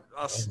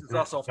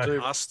 Us off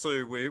too. Us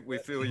too. We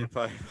feel your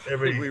pain.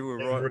 We were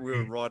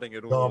writing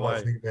it all the way.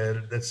 I think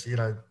that's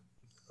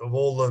of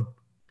all the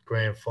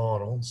grand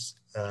finals,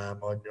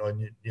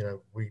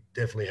 we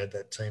definitely had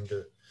that team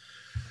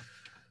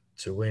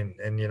to win,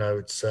 and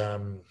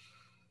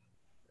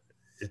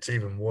it's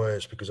even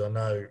worse because I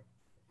know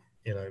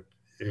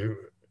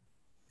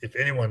if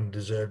anyone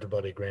deserved a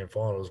bloody grand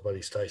final, it was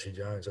bloody Stacey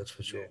Jones. That's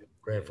for sure.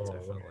 Grand final.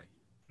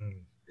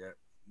 Yeah,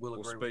 we'll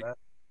agree with that.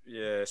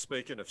 Yeah,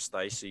 speaking of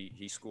Stacey,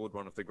 he scored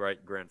one of the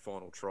great grand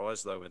final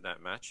tries though in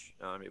that match.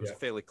 It was a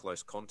fairly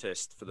close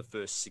contest for the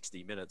first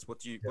 60 minutes. What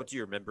do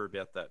you remember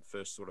about that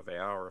first sort of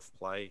hour of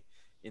play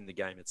in the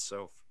game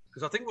itself?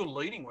 Because I think we were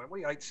leading, weren't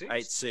we? 8-6.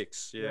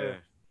 8-6. Yeah.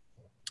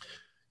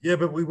 Yeah,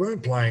 but we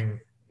weren't playing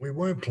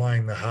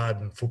the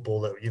hardened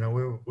football that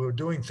we were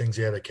doing things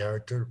out of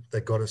character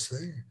that got us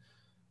there.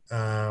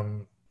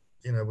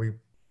 We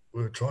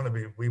were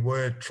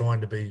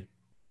trying to be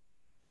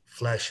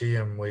flashy,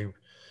 and we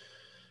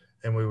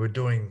were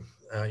doing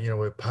we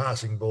were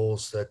passing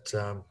balls that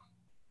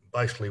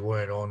basically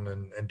weren't on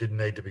and didn't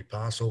need to be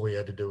passed. All we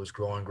had to do was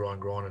grind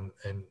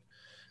and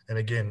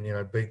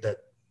again beat that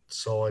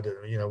side.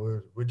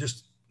 We're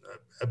just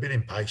a bit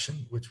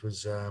impatient, which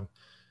was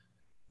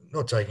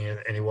not taking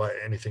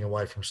anything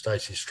away from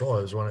Stacey's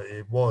try.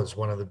 It was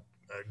one of the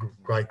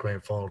great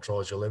grand final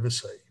tries you'll ever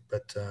see.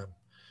 But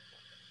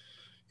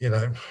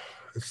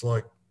it's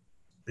like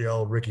the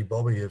old Ricky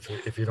Bobby.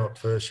 If you're not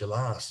first, you're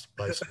last.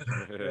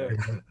 Basically,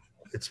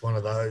 it's one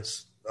of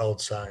those old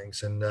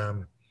sayings, and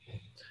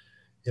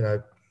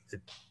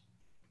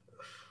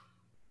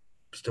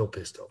still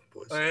pissed off,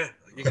 boys. Oh, yeah,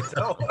 you can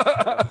tell.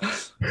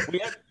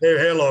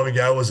 How long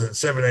ago was it?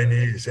 17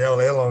 years. How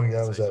long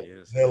ago was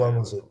that? How long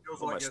was it?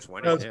 Almost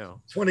 20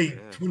 now.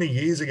 20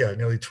 years ago,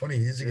 nearly 20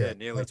 years ago. Yeah,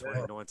 nearly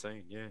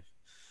 2019, yeah.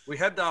 We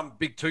had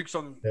Big Tooks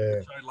on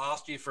the show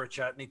last year for a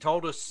chat, and he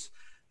told us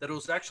that it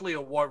was actually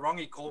a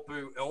Wairangi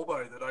Korpu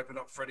elbow that opened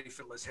up Freddie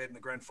Fittler's head in the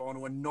grand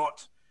final, and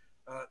not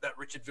that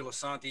Richard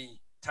Villasanti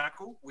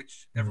tackle,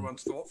 which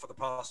everyone's thought for the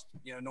past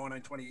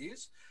 19, 20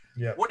 years.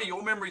 Yeah. What are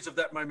your memories of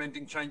that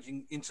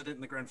momentum-changing incident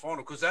in the grand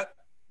final? Because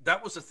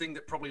that was the thing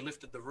that probably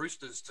lifted the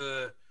Roosters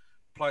to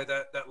play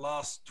that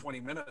last 20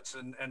 minutes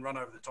and run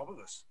over the top of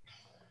us.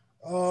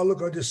 Oh,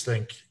 look, I just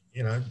think,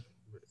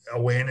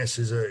 awareness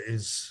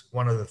is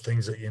one of the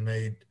things that you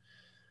need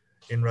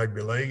in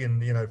rugby league.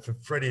 And, for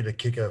Freddie to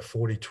kick a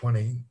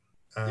 40-20,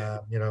 I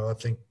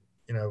think,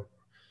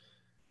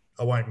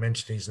 I won't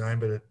mention his name,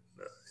 but,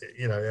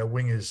 our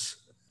wingers,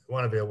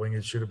 one of our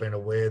wingers should have been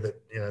aware that,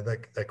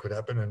 that could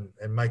happen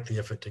and make the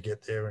effort to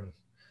get there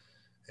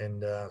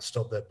and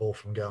stop that ball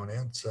from going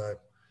out. So,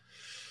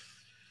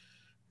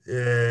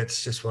 yeah,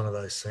 it's just one of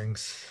those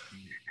things.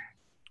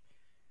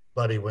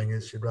 Bloody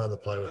wingers, you'd rather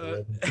play with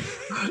 11.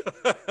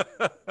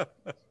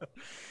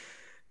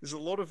 There's a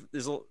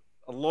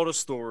lot of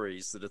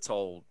stories that are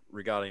told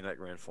regarding that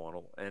grand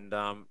final, and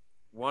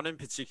One in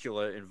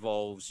particular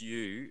involves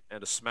you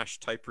and a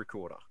smashed tape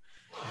recorder.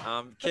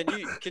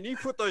 Can you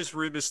put those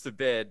rumours to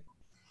bed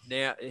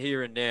now,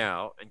 here and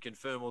now, and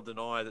confirm or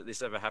deny that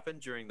this ever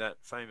happened during that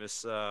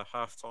famous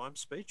halftime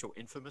speech or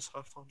infamous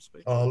halftime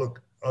speech? Oh,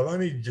 look, I've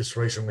only just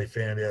recently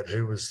found out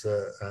who was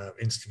the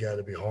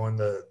instigator behind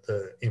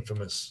the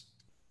infamous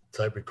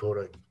tape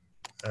recorder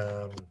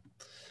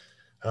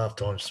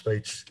halftime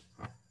speech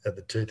at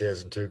the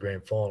 2002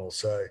 grand final.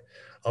 So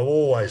I've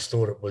always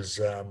thought it was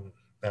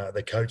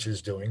the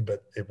coaches doing,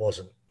 but it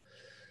wasn't.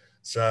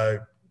 So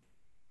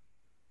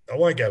I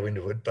won't go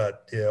into it,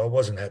 but yeah, I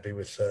wasn't happy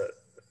with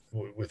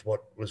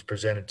what was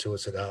presented to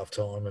us at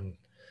halftime,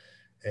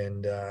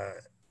 and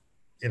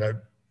you know,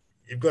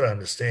 you've got to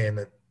understand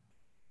that,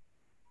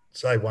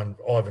 say, one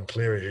Ivan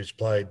Cleary, who's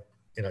played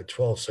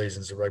 12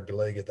 seasons of rugby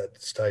league at that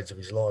stage of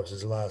his life,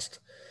 his last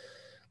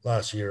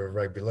year of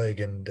rugby league,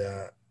 and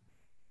to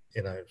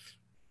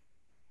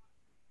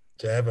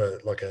have a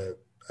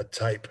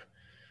tape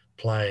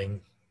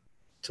playing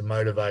to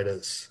motivate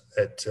us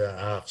at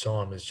half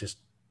time is just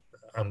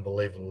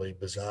unbelievably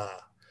bizarre.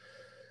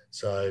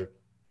 So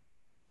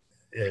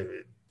yeah,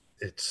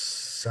 it's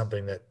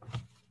something that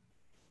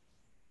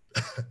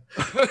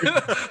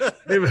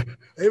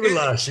even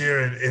last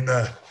year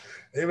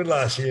even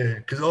last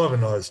year, because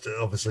Ivan and I are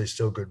obviously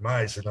still good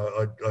mates, and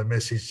I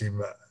messaged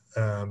him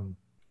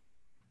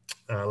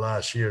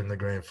last year in the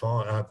grand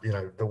final,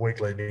 the week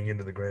leading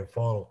into the grand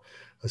final.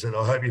 I said,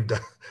 I hope you've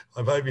done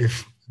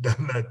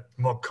that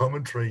mock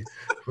commentary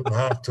for the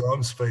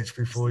halftime speech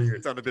before you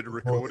done a bit of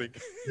recording.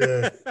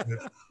 Yeah,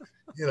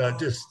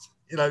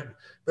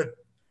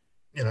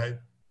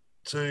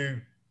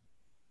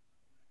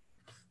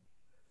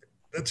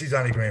 that's his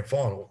only grand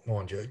final,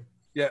 mind you.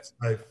 Yeah.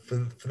 So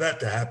for that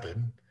to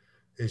happen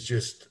is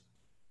just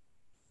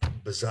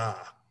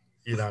bizarre.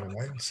 You know what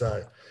I mean?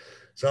 So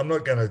I'm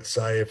not going to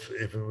say if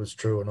it was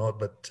true or not,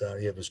 but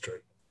yeah, it was true.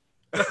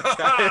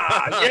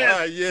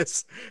 Yeah.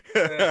 Yes.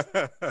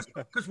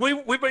 Because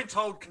we've been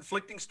told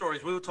conflicting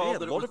stories. We were told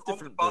that it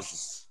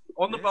was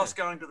on the bus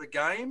going to the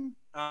game.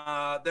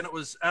 Then it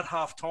was at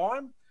half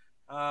time.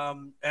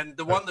 And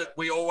the one that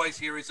we always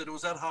hear is that it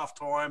was at half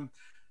time.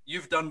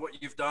 You've done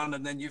what you've done,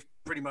 and then you've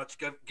pretty much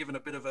given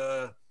a bit of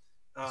a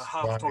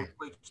half-time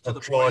speech to the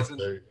boys.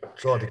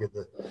 Tried to get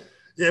the...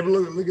 Yeah, but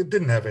look, it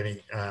didn't have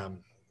any... at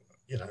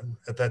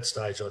that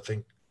stage, I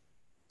think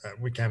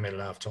we came in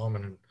at half-time,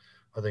 and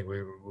I think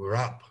we were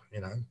up, we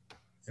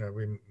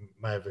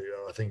may have...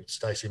 I think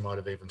Stacey might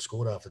have even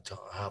scored after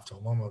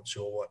half-time. I'm not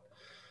sure what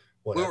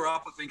we were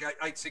up, I think,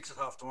 8-6 at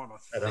half-time, I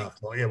think. At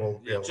half-time,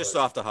 yeah. Just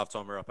after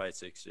half-time, we're up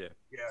 8-6, yeah.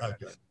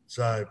 Okay.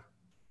 So,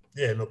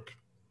 yeah, look...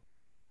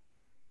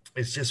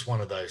 It's just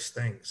one of those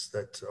things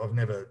that I've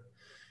never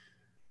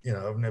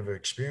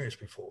experienced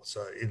before.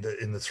 So in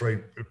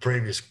the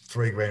previous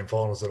three grand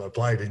finals that I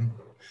played in,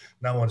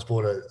 no one's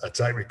brought a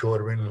tape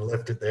recorder in and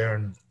left it there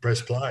and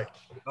pressed play.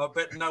 I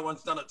bet no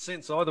one's done it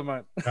since either,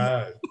 mate.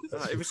 No,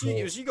 it was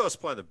you guys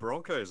playing the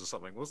Broncos or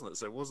something, wasn't it?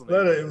 So it wasn't.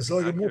 No, it was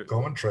like a more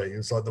commentary. It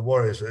was like the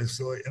Warriors.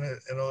 It's like, and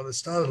it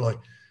started like,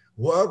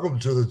 "Welcome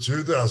to the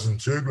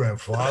 2002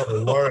 grand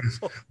final,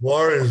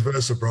 Warriors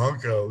versus the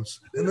Broncos,"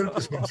 and then it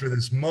just went through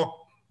this mock.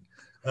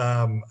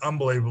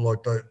 Unbelievable,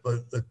 like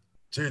the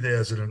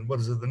 2000 and what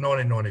is it, the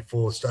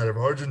 1994 State of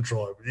Origin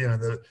try,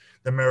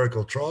 the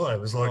miracle try. It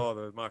was like, oh,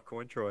 the Mark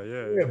Coyne try,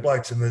 yeah,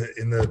 blokes in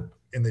the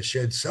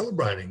shed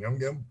celebrating. I'm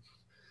going,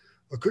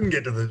 I couldn't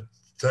get to the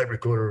tape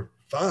recorder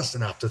fast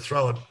enough to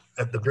throw it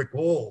at the brick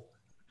wall.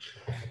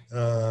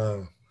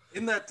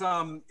 In that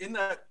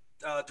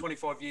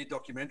 25-year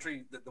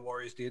documentary that the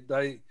Warriors did,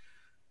 they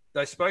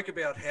spoke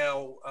about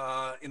how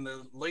in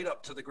the lead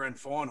up to the grand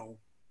final,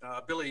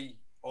 Billy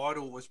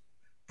Idol was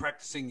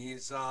practicing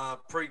his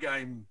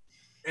pre-game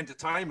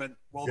entertainment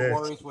while the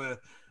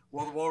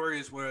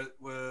Warriors were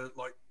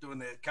like doing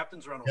their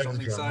captain's run or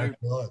something.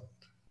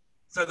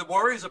 So the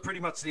Warriors are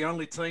pretty much the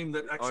only team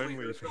that actually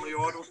heard Billy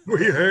Idol.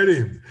 We heard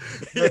him.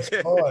 That's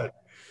right.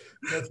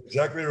 That's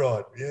exactly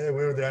right. Yeah,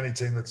 we were the only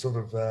team that sort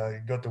of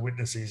got to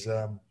witness his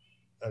and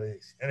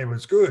he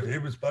was good. He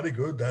was bloody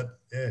good.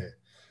 Is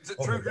it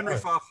true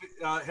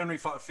Henry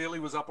Fairley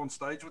was up on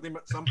stage with him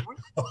at some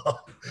point?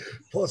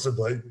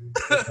 Possibly.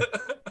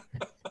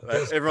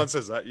 Everyone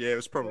says that. Yeah, it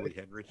was probably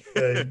Henry.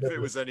 Yeah, if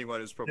it was anyone,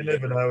 it was probably You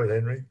never know with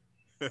Henry.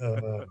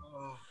 Oh,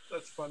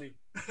 that's funny.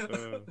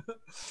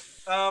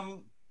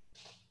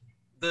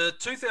 The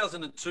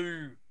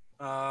 2002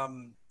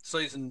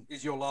 season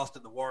is your last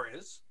at the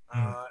Warriors,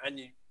 and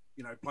you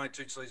played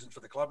 2 seasons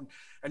for the club,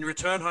 and you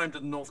return home to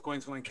the North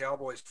Queensland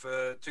Cowboys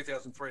for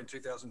 2003 and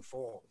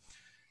 2004.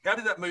 How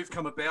did that move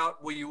come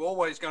about? Were you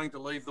always going to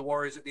leave the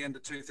Warriors at the end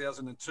of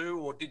 2002,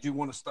 or did you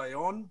want to stay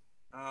on?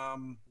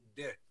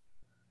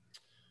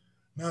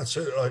 No,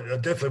 so I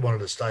definitely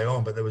wanted to stay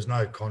on, but there was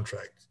no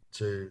contract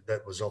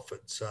that was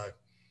offered. So,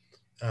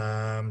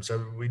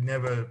 so we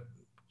never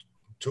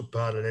took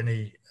part at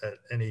any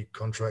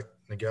contract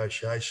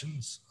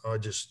negotiations. I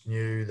just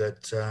knew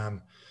that.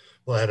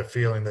 I had a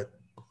feeling that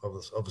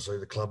obviously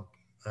the club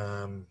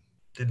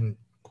didn't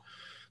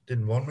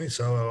didn't want me,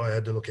 so I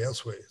had to look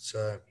elsewhere.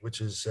 So, which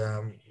is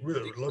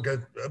really look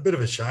a bit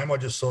of a shame. I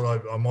just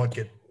thought I might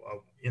get,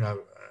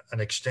 an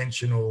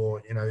extension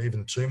or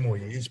even 2 more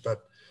years.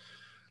 But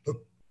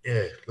look,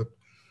 I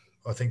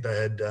think they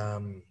had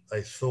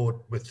they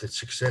thought with the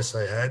success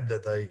they had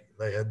that they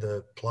had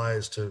the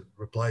players to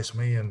replace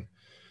me, and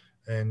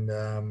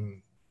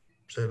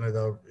certainly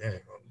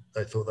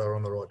they thought they were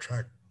on the right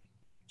track.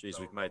 Geez,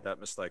 we've made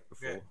that mistake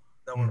before.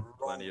 Yeah,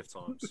 plenty of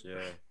times.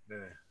 Yeah. Yeah.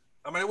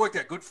 I mean, it worked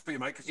out good for you,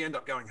 mate, because you end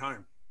up going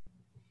home,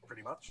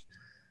 pretty much.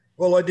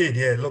 Well, I did,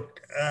 yeah. Look,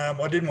 I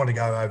didn't want to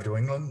go over to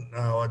England.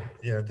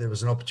 There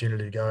was an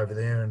opportunity to go over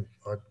there, and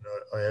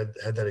I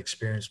had that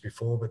experience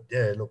before. But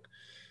yeah, look,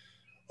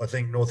 I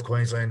think North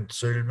Queensland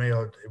suited me.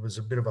 It was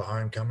a bit of a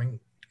homecoming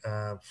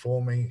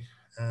for me,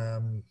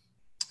 and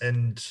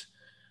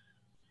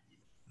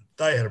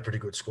they had a pretty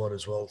good squad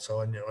as well.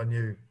 So I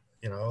knew,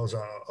 I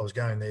was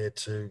going there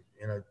to,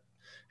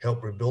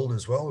 help rebuild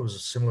as well. It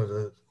was similar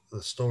to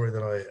the story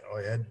that I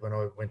had when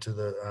I went to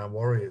the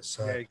Warriors.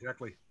 So, yeah,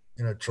 exactly.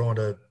 Trying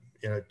to,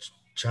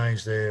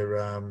 change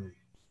their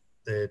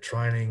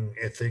training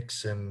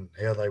ethics and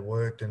how they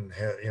worked, and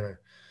how,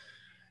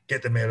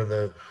 get them out of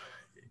the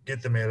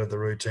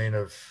routine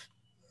of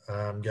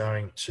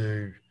going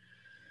to,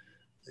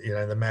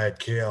 the mad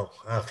cow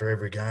after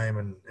every game,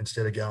 and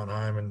instead of going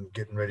home and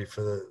getting ready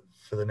for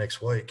the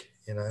next week.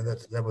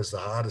 That was the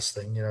hardest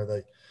thing.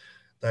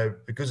 They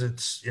because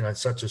it's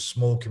such a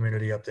small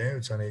community up there.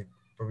 It's only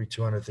probably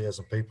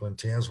 200,000 people in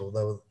Townsville.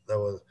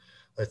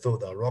 They thought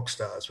they were rock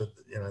stars, but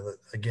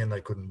again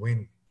they couldn't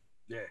win.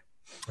 Yeah.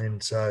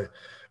 And so,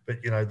 but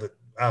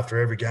after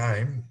every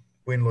game,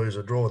 win, lose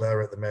or draw, they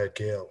were at the mad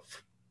cow,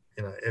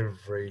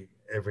 every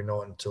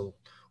night until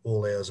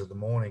all hours of the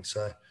morning.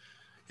 So,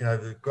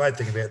 the great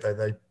thing about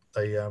that,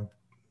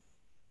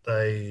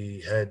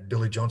 they had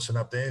Billy Johnson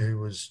up there, who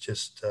was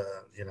just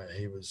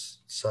he was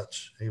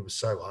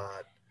so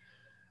hard,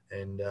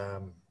 and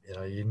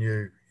you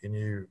knew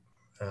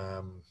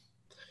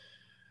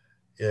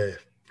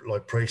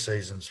like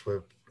pre-seasons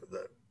were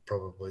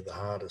probably the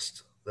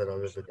hardest that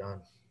I've ever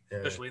done. Yeah.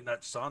 Especially in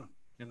that sun,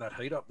 in that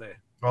heat up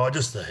there. Oh,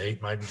 just the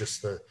heat, mate,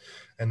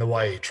 and the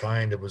way he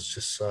trained, it was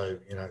just so,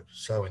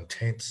 so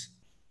intense.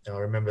 I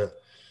remember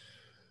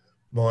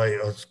I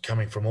was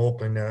coming from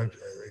Auckland, a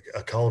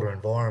colder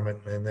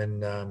environment, and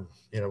then,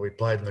 we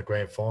played in the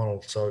grand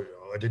final, so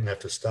I didn't have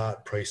to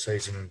start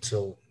pre-season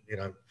until,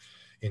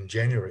 in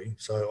January.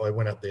 So I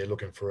went up there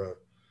looking for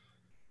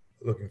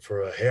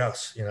a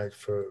house,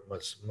 for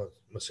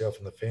myself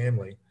and the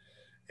family.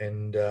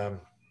 And,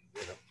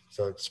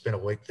 so I spent a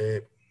week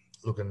there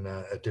looking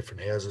at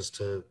different houses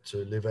to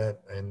live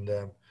at. And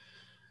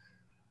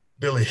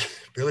Billy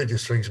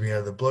just rings me out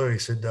of the blue. He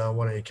said,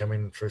 why don't you come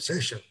in for a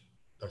session?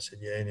 I said,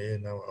 yeah,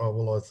 no. Oh,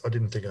 well, I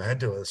didn't think I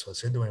had to. So I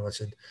said to him, I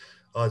said,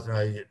 oh,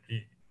 no,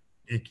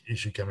 you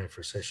should come in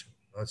for a session.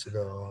 I said,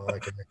 oh,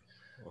 okay.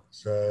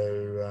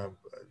 So,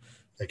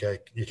 okay,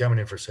 you're coming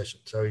in for a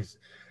session. So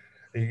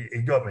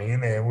he got me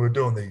in there, and we were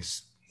doing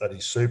these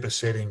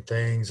supersetting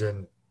things,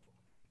 and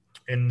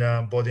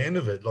by the end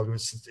of it, like it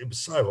was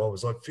so hot. It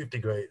was like 50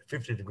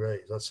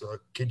 degrees. I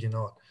kid you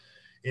not,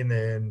 in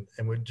there,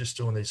 and we're just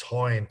doing these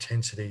high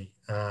intensity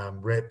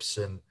reps.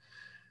 And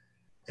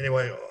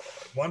anyway,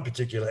 one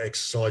particular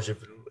exercise,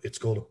 it's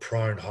called a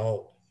prone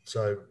hold.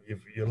 So if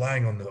you're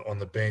laying on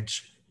the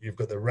bench, you've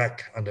got the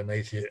rack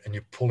underneath you, and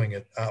you're pulling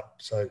it up.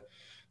 So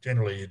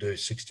generally, you do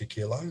 60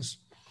 kilos.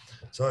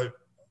 So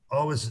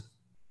I was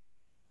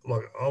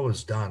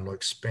done,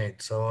 like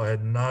spent. So I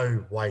had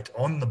no weight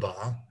on the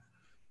bar,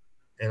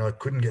 and I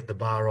couldn't get the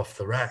bar off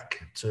the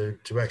rack to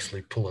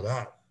actually pull it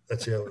up.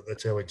 That's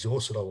how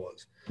exhausted I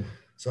was.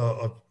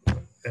 So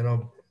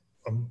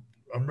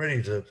I'm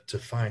ready to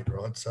faint,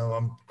 right? So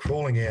I'm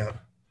crawling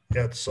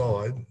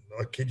outside.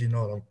 I kid you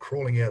not, I'm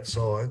crawling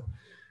outside,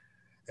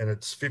 and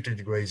it's 50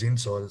 degrees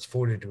inside, it's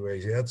 40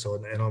 degrees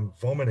outside, and I'm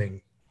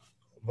vomiting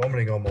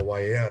on my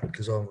way out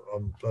because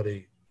I'm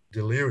bloody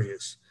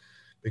delirious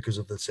because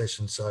of the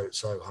session so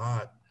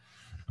hard.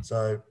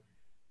 So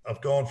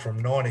I've gone from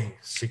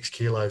 96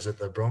 kilos at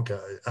the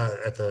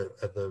at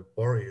the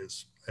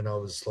Warriors, and I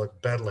was like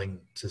battling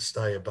to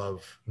stay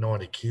above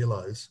 90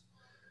 kilos.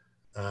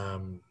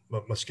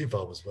 My skin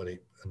fold was bloody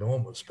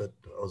enormous, but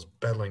I was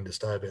battling to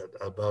stay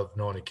above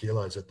 90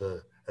 kilos at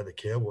the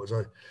Cowboys.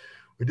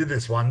 We did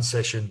this one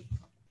session,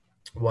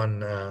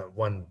 one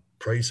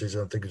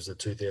pre-season. I think it was the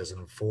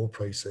 2004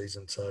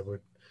 pre-season. So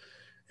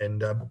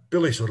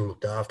Billy sort of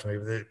looked after me,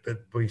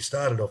 but we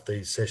started off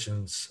these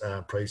sessions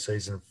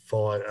pre-season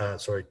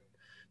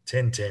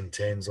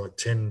 10-10-10s, like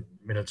 10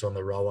 minutes on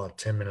the rower,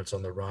 10 minutes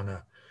on the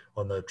runner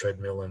on the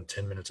treadmill, and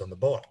 10 minutes on the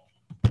bike.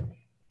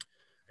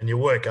 And you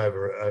work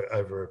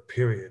over a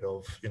period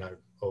of a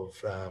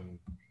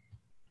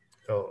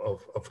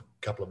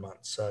couple of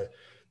months. So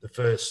the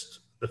first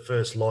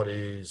lot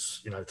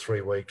is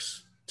 3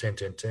 weeks,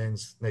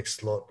 10-10-10s.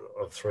 Next lot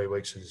of 3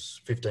 weeks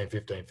is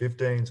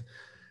 15-15-15s.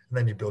 And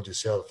then you build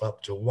yourself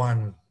up to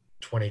 1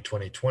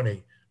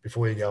 20-20-20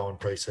 before you go on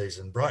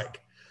pre-season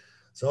break.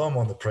 So I'm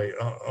on the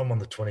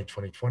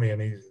 2020,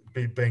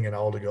 and being an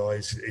older guy,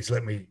 he's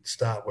let me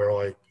start where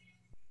I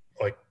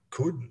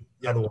could.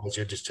 Yep. Otherwise,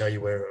 he'd just tell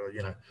you where,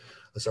 you know.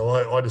 So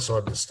I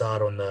decided to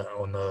start on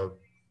the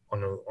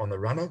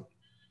runner,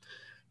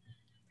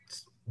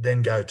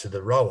 then go to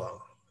the rower.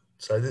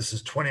 So this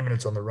is 20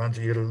 minutes on the run.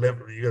 So you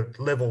got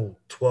level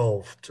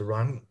 12 to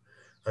run,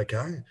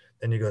 okay.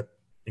 Then you got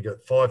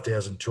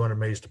 5,200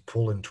 meters to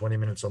pull in 20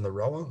 minutes on the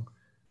rower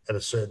at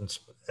a certain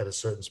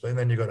speed. And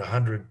then you got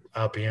 100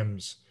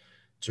 RPMs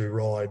to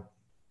ride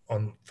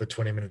on for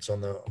 20 minutes on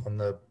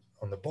the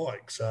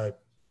bike. So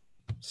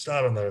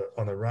start on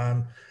the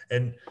run,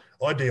 and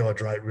I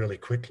dehydrate really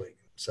quickly.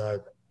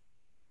 So,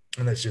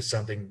 and that's just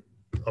something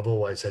I've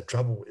always had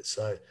trouble with.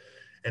 So,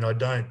 and I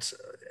don't.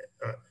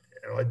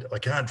 I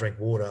can't drink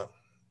water,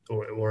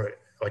 or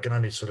I can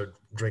only sort of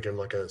drink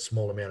like a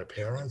small amount of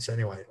Powerade. So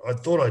anyway, I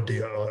thought I'd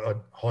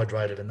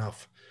hydrated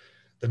enough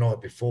the night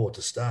before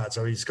to start.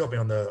 So he's got me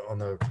on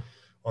the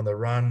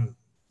run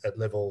at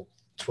level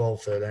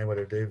 12, 13,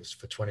 whatever it is,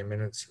 for 20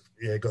 minutes.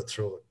 Yeah,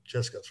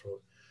 just got through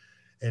it.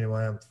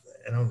 Anyway,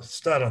 and I'll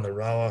start on the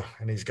rower,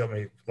 and he's got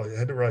me, like, I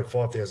had to row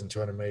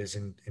 5,200 meters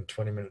in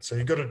 20 minutes. So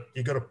you got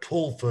to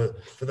pull for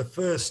the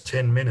first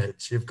 10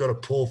 minutes. You've got to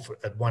pull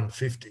at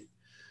 150.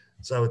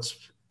 So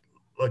it's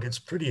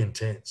pretty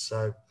intense.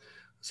 So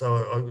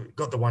I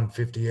got the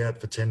 150 out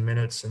for 10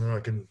 minutes, and then I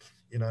can,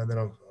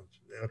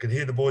 I can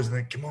hear the boys and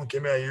think, come on,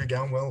 Kim, how you're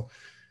going well.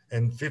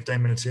 And 15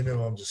 minutes into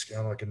it, I'm just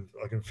going,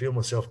 I can feel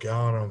myself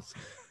going.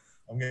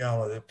 I'm going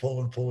like that,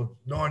 pulling,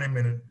 9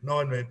 minutes,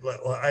 like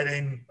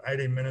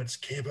 18 minutes.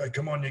 Campo,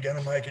 come on, you're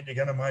going to make it.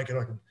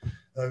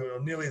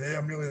 I'm nearly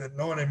there.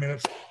 19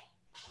 minutes.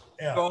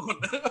 Out.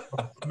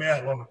 I'm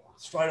out, like,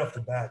 straight off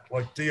the bat,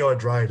 like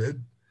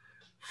dehydrated.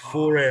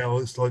 4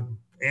 hours, like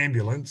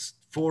ambulance,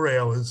 4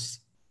 hours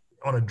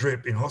on a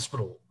drip in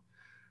hospital.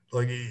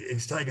 Like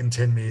he's taken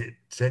 10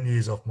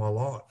 years off my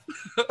life.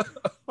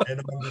 And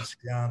I'm just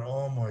going,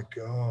 oh my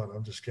God,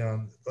 I'm just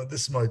going, like,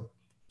 this is my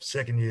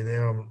second year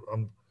there.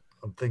 I'm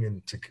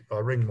thinking I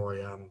ring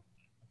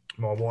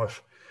my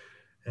wife,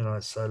 and I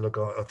say, look,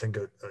 I think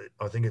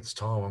it's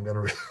time. I'm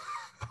going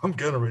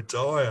to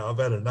retire. I've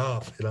had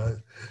enough.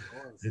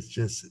 It's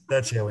just,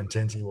 that's how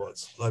intense he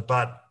was. Like,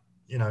 but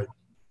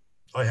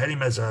I had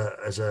him as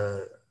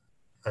a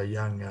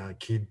young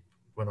kid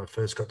when I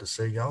first got to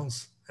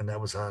Seagulls, and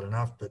that was hard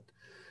enough. But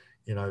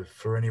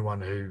for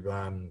anyone who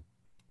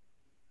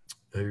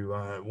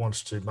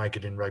wants to make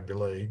it in rugby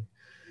league,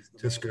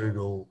 just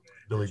Google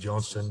Billy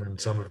Johnston and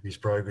some of his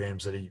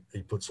programs that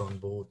he puts on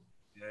board.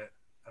 Yeah,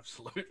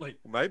 absolutely.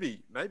 Well,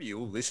 maybe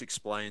all this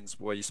explains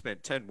why you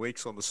spent 10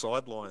 weeks on the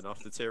sideline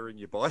after tearing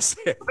your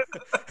bicep.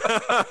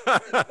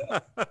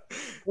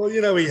 Well, he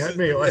had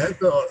me. I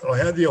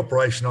had the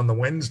operation on the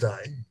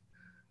Wednesday.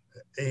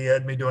 He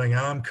had me doing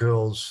arm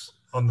curls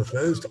on the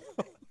Thursday.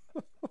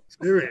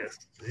 Serious.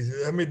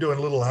 He had me doing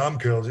little arm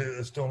curls. He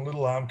was doing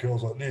little arm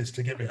curls like this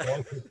to get me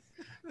focused.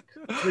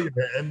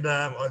 And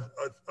I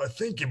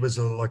think it was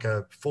like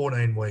a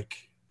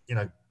 14-week,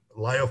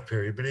 layoff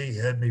period, but he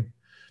had me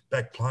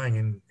back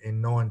playing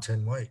in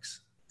 9-10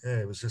 weeks. Yeah,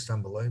 it was just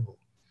unbelievable.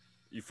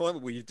 You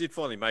did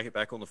finally make it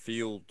back on the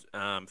field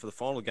for the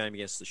final game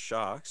against the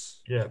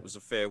Sharks. Yeah. It was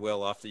a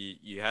farewell after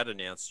you had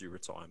announced your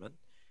retirement.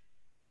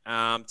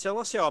 Tell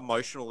us how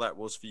emotional that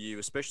was for you,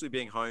 especially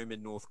being home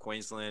in North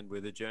Queensland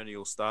where the journey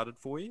all started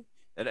for you,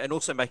 and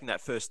also making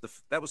that was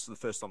the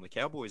first time the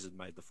Cowboys had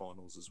made the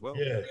finals as well.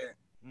 Yeah.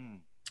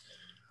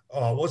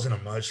 Oh, it wasn't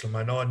emotional,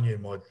 mate. I knew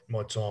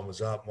my time was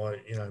up. I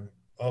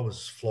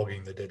was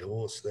flogging the dead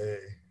horse there.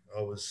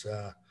 I was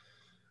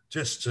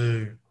just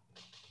to,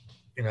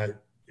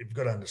 you've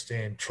got to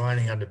understand,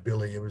 training under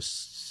Billy, it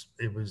was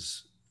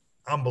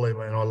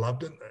unbelievable, and I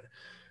loved it.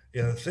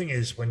 The thing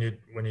is, when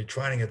you're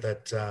training at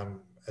that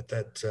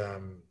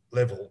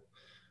level,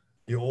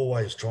 you're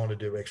always trying to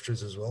do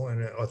extras as well.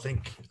 And I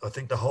think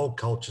the whole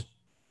culture,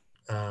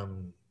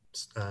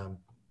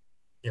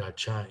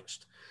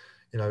 changed.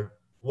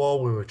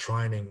 While we were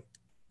training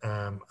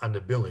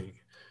under Billy,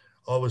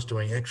 I was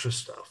doing extra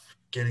stuff,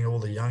 getting all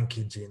the young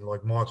kids in,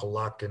 like Michael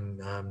Luck and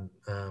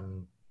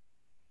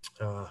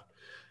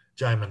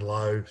Jamin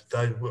Lowe.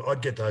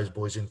 I'd get those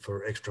boys in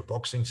for extra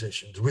boxing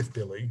sessions with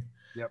Billy.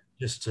 Yep.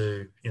 Just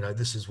to,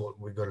 this is what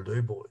we've got to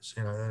do, boys.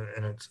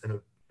 And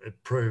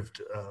it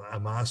proved a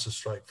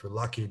masterstroke for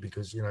Lucky,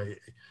 because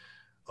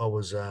I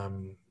was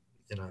one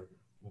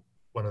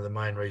of the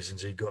main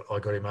reasons I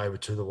got him over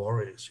to the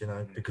Warriors.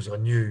 Because I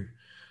knew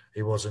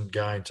he wasn't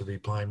going to be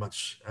playing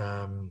much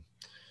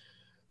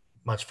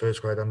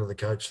first grade under the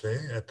coach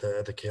there at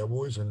the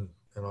Cowboys, and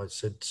I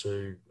said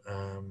to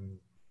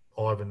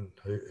Ivan,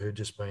 who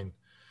just been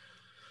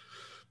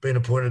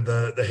appointed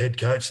the head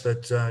coach,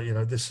 that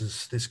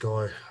this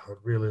guy, I'd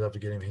really love to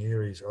get him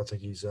here. I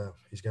think he's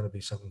going to be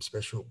something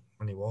special,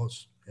 and he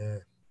was. Yeah.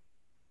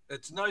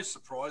 It's no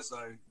surprise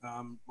though.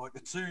 Like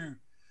the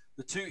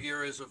two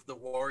eras of the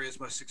Warriors'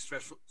 most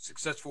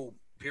successful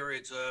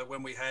periods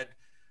when we had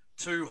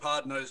two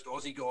hard-nosed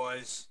Aussie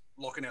guys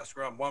locking our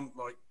scrum. One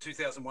like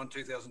 2001,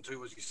 2002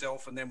 was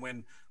yourself, and then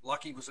when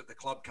Lucky was at the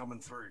club coming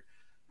through.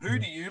 Who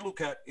do you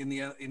look at in the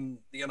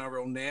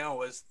NRL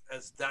now as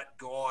that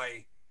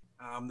guy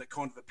that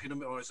kind of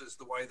epitomises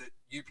the way that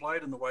you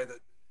played and the way that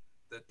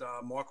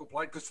Michael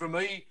played? Because for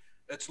me,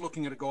 it's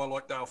looking at a guy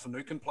like Dale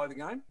Finucane play the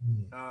game,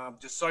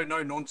 just so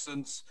no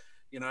nonsense,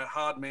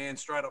 hard man,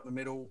 straight up the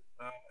middle.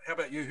 How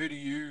about you? Who do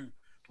you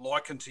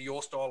liken to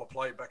your style of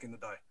play back in the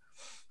day?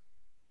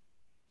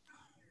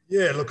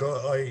 Yeah, look,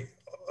 I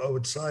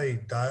would say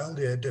Dale.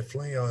 Yeah,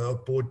 definitely. I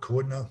bought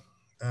Cordner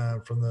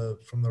from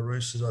the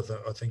Roosters.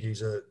 I think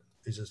he's a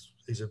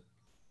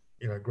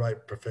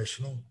great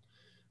professional.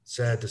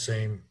 Sad to see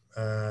him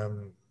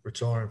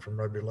retiring from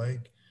rugby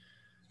league,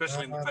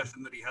 especially in the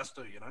fashion that he has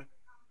to.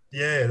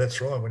 Yeah,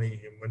 that's right.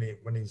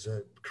 When his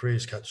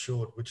career's cut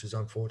short, which is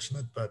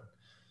unfortunate. But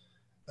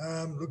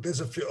look,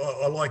 there's a few.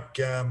 I like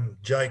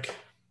Jake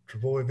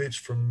Trbojevic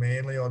from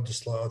Manly. I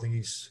think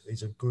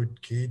he's a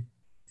good kid.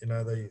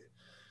 They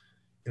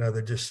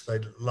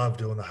love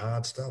doing the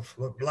hard stuff.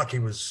 Look, Lucky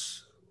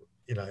was,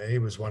 he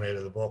was one out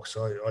of the box.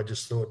 I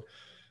just thought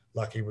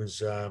Lucky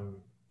was,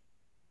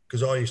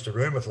 because I used to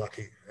room with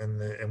Lucky,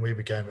 and we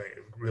became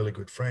really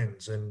good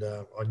friends. And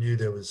I knew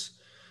there was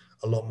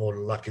a lot more to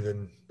Lucky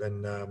than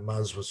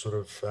Muzz was sort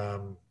of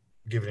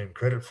giving him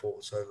credit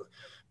for. So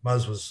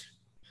Muzz was,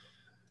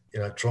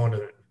 trying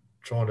to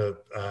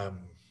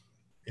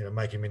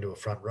make him into a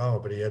front rower,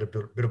 but he had a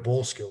bit of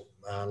ball skill,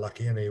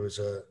 Lucky, and he was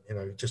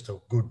just a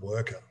good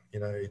worker.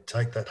 He'd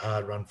take that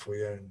hard run for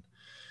you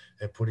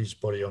and put his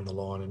body on the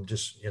line, and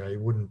just he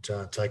wouldn't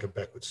take a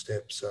backward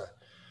step. So,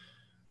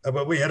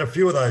 but we had a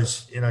few of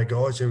those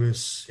guys. Who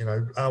was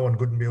Arwen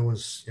Goodenbill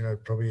was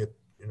probably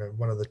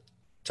one of the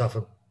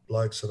tougher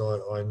blokes that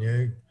I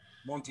knew.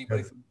 Monty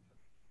Beetham.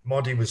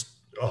 Monty was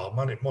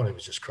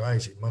just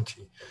crazy,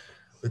 Monty.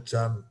 But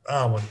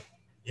Arwen,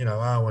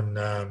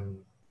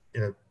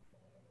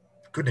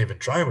 couldn't even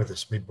train with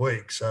us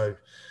midweek, so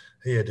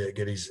he had to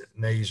get his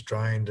knees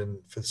drained, and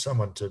for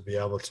someone to be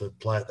able to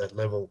play at that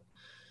level,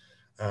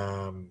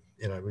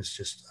 it was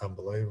just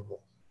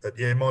unbelievable. But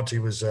yeah, Monty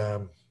was, I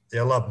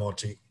love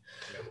Monty.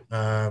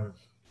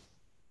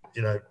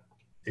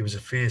 He was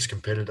a fierce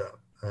competitor.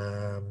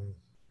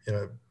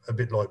 A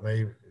bit like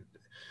me.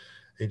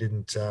 He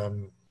didn't,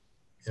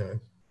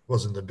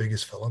 wasn't the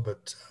biggest fella,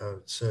 but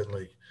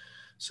certainly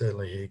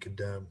he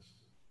could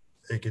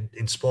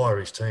inspire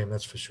his team.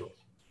 That's for sure.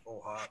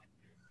 All hard.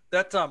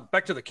 That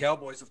back to the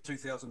Cowboys of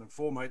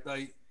 2004, mate.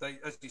 They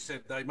as you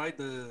said, they made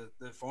the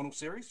final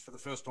series for the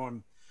first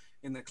time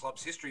in their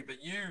club's history.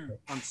 But you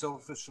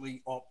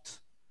unselfishly opt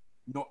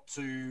not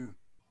to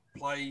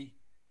play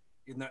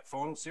in that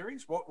final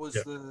series. What was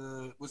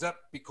was that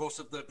because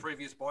of the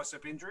previous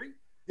bicep injury?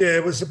 Yeah,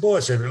 it was the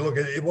bicep. Look,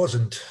 it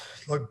wasn't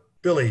like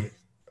Billy.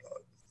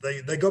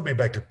 They got me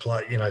back to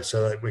play,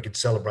 so that we could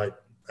celebrate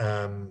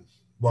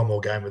one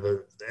more game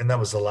and that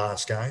was the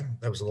last game.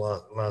 That was the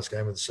last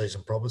game of the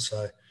season proper.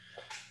 So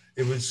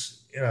it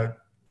was,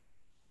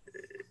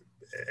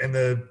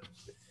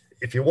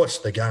 if you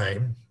watch the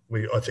game,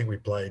 I think we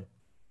played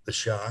the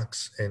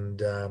Sharks,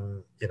 and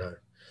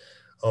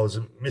I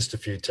missed a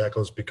few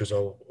tackles because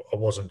I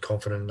wasn't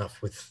confident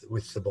enough with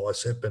the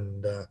bicep,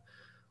 and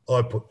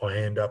I put my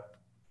hand up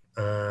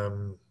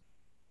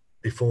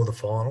before the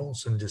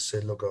finals and just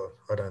said, look,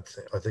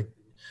 I think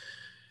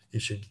you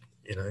should,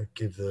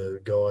 give the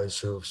guys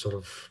who have sort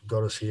of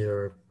got us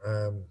here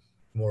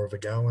more of a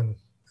go, and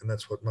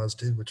that's what Muzz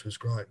did, which was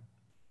great.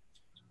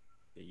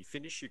 Yeah, you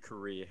finish your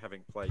career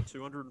having played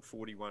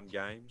 241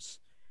 games,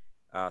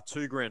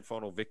 2 grand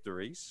final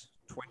victories,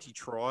 20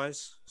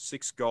 tries,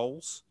 6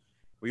 goals.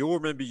 We all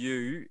remember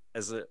you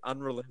as an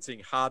unrelenting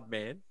hard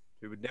man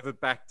who would never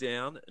back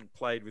down and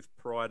played with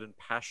pride and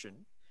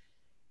passion.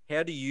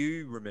 How do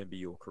you remember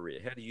your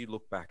career? How do you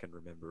look back and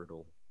remember it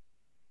all?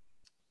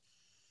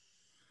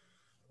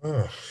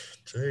 Oh,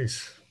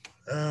 geez.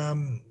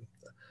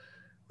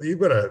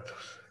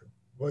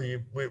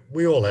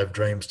 We all have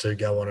dreams to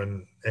go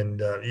on, and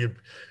you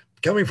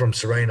coming from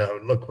Serena.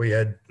 Look, we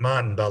had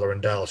Martin Butler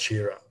and Dale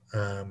Shearer,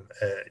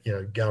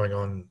 going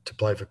on to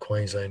play for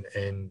Queensland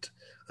and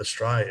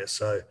Australia.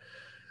 So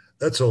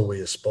that's all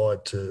we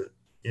aspired to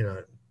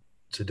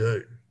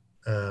do.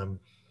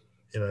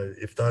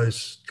 If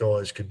those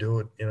guys could do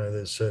it,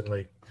 there's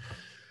certainly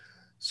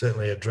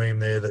a dream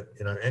there that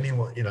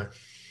anyone,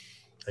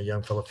 a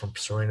young fella from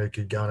Serena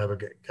could go and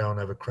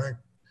have a crack.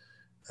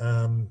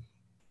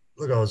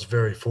 Look, I was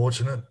very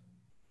fortunate.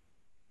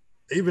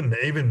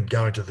 Even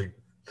going to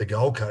the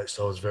Gold Coast,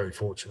 I was very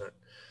fortunate.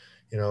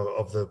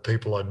 Of the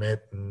people I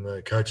met and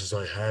the coaches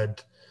I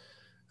had,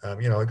 I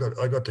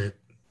got to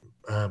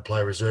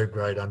play reserve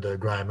grade under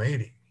Graham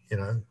Eadie.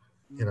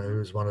 Who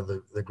was one of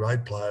the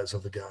great players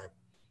of the game.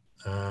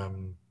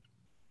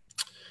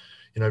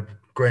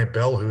 Grant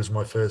Bell, who was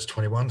my first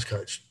 21s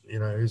coach,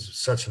 he's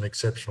such an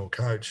exceptional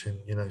coach,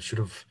 and should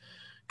have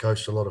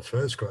coached a lot of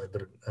first grade.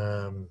 But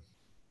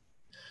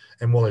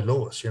and Wally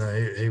Lewis,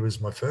 he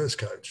was my first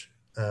coach,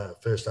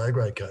 first A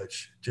grade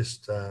coach.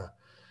 Just the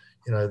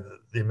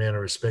amount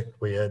of respect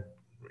we had,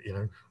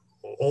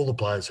 all the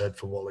players had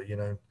for Wally.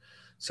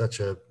 Such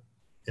a,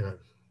 you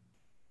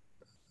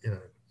know,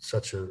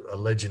 such a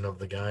legend of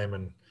the game,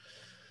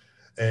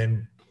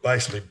 and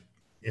basically,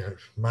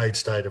 made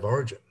state of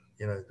origin.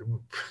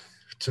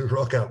 To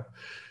rock up,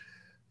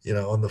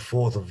 on the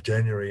 4th of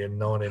January in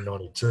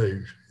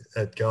 1992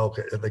 at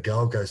the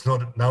Gold Coast,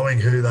 not knowing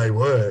who they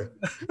were,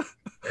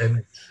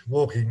 and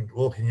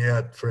walking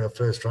out for our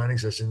first training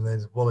session.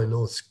 Then Wally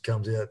Lewis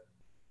comes out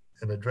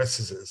and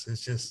addresses us.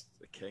 It's just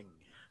the king.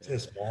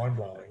 Just mind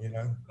blowing,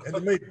 And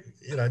to meet,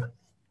 to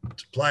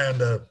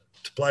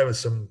play with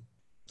some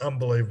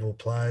unbelievable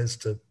players,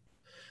 to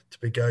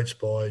be coached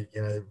by,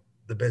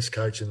 the best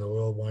coach in the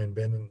world, Wayne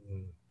Bennett,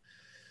 and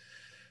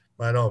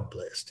mate, I'm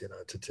blessed,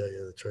 to tell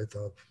you the truth.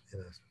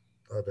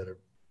 I've had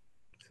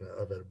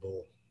a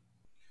ball.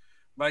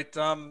 Mate,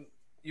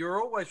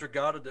 you're always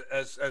regarded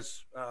as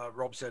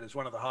Rob said, as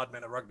one of the hard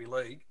men of rugby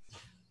league.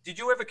 Did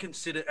you ever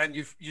consider, and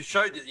you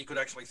showed that you could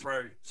actually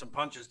throw some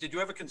punches, did you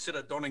ever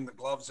consider donning the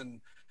gloves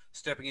and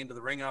stepping into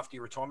the ring after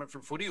your retirement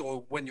from footy,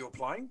 or when you were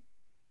playing?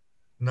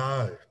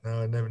 No,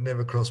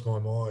 never crossed my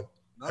mind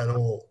at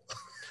all.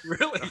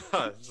 Really?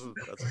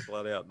 That's a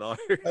flat out no.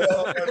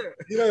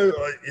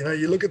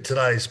 You look at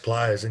today's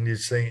players and you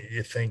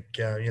think,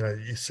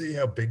 you see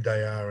how big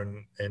they are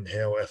and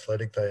how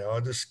athletic they are. I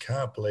just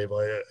can't believe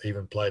I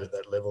even played at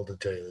that level, to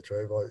tell you the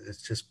truth. It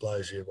just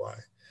blows you away.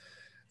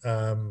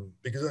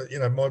 Because,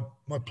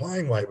 my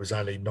playing weight was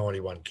only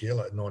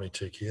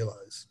 92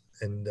 kilos,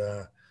 and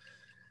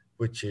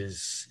which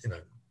is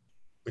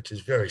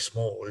very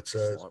small. It's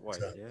a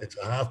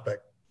halfback,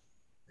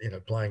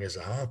 playing as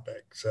a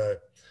halfback. So,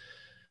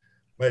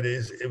 but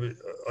I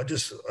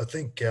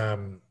think,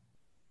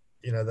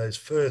 those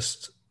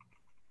first,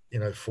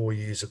 4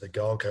 years at the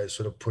Gold Coast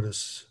sort of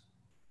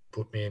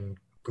put me in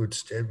good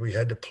stead. You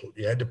had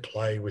to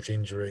play with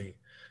injury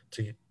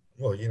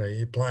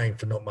you're playing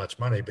for not much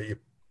money, but you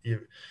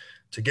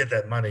to get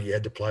that money, you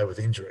had to play with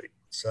injury.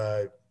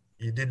 So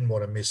you didn't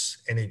want to miss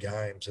any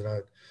games. And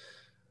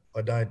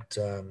I don't,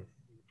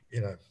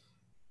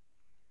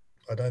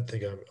 I don't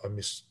think I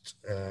missed,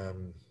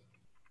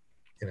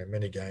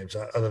 many games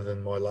other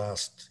than my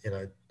last,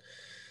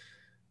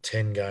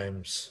 10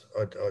 games.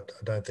 I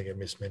don't think I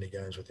missed many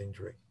games with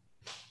injury.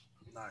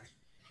 No.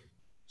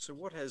 So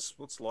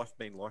what's life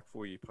been like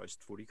for you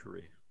post-footy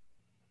career?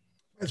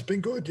 It's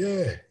been good,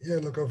 yeah.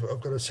 Look,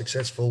 I've got a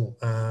successful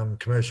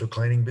commercial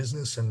cleaning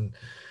business and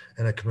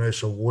a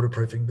commercial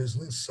waterproofing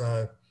business.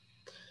 So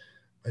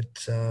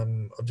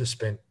I've just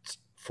spent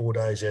 4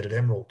 days out at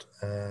Emerald,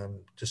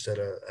 just at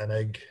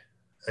an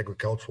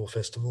agricultural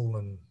festival,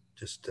 and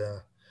just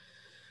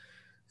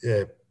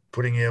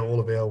putting out all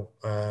of our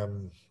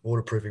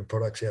waterproofing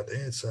products out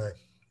there. So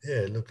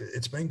yeah, look,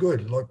 it's been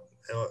good. Look,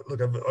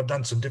 I've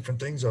done some different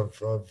things. I've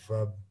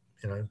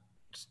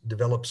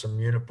developed some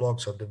unit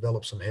blocks. I've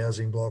developed some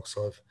housing blocks.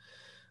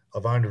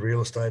 I've owned a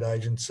real estate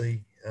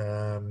agency.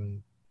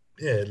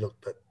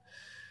 But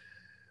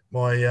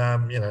my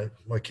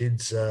my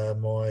kids,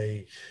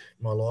 my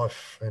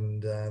life,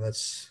 and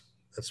that's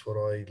what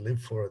I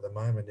live for at the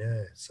moment.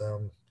 Yeah,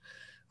 so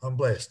I'm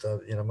blessed.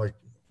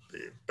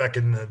 Back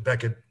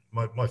at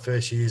my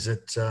first years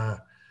at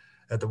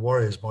the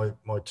Warriors,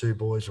 my two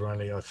boys were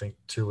only, I think,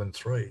 2 and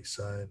 3.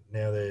 So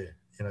now they're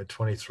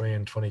 23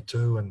 and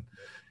 22, and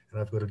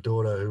I've got a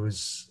daughter who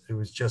was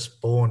just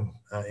born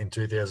in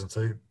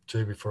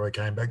 2002 before I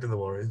came back to the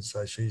Warriors.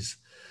 So she's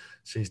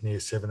near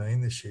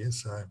 17 this year.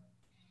 So,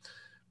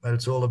 but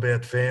it's all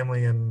about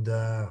family and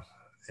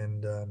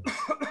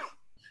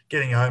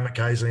getting home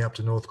occasionally up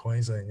to North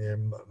Queensland. Yeah,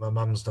 my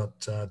mum's not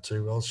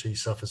too well. She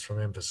suffers from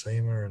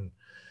emphysema,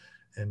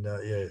 and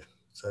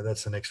so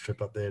that's the next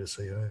trip up there to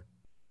see her.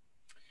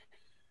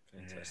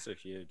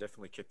 Fantastic. Yeah,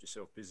 definitely kept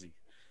yourself busy.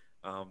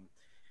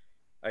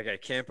 Okay,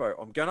 Campo,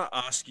 I'm going to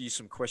ask you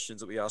some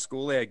questions that we ask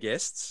all our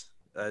guests.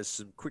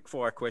 Some quick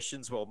fire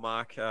questions while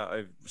Mark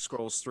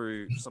scrolls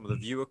through some of the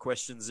viewer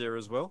questions there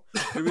as well.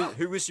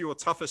 Who was your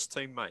toughest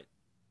teammate?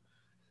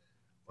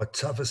 My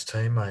toughest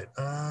teammate?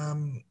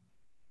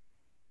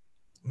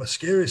 My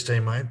scariest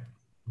teammate,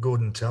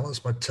 Gordon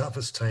Tallis. My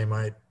toughest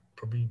teammate,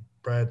 probably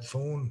Brad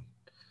Thorne.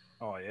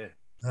 Oh, yeah.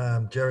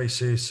 Jerry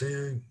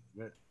Susu.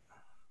 Yeah.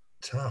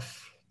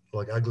 Tough,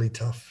 like ugly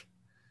tough.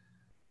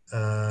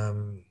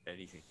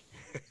 Anything.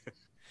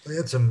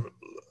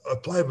 I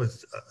played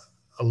with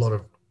a lot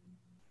of,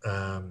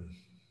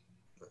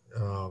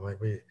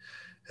 we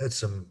had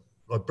some,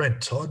 like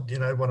Brent Todd,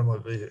 one of my, I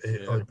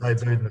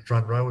debuted in the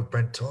front row with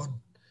Brent Todd.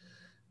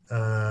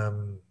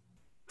 Do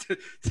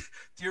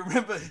you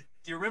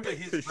remember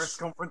his press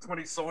conference when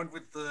he signed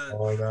with the...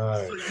 I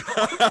know.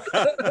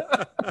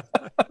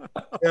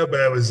 How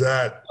bad was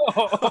that?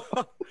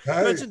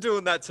 Imagine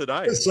doing that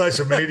today.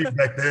 Social media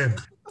back then.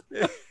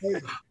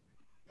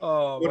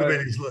 Oh,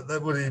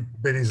 that would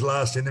have been his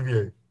last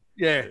interview.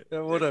 Yeah,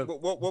 that would have.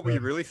 What were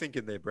you really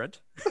thinking there, Brent?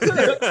 He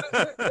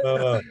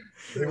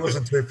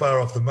wasn't too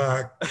far off the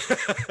mark.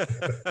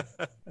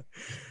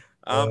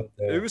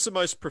 Who was the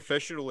most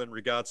professional in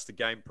regards to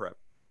game prep?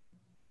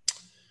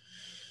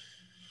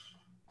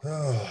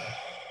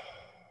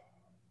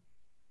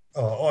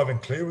 Oh, Ivan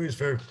Cleary was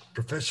very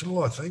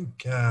professional, I think.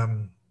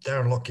 Darren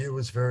Lockyer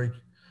was very,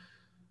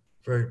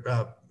 very.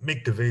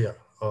 Mick DeVere,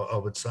 I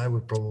would say,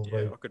 would probably.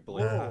 Yeah, I could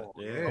believe that.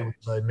 Yeah. I would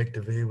say Mick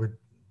DeVere would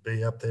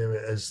be up there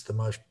as the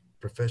most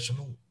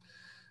professional.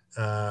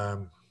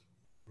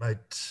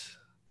 Mate,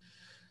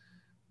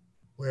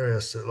 where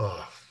else?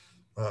 Oh,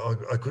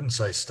 I couldn't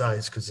say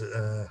States because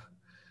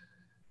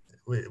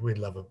we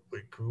love it.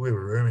 We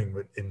were rooming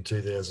in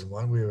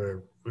 2001. We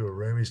were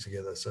roomies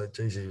together. So,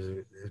 geez, he was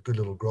a good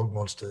little grog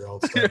monster,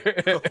 old State.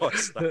 Oh,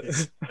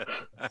 States.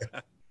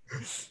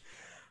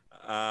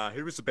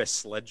 Who was the best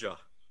sledger?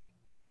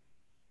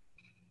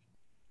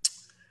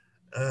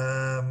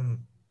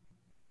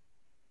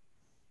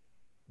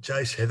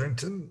 Jace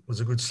Hetherington was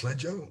a good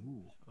sledger.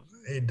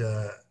 He'd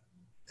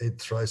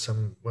throw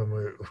some when we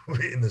were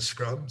in the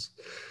scrums.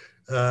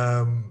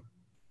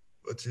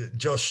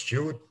 Josh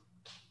Stewart.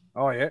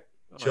 Oh, yeah.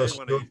 Josh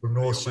Stewart from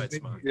North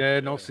Sydney. Yeah,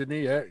 North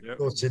Sydney, yeah. Yep.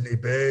 North Sydney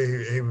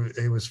Bear.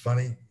 He was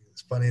funny.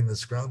 It's funny in the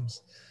scrums.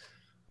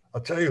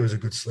 I'll tell you who was a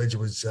good sledger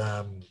was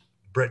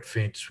Brett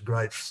Finch,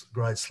 great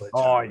sledger.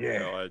 Oh,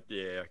 yeah. I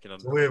can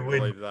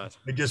believe that.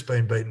 We'd just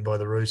been beaten by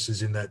the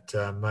Roosters in that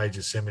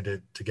major semi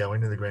to go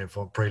into the grand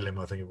final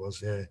prelim, I think it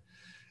was, yeah.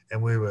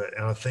 And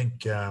I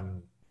think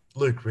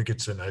Luke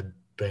Ricketson had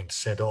been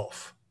sent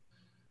off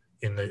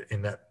in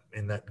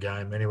that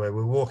game. Anyway,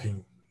 we're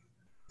walking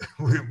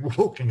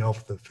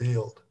off the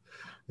field,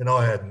 and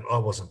I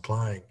wasn't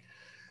playing,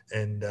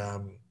 and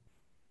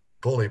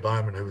Paulie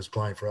Bowman, who was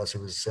playing for us,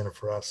 who was centre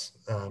for us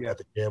at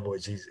the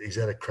Cowboys, he's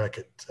had a crack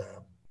at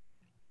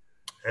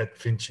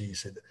Finchy. He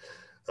said,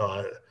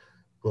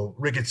 well,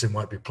 Ricketson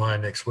won't be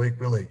playing next week,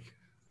 will he?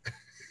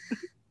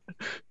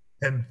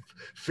 And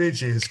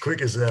Finchy, as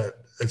quick as that,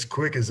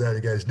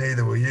 he goes,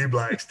 neither will you,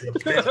 Blakes.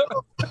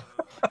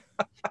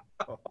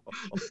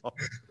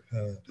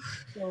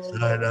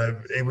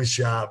 No, it was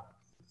sharp.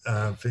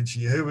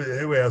 Finchy.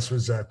 Who else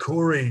was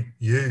Corey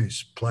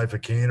Hughes played for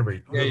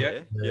Canterbury?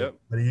 Yeah.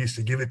 But he used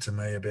to give it to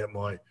me about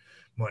my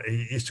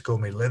he used to call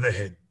me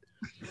Leatherhead.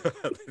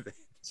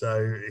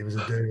 So he was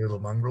a dirty little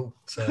mongrel.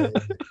 So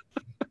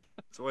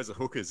it's always the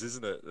hookers,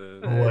 isn't it?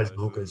 Always the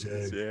hookers,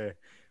 yeah. Yeah.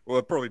 Well,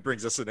 it probably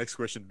brings us to the next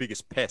question.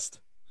 Biggest pest?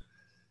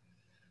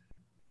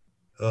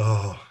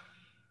 Oh.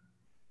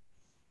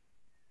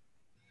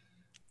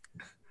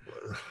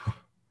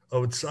 I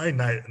would say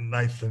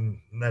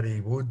Nathan Natty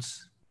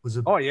Woods was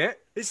a. Oh, yeah.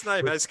 His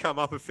name has come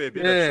up a fair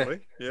bit,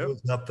 actually. Yeah. He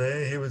was up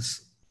there. He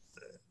was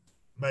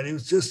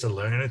just a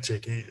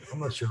lunatic. I'm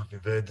not sure if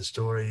you've heard the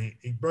story.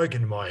 He broke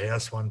into my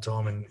house one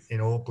time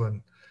in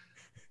Auckland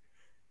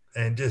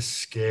and just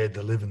scared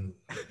the living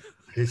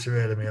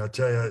pisser out of me. I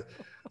tell you,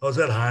 I was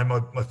at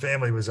home. My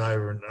family was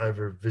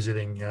over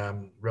visiting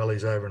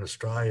rallies over in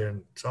Australia,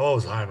 and so I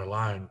was home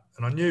alone.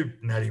 And I knew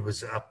Natty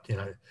was up.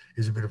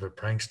 He's a bit of a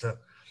prankster.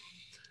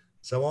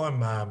 So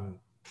I'm at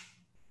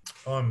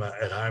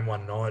home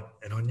one night,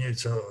 and I knew.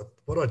 So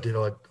what I did,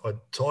 I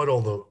tied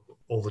all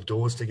the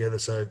doors together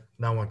so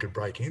no one could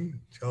break in.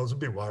 So I was a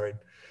bit worried.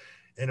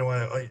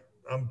 Anyway,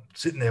 I'm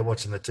sitting there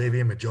watching the TV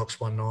in my jocks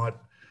one night,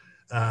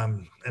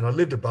 and I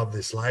lived above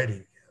this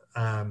lady.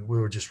 We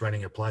were just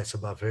renting a place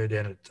above her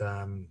down at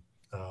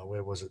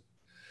where was it?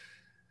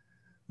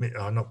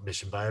 Not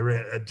Mission Bay,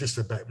 just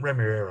about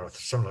Remuera,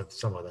 something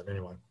like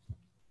that.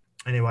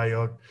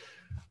 Anyway,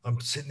 I'm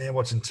sitting there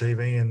watching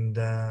TV, and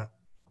the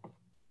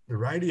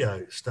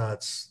radio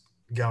starts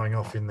going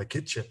off in the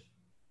kitchen.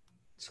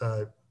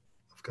 So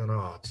I've gone,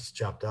 I just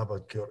jumped up. I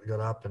got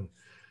up and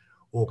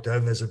walked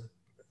over.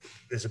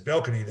 There's a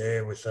balcony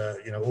there with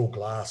all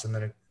glass, and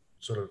then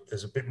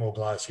there's a bit more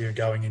glass here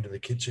going into the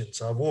kitchen.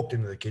 So I walked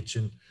into the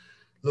kitchen,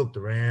 looked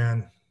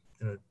around,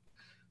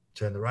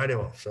 turned the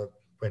radio off. So I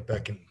went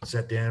back and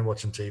sat down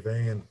watching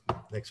TV, and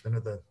next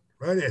minute the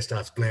radio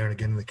starts blaring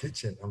again in the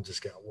kitchen. I'm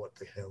just going, what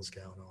the hell's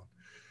going on?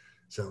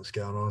 Something's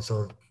going on.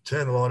 So I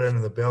turned the light on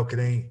in the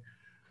balcony,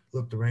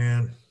 looked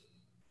around,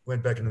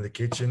 went back into the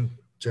kitchen,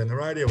 turned the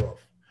radio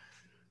off,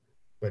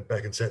 went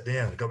back and sat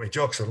down, got my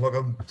jocks on. Look,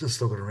 I'm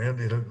just looking around,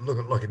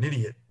 looking like an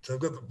idiot. So I've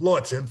got the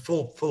lights in,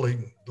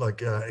 fully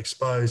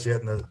exposed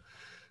out in the.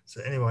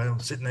 So anyway, I'm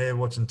sitting there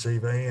watching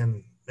TV,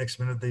 and next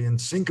minute the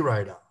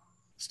incinerator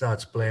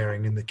starts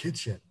blaring in the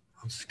kitchen.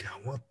 I'm just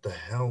going, what the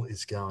hell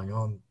is going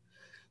on?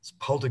 It's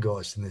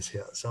poltergeist in this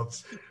house. So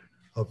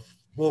I've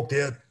walked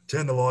out,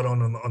 turned the light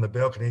on the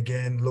balcony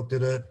again, looked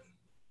at it,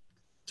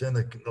 turned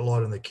the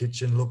light in the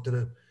kitchen, looked at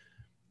it,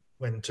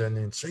 went and turned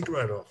the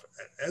incinerator off.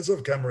 As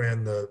I've come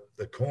around the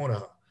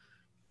corner,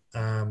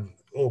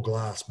 all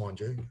glass, mind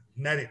you,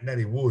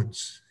 Natty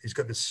Woods, he's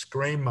got this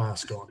Scream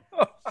mask on.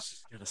 I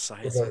was going to say,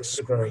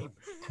 it's with a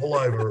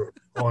pullover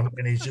on,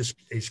 and he's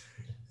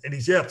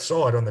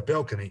outside on the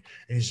balcony,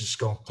 and he's just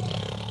gone.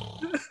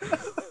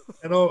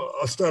 And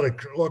I started,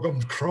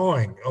 I'm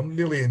crying. I'm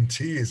nearly in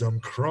tears. I'm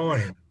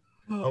crying.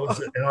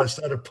 I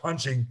started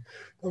punching.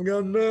 I'm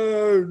going,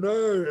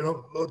 no. And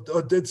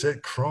I dead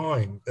set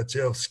crying. That's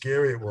how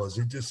scary it was.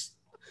 It just,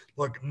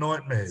 like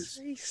nightmares.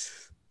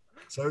 Jeez.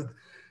 So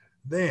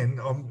then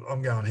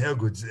I'm going, how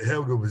good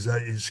was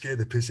that? You scared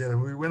the piss out of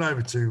me. We went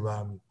over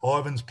to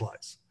Ivan's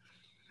place.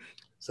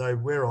 So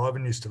where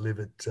Ivan used to live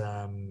at,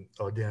 down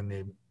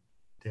near,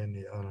 I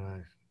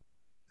don't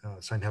know,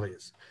 St.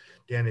 Heliers,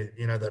 down there,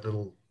 you know, that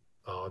little,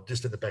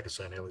 just at the back of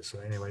St. Heliers. So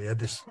anyway,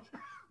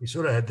 we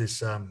sort of had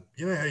this,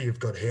 you know how you've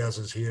got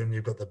houses here and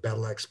you've got the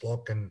Battle Axe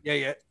block and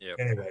Yeah.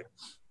 Anyway,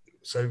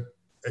 so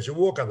as you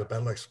walk up the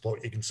Battle Axe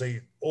block, you can see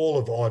all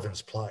of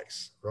Ivan's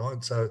place,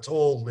 right? So it's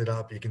all lit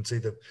up. You can see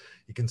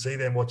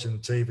them watching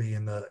TV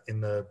in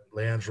the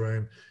lounge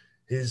room.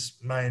 His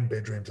main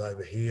bedroom's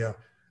over here.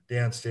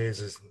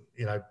 Downstairs is,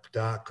 you know,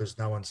 dark because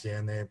no one's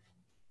down there.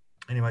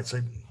 Anyway,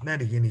 so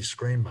Natty in his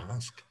screen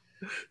mask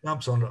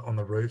jumps on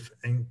the roof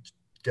and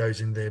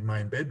goes in their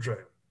main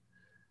bedroom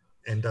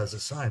and does the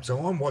same. So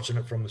I'm watching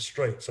it from the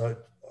street. So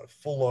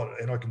full light,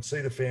 and I can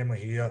see the family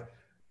here,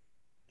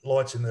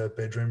 lights in the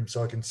bedroom.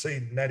 So I can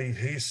see Natty,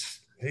 he's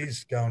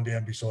going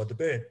down beside the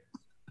bed.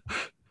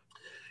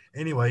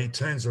 Anyway, he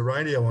turns the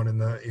radio on in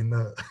the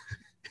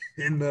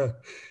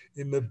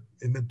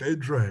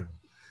bedroom,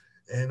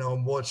 and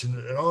I'm watching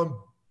it, and I'm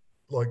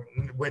like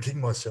wetting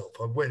myself.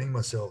 I'm wetting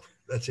myself.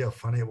 That's how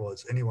funny it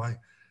was. Anyway,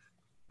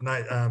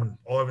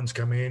 Ivan's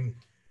come in,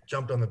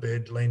 jumped on the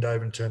bed, leaned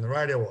over and turned the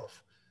radio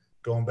off.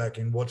 Gone back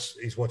and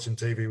he's watching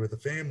TV with the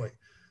family.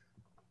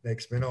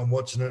 Next minute, I'm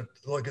watching it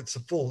like it's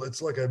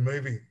like a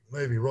movie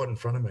right in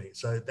front of me.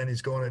 So then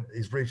he's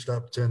reached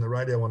up, turned the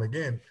radio on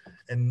again,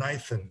 and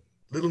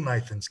little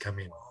Nathan's come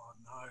in. Oh,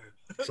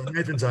 no. So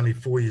Nathan's only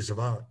 4 years of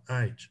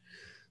age.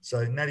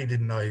 So Natty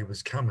didn't know he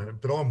was coming,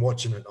 but I'm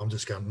watching it. I'm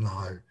just going,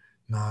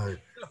 no.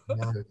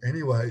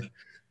 Anyway,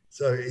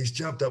 so he's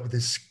jumped up with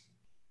his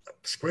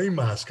screen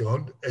mask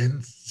on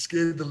and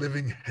scared the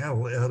living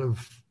hell out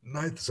of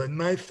Nathan. So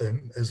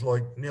Nathan is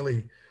like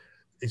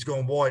he's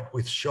gone white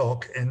with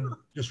shock and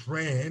just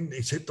ran.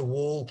 He's hit the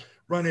wall,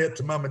 run out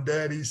to mum and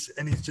daddy's,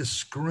 and he's just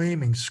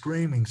screaming.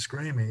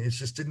 He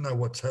just didn't know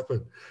what's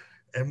happened.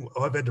 And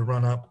I've had to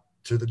run up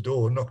to the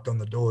door, knocked on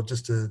the door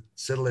just to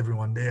settle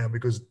everyone down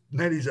because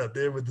Natty's up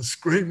there with the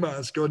screen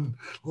mask on,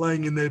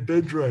 laying in their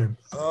bedroom.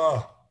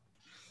 What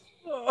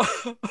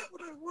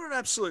an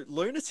absolute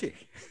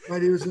lunatic.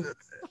 Mate, he was,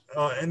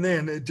 and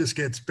then it just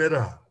gets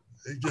better.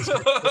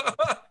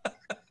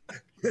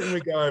 Then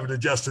we go over to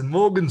Justin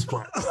Morgan's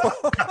place.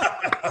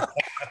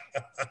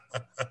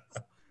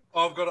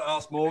 I've got to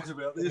ask Morgs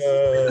about this.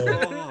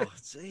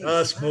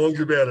 Ask Morgs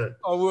about it.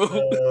 I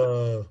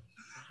will.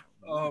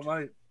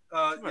 Mate.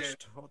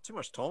 Too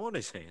much time on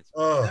his hands.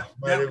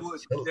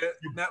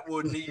 Nat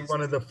Wood. He's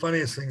one of the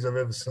funniest things I've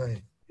ever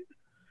seen.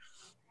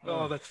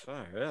 Oh, that's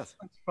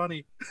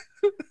funny.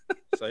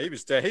 So he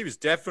was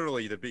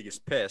definitely the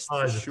biggest pest,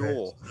 for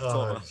sure.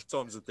 Times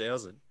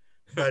 1,000.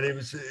 But it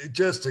was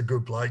just a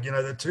good bloke. You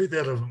know, the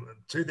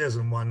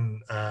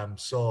 2001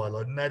 side,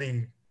 like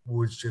Natty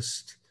Woods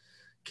just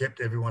kept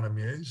everyone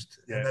amused.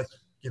 Yeah. And that's,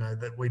 you know,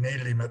 that we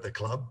needed him at the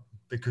club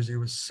because he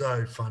was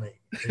so funny.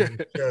 He was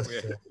just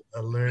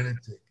a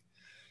lunatic.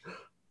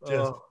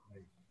 Well,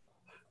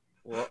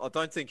 I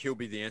don't think he'll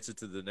be the answer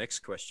to the next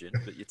question,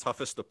 but your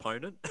toughest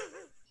opponent?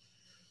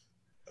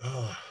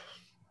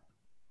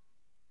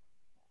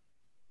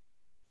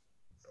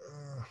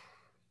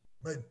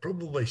 Mate,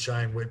 probably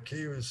Shane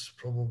Webke was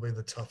probably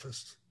the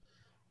toughest.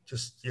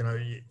 Just, you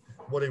know,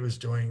 what he was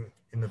doing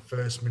in the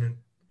first minute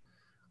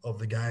of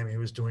the game, he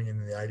was doing in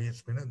the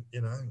 80th minute,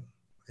 you know.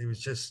 He was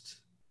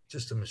just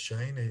a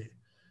machine.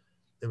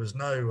 There was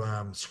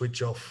no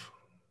switch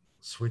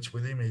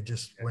with him. He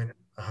just went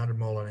 100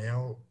 mile an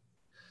hour.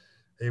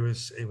 He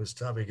was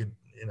tough. He could,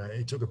 you know,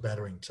 he took a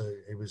battering too.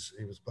 He was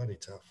bloody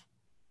tough.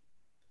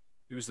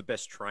 Who was the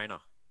best trainer?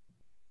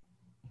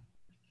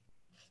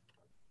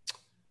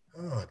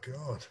 Oh,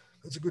 God.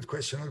 That's a good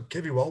question.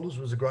 Kevy Walters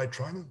was a great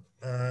trainer.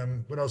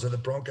 When I was at the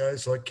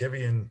Broncos, like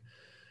Kevy and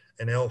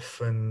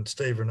Elf and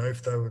Steve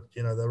Renouf, they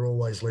were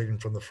always leading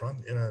from the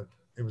front. You know,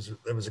 there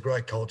was a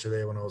great culture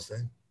there when I was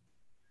there.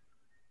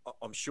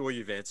 I'm sure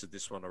you've answered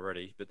this one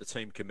already, but the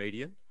team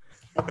comedian?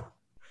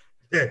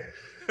 Yeah.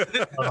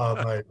 Oh,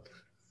 mate.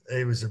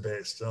 He was the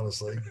best,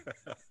 honestly.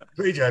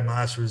 PJ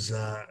Marsh was,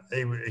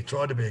 he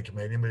tried to be a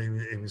comedian, but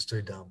he was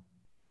too dumb.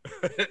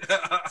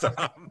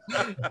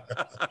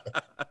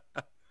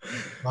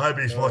 I hope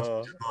he's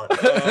watching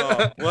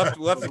tonight.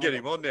 We'll have to get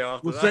him on now.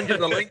 We'll send you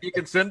the link. You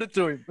can send it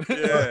to him.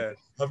 Yeah.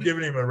 I've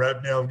given him a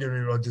rap now.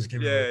 I'll just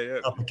give him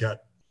an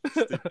uppercut.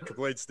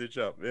 Complete stitch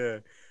up. Yeah.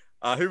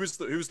 Who was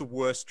the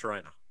worst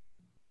trainer?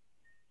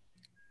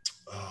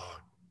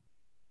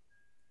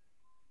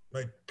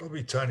 Mate,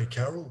 probably Tony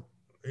Carroll.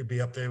 He'd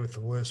be up there with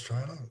the worst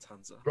trainer.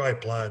 Tunza.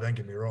 Great player, don't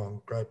get me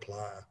wrong. Great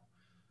player.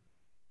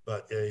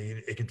 But yeah,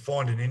 he could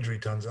find an injury,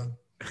 Tunza.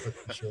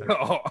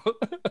 Sure.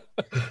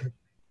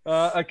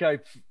 Okay,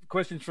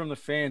 questions from the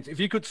fans.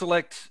 If you could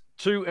select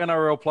 2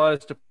 NRL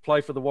players to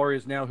play for the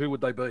Warriors now, who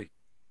would they be?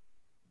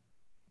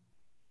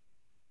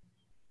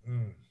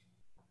 I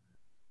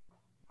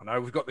know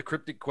we've got the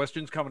cryptic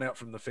questions coming out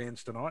from the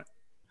fans tonight.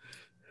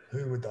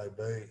 Who would they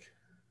be?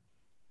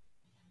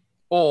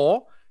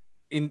 Or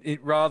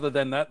rather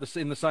than that,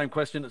 in the same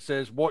question, it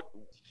says, what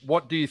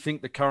do you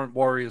think the current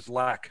Warriors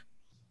lack?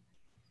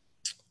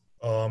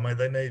 Oh, mate,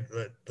 they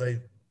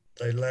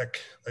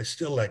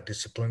still lack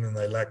discipline, and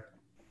they lack,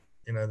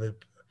 I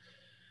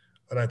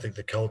don't think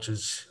the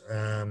culture's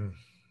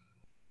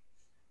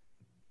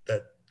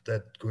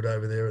that good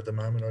over there at the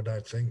moment. I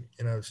don't think,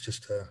 it's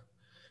just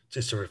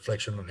a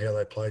reflection on how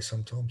they play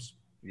sometimes.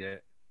 Yeah.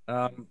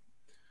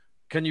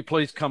 Can you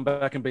please come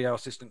back and be our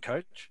assistant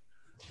coach?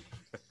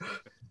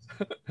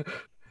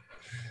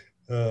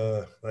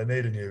 They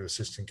need a new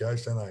assistant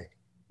coach, don't they?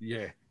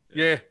 Yeah.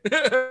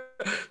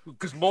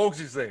 Because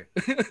Morgs is there.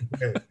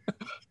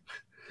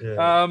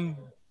 Yeah.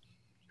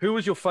 Who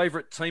was your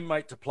favourite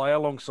teammate to play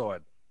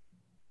alongside?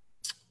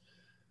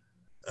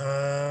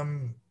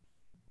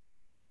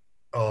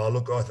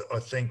 Look, I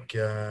think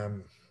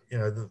the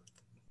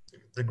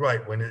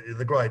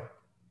great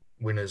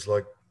winners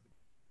like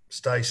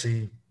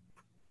Stacey,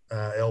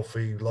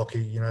 Alfie,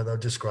 Lockie. They're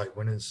just great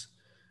winners.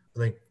 I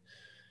think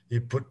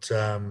you put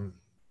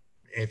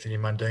Anthony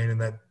Mundine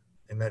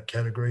in that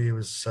category. He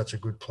was such a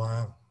good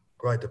player,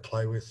 great to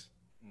play with.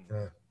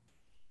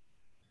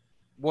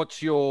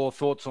 What's your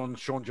thoughts on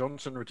Sean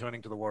Johnson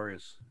returning to the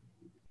Warriors?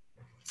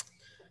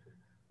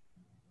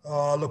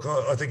 Oh, look,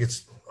 I think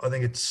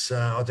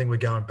we're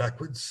going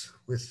backwards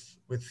with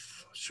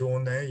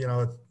Sean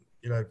there.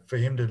 For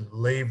him to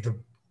leave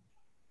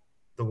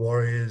the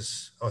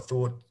Warriors, I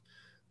thought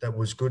that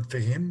was good for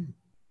him.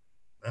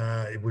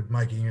 It would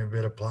make him a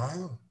better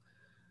player,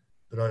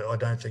 but I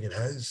don't think it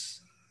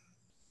has.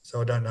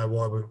 So I don't know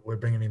why we're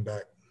bringing him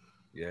back.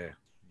 Yeah,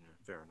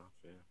 fair enough.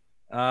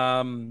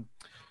 Yeah.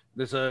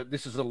 This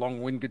is a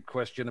long-winded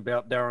question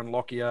about Darren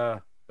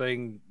Lockyer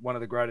being one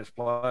of the greatest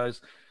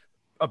players.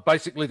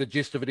 Basically, the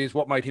gist of it is,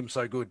 what made him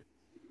so good?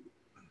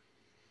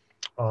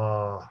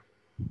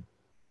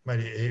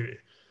 Mate,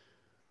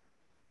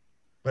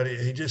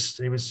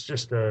 he was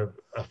just a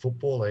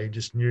footballer. He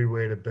just knew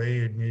where to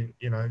be, and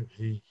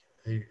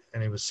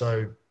he was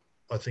so.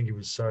 I think he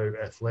was so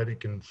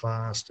athletic and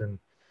fast, and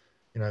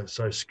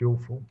so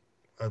skillful.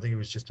 I think he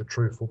was just a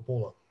true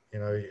footballer.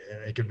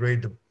 He could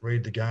read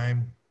the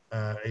game.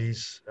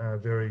 He's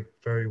very,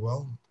 very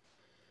well.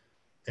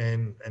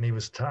 And he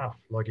was tough.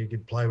 Like, he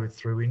could play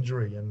through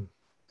injury, and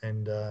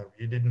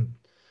he didn't.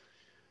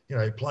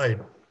 He played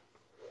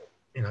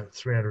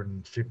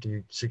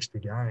 350, 60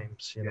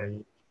 games.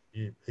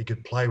 He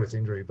could play with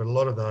injury, but a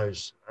lot of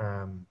those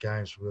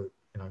games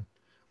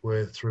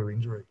were through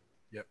injury.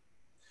 Yep.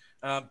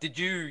 Did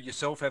you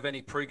yourself have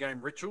any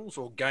pre-game rituals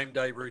or game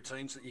day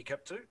routines that you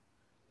kept to?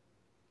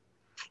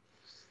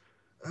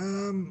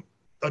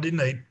 I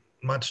didn't eat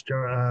much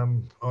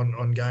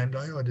on game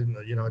day. I didn't.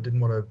 I didn't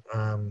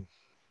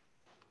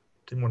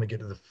want to get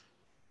to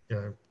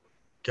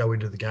go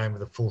into the game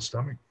with a full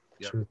stomach,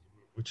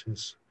 which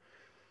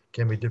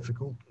can be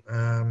difficult.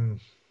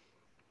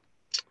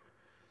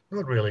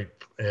 Not really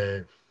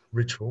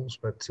rituals,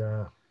 but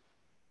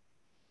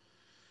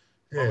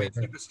Are we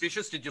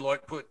superstitious? Did you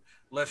put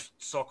left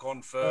sock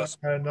on first?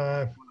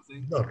 No,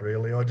 not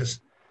really. I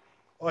just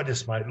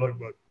mate, look,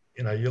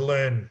 you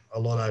learn a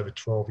lot over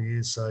 12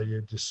 years, so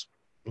you just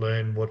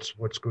learn what's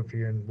good for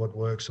you and what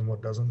works and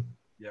what doesn't.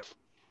 Yep.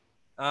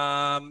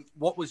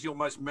 What was your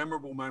most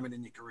memorable moment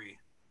in your career?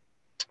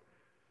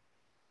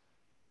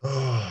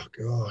 Oh,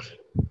 God.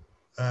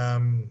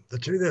 The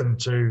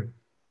 2002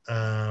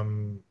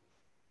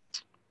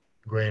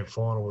 grand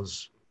final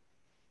was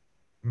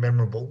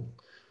memorable.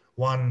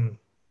 One,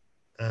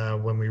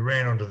 when we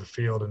ran onto the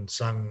field and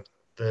sung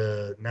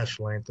the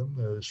national anthem,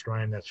 the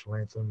Australian national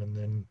anthem, and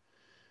then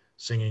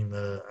singing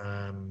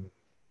the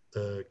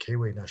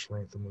Kiwi national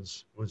anthem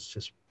was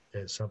just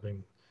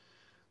something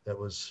that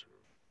was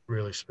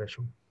really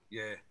special.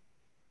 Yeah.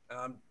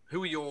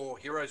 Who were your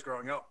heroes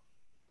growing up?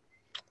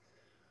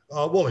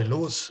 Wally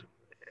Lewis.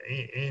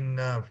 In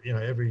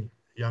every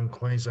young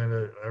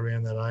Queenslander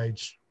around that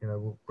age,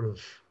 would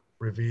have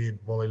revered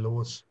Wally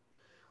Lewis.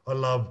 I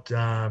loved,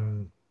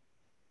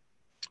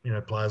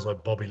 players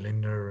like Bobby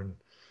Lindner and,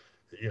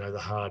 the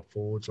hard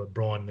forwards like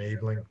Brian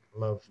Niebling.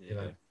 Love,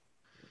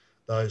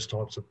 those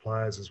types of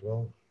players as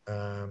well.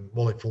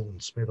 Wally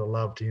Fulton-Smith, I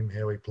loved him,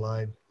 how he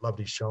played. Loved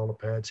his shoulder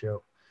pads,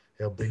 how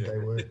big they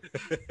were.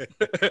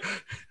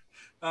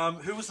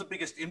 Who was the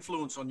biggest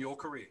influence on your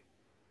career?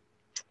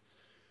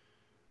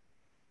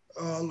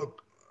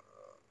 Look,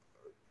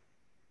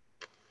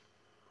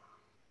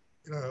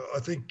 I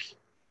think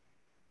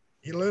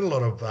you learn a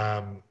lot of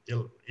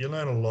you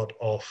learn a lot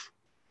off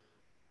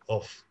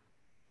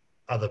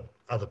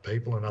other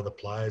people and other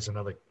players and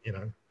other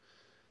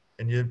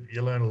and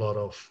you learn a lot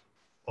off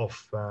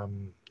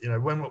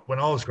when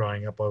I was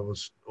growing up, I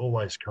was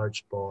always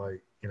coached by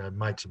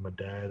mates of my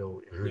dad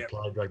or who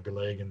played rugby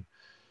league,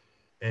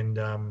 and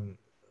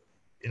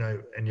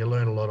you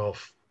learn a lot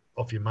off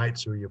your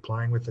mates who you're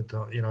playing with.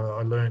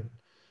 I learned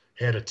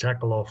how to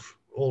tackle off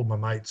all my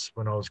mates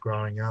when I was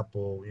growing up,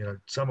 or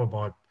some of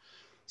my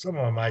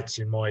mates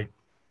in my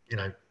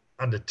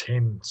under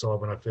 10 side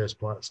when I first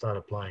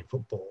started playing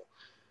football,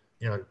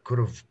 could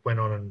have went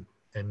on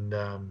and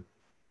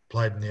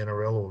played in the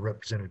NRL or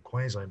represented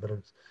Queensland, but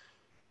it's,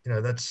 you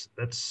know, that's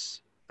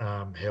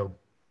how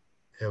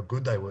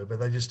good they were, but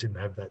they just didn't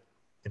have that,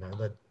 you know,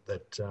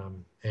 that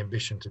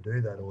ambition to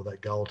do that or that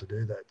goal to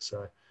do that.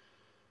 So,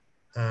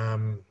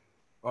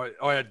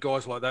 I had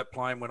guys like that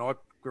playing when I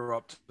grew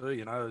up too.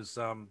 You know, as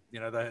you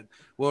know, they had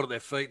world at their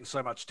feet and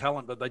so much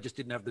talent, but they just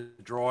didn't have the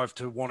drive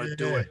to want to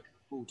do it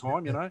full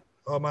time. You know.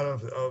 Oh mate,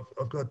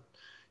 I've got,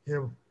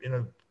 you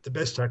know, the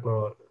best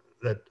tackler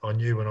that I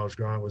knew when I was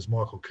growing was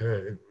Michael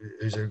Kerr,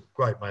 who's a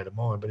great mate of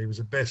mine, but he was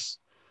the best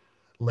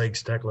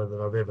legs tackler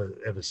that I've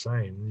ever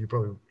seen. You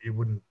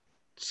wouldn't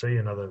see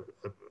another,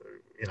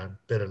 you know,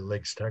 better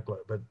legs tackler,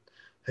 but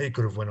he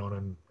could have went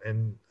on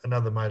and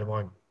another mate of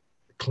mine,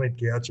 Clint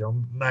Gaucho,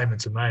 I'm naming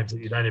some names that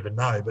you don't even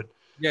know, but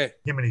yeah,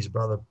 him and his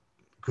brother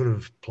could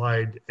have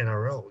played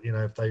NRL, you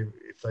know,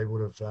 if they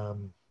would have,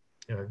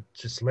 you know,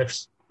 just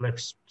left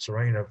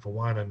Serena for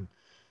one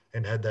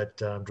and had that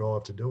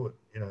drive to do it.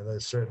 You know, they're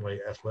certainly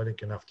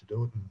athletic enough to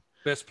do it. And,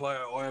 best player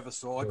I ever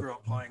saw. I grew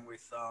up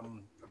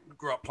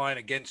playing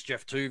against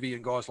Jeff Tuvey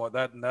and guys like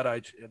that in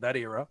that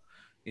era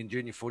in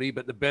junior footy.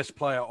 But the best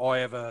player I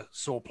ever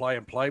saw play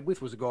and played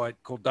with was a guy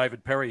called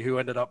David Perry, who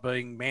ended up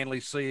being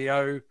Manly's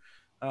CEO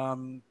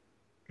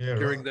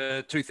during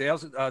the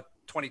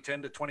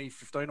 2010 to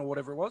 2015 or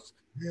whatever it was.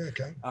 Yeah,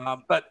 okay.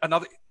 But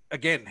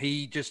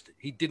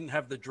he didn't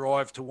have the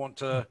drive to want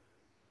to,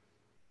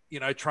 you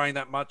know, train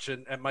that much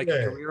and make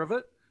a career of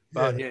it.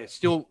 But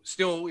still,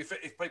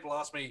 if people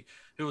ask me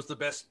who was the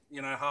best,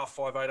 you know, half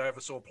 5'8" I ever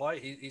saw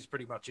play, he's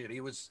pretty much it. He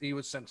was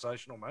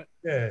sensational, mate.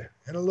 Yeah,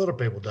 and a lot of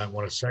people don't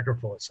want to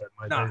sacrifice that,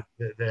 mate. No.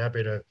 They're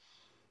happy to,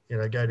 you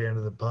know, go down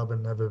to the pub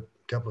and have a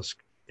couple of,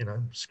 you know,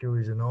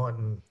 skewies a night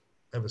and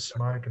have a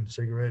smoke and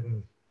cigarette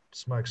and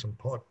smoke some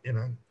pot, you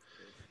know.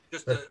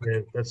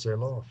 That's their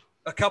life.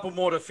 A couple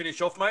more to finish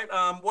off, mate.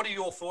 What are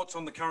your thoughts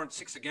on the current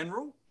 6 again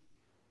rule?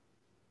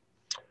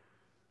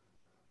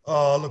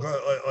 Oh, look,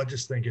 I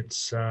just think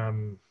it's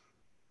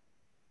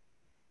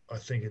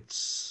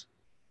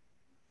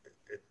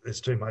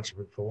there's too much of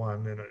it for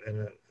one,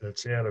 and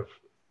it's out of.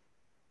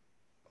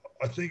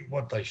 I think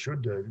what they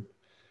should do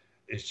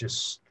is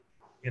just,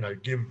 you know,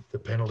 give the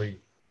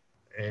penalty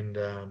and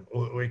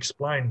or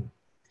explain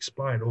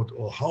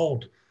or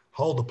hold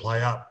the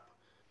play up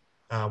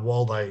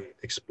while they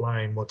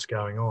explain what's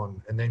going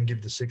on, and then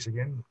give the 6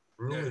 again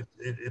rule.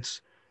 Yeah.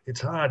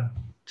 It's hard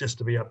just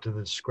to be up to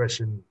the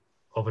discretion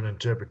of an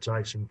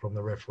interpretation from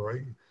the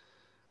referee,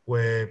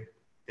 where,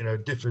 you know,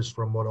 differs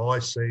from what I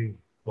see,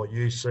 what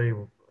you see,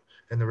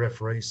 and the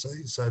referee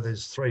sees. So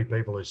there's 3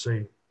 people who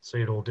see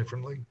it all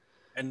differently.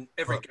 And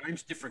every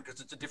game's different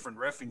because it's a different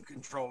ref in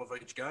control of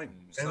each game.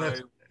 And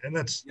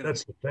that's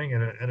the thing,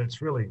 and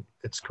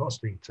it's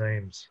costing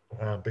teams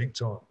big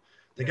time.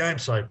 The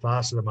game's so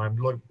fast at the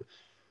moment. Look,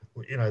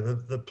 you know,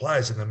 the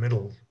players in the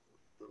middle,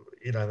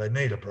 you know, they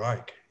need a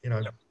break. You know.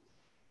 Yep.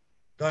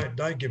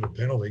 Don't give a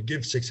penalty.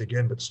 Give 6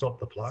 again, but stop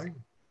the play.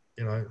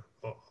 You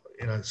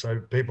know, so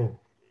people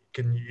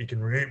you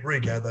can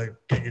regather,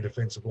 get your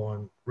defensive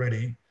line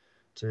ready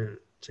to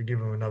give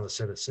them another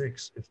set of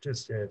 6. It's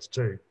just it's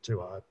too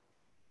hard.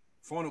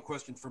 Final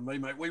question from me,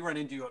 mate. We ran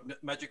into you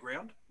at Magic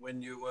Round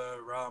when you were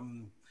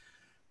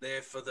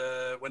there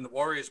when the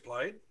Warriors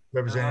played.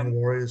 Representing the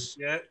Warriors.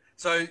 Yeah.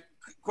 So,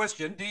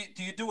 question: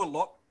 Do you do a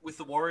lot with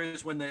the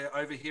Warriors when they're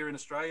over here in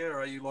Australia?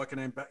 Or are you like in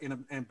an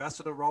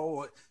ambassador role,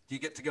 or do you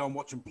get to go and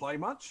watch them play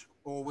much,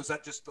 or was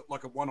that just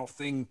like a one-off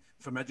thing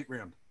for Magic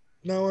Round?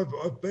 No,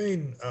 I've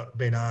been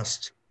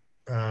asked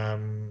by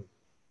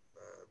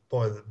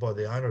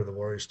the owner of the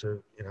Warriors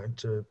to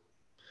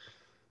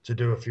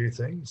do a few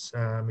things.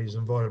 He's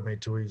invited me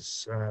to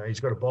his. He's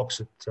got a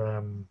box at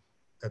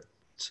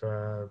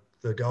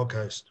the Gold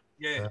Coast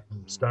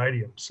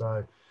stadium,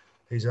 so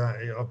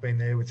I've been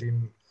there with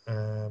him.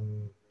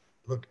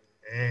 Look.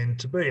 And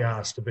to be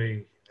asked to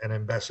be an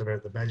ambassador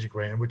at the Magic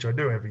Round, which I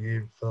do every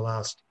year for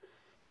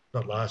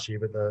not last year,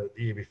 but the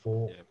year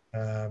before.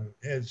 Yeah.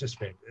 It's just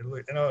been,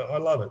 and I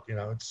love it. You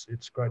know,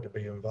 it's great to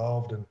be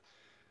involved,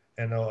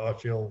 and I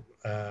feel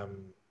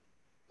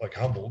like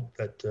humbled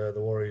that the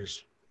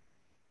Warriors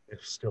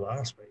have still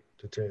asked me,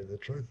 to tell you the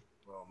truth.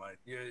 Well, mate,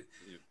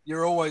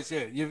 you're always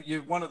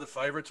you're one of the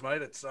favourites,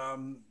 mate. It's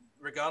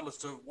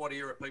regardless of what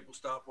era people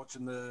start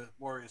watching the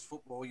Warriors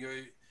football,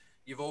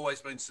 you've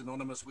always been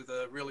synonymous with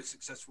a really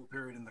successful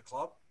period in the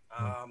club.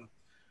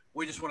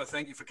 We just want to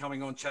thank you for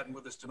coming on, chatting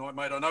with us tonight,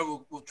 mate. I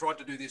know we'll tried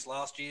to do this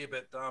last year,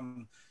 but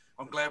I'm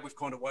glad we've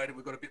kind of waited.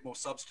 We've got a bit more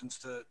substance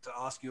to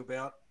ask you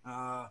about.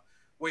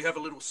 We have a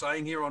little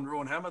saying here on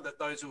Ruin Hammer that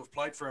those who have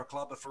played for our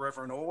club are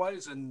forever and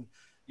always. And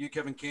you,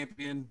 Kevin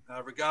Campion,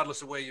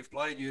 regardless of where you've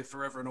played, you're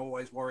forever and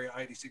always Warrior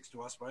 86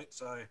 to us, mate.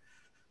 So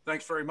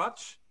thanks very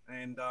much.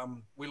 And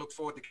we look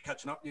forward to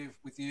catching up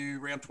with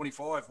you round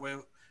 25, where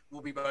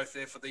we'll be both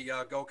there for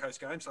the Gold Coast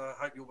game, so I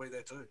hope you'll be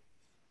there too.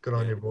 Good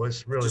on you,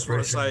 boys. Really Just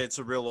want to appreciate say it. it's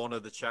a real honour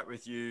to chat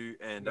with you,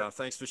 and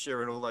thanks for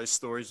sharing all those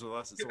stories with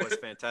us. It's always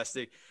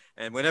fantastic.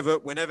 And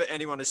whenever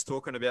anyone is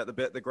talking about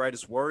the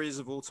greatest Warriors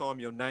of all time,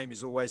 your name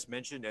is always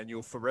mentioned, and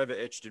you're forever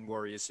etched in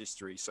Warriors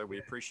history. So we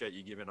appreciate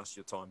you giving us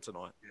your time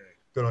tonight. Yeah.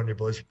 Good on you,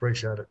 boys.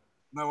 Appreciate it.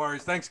 No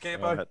worries. Thanks,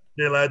 Campo. Right.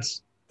 Yeah,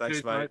 lads. Thanks,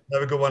 Cheers, mate. mate.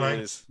 Have a good one,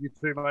 Cheers. You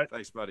too, mate.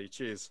 Thanks, buddy.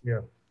 Cheers.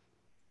 Yeah.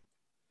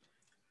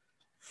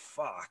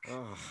 Fuck.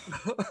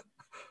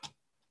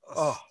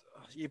 Oh.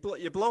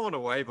 You're blown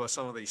away by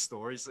some of these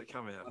stories that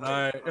come out.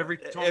 No, every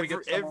time we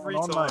get someone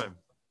on, mate. time.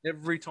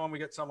 Every time we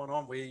get someone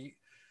on, we,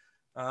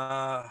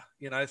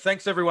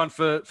 thanks everyone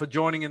for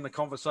joining in the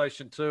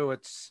conversation too.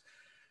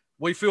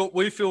 We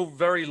feel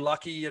very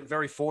lucky and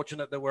very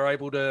fortunate that we're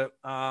able to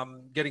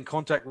get in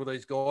contact with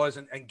these guys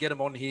and get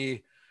them on here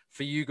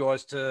for you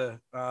guys to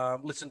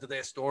listen to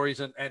their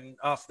stories and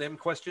ask them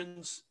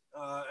questions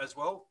as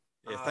well.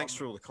 Yeah, thanks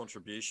for all the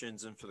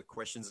contributions and for the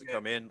questions that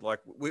come in.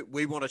 Like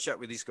we want to chat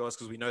with these guys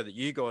because we know that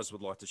you guys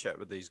would like to chat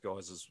with these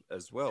guys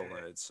as well.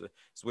 Yeah. It's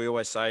as we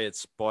always say,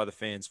 it's by the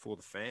fans for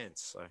the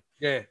fans. So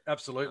yeah,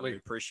 absolutely. we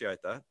appreciate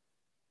that.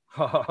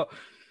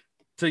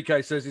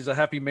 TK says he's a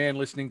happy man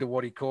listening to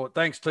what he caught.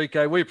 Thanks,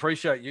 TK. We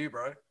appreciate you,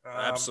 bro.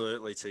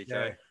 Absolutely, TK.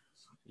 yeah.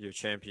 You're a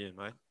champion,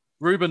 mate.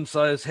 Ruben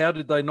says, how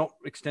did they not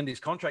extend his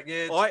contract?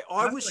 Yeah,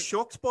 I was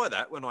shocked by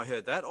that when I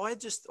heard that. I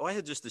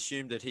had just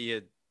assumed that he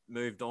had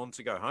moved on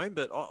to go home,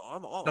 but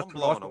I'm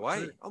blown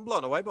away. Too. I'm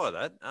blown away by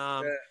that.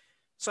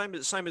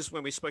 Same as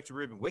when we spoke to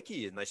Ruben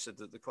Wiki and they said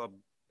that the club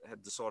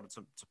had decided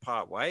to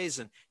part ways,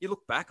 and you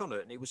look back on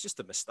it and it was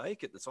just a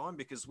mistake at the time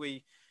because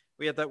we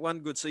had that one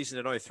good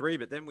season in 03,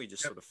 but then we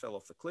just sort of fell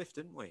off the cliff,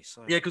 didn't we?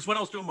 So yeah, because when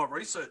I was doing my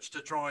research to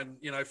try and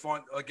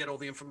get all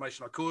the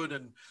information I could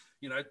and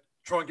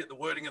try and get the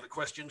wording of the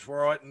questions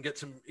right and get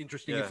some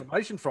interesting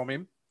information from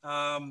him,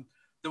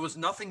 there was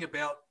nothing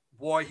about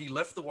why he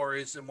left the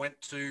Warriors and went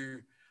to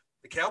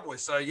the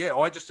Cowboys. So yeah,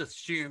 I just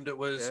assumed it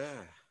was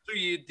a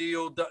 2-year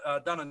deal,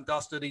 done and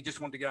dusted. He just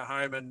wanted to go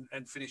home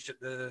and finish at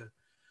the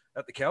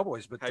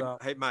Cowboys. But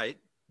hey mate,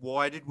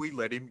 why did we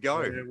let him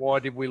go? Yeah, why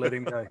did we let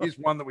him go? He's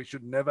one that we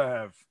should never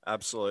have.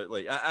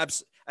 Absolutely.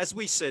 As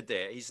we said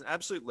there, he's an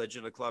absolute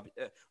legend of the club.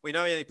 We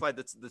know he only played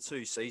the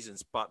 2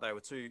 seasons, but they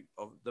were 2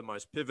 of the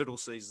most pivotal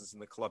seasons in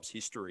the club's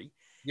history.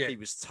 Yeah. He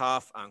was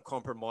tough,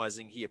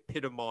 uncompromising. He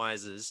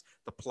epitomizes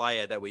the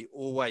player that we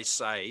always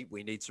say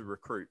we need to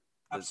recruit.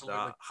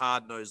 The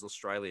hard-nosed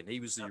Australian.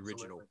 He was the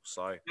original.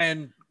 So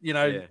and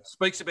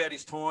speaks about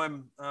his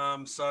time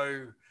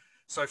so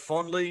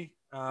fondly.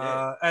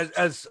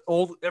 As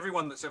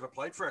everyone that's ever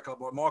played for our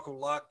club, like Michael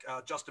Luck,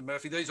 Justin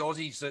Murphy, these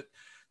Aussies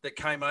that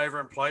came over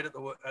and played at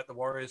the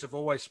Warriors have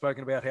always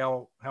spoken about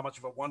how much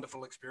of a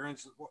wonderful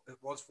experience it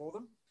was for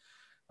them.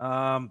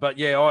 But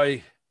yeah,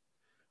 I'm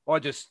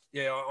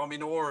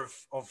in awe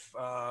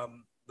of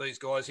these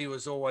guys. He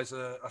was always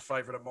a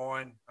favourite of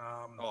mine.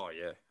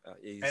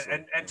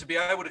 And to be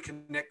able to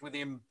connect with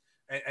him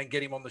and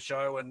get him on the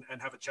show and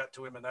have a chat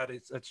to him and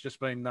it's just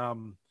been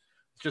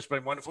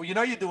wonderful.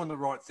 You're doing the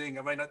right thing.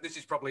 I mean, this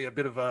is probably a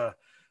bit of a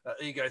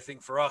ego thing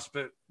for us,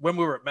 but when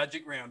we were at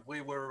Magic Round,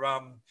 we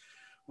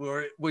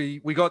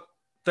got,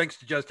 thanks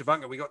to Jazz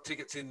Tavunga, we got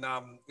tickets in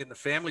the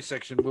family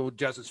section. We were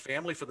Jazz's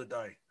family for the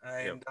day,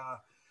 and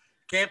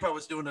Campo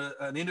was doing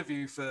an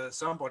interview for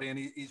somebody, and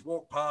he's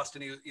walked past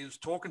and he was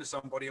talking to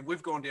somebody, and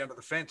we've gone down to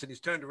the fence, and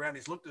he's turned around,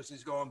 he's looked at us,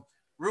 he's gone,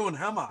 Ruin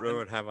Hammer.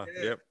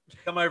 Yep.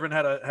 Come over and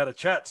had a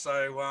chat.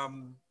 So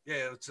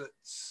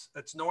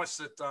it's nice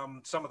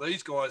that some of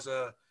these guys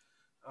are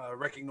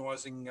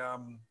recognising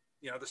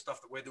the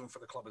stuff that we're doing for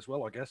the club as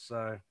well, I guess.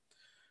 So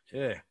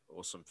yeah,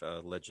 awesome,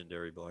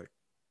 legendary bloke.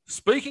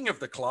 Speaking of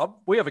the club,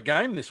 we have a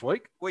game this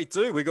week. We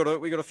do. We got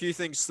a few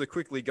things to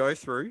quickly go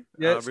through.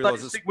 Yeah,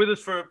 stick with us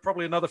for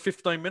probably another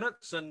 15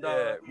 minutes, and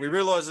we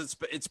realise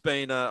it's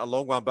been a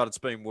long one, but it's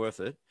been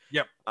worth it.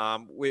 Yep.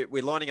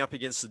 We're lining up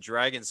against the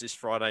Dragons this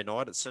Friday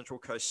night at Central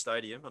Coast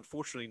Stadium.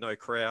 Unfortunately, no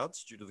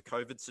crowds due to the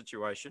COVID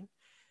situation.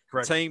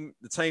 Correct.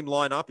 The team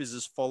lineup is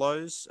as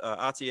follows: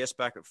 RTS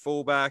back at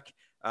fullback.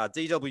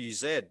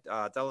 DWZ,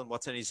 Dallin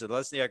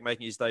Watene-Zelezniak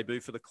making his debut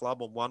for the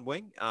club on one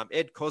wing.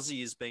 Ed Cozzi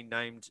has been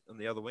named on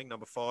the other wing,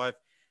 number 5.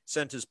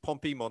 Centres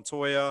Pompey,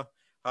 Montoya,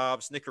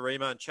 halves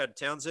Nicarima and Chad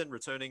Townsend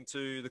returning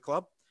to the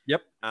club.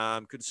 Yep.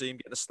 Good to see him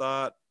get a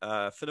start.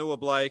 Fanua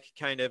Blake,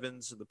 Kane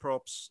Evans, the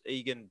props.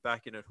 Egan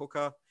back in at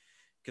hooker.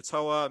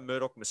 Katoa,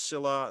 Murdoch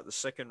Masilla, the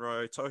second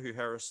row. Tohu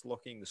Harris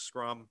locking the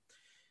scrum.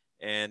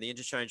 And the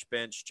interchange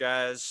bench,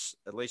 Jazz,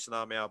 Elisa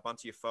Narmau,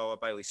 Bunty Afoa,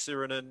 Bailey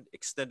Sirinen.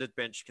 Extended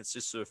bench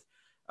consists of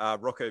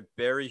Rocco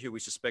Berry, who we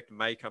suspect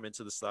may come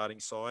into the starting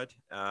side.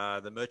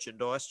 The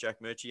merchandise,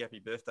 Jack Murchie, happy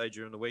birthday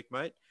during the week,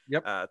 mate.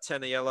 Yep.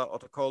 Taniela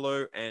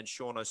Otokolo and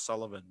Sean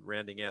O'Sullivan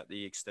rounding out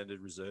the extended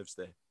reserves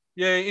there.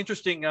 Yeah,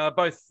 interesting.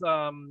 Both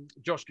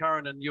Josh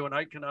Curran and Ewan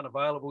Aitken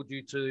unavailable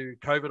due to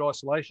COVID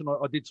isolation.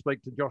 I did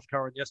speak to Josh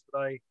Curran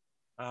yesterday,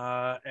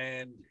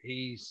 and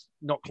he's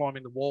not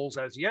climbing the walls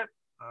as yet.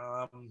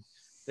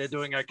 They're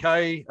doing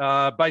okay.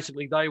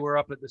 Basically, they were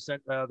up at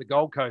the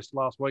Gold Coast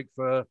last week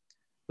for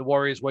the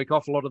Warriors week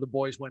off, a lot of the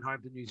boys went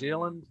home to New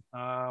Zealand.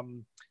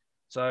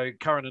 So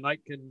Curran and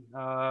Aitken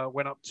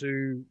went up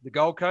to the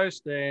Gold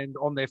Coast, and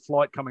on their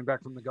flight coming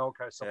back from the Gold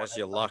Coast, How's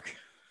your luck?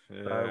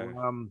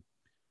 Yeah.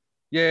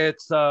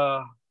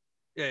 So,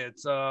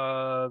 it's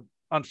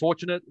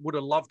unfortunate. Would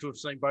have loved to have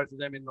seen both of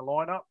them in the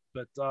lineup,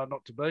 but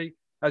not to be.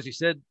 As you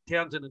said,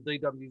 Townsend and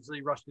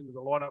DWZ rushed into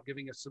the lineup,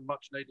 giving us some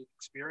much-needed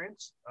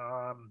experience.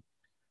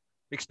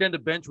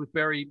 Extended bench with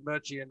Berry,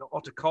 Murchie, and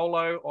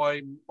Otakolo.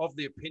 I'm of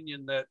the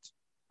opinion that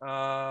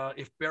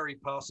if Berry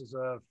passes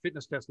a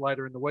fitness test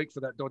later in the week for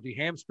that dodgy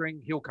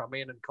hamstring, he'll come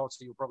in and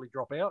Cotsty will probably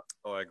drop out.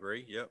 I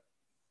agree, yep.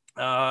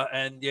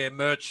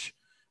 Murch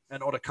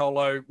and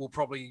Otakolo will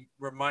probably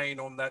remain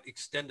on that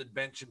extended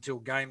bench until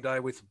game day,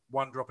 with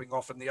one dropping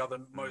off and the other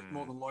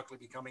more than likely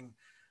becoming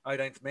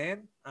 18th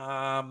man.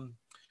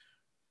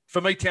 For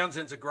me,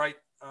 Townsend's a great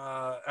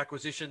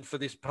acquisition for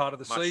this part of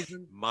the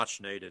season. Much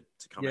needed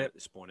to come out at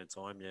this point in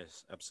time.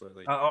 Yes,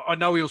 absolutely. I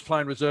know he was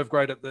playing reserve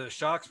grade at the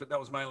Sharks, but that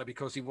was mainly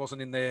because he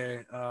wasn't in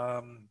their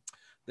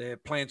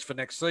plans for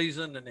next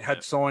season and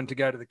had signed to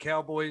go to the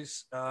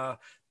Cowboys.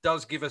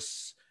 Does give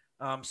us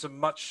some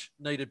much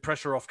needed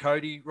pressure off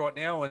Cody right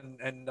now,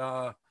 and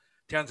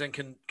Townsend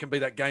can be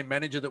that game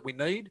manager that we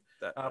need.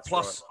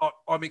 Plus, right.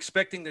 I'm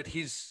expecting that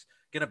he's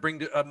going to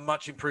bring a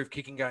much improved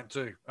kicking game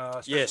too.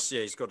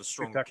 He's got a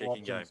strong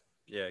kicking game.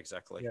 Yeah,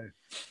 exactly. Yeah.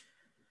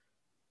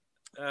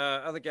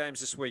 Other games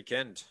this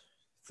weekend.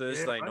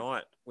 Thursday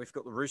night, we've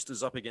got the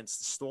Roosters up against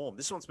the Storm.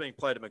 This one's being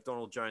played at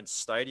McDonald Jones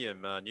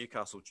Stadium,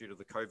 Newcastle, due to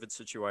the COVID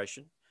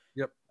situation.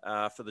 Yep.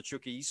 For the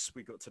Chookies,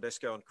 we've got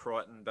Tedesco and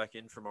Crichton back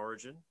in from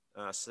Origin.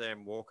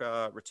 Sam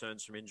Walker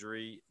returns from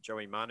injury.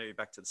 Joey Manu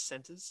back to the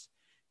centres.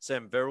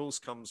 Sam Verrills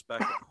comes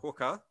back at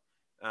hooker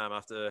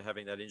after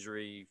having that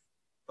injury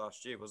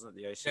last year, wasn't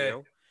it? The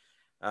ACL.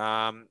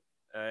 Yeah.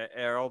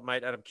 Our old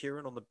mate Adam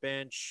Kieran on the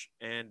bench,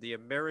 and the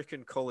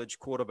American college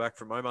quarterback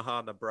from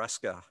Omaha,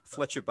 Nebraska,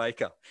 Fletcher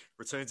Baker,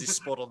 returns his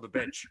spot on the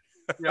bench.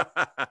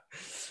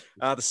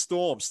 The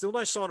Storm, still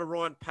no sign of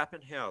Ryan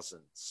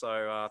Pappenhausen, so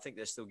I think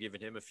they're still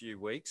giving him a few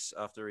weeks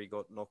after he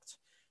got knocked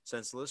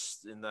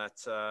senseless in that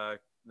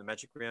the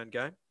Magic Round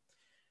game.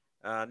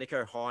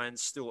 Nico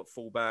Hines still at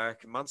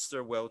fullback,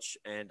 Munster, Welch,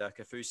 and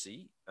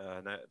Kafusi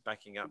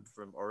backing up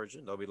from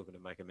Origin. They'll be looking to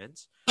make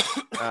amends.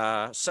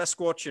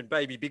 Sasquatch and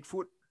Baby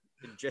Bigfoot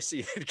and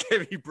Jesse and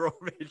Kevin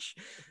Bromwich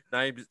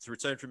named to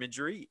return from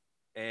injury,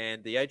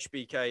 and the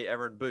HBK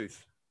Aaron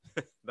Booth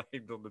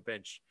named on the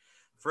bench,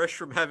 fresh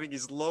from having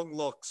his long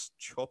locks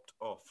chopped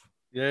off.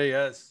 Yeah, he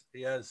has.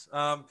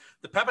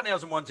 The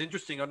Pappenhausen one's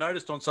interesting. I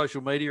noticed on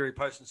social media he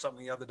posted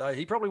something the other day.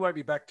 He probably won't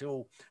be back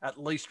till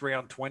at least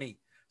round 20.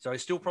 So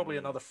he's still probably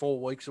another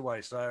 4 weeks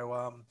away.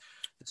 So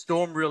the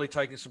Storm really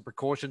taking some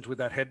precautions with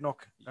that head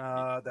knock,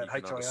 that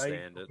HIA.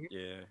 Understand it,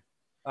 yeah.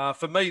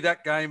 For me,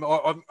 that game,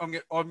 I'm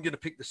going to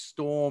pick the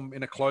Storm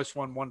in a close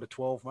one,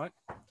 1-12, mate.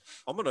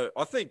 I'm gonna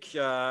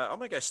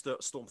go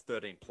Storm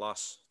 13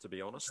 plus. To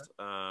be honest,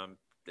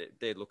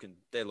 they're looking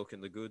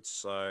the goods.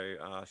 So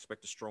I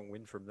expect a strong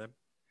win from them.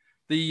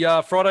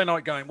 The Friday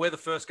night game, we're the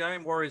first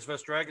game, Warriors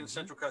versus Dragons,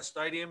 Central Coast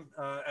Stadium.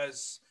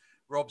 As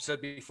Rob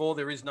said before,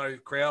 there is no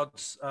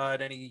crowds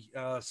at any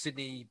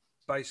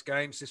Sydney-based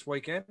games this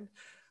weekend.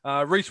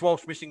 Reece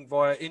Walsh missing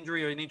via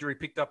injury, an injury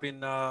picked up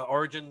in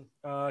Origin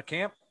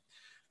camp,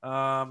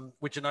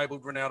 which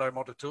enabled Ronaldo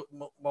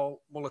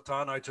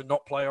Mulitano to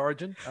not play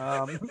Origin.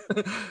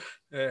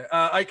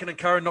 Aiken and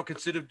Curran not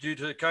considered due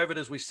to COVID,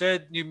 as we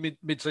said. New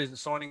mid-season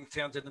signing,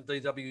 Townsend and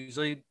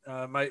DWZ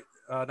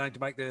named to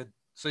make their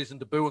season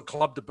debut and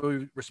club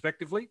debut,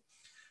 respectively.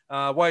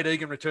 Wade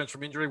Egan returns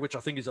from injury, which I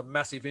think is a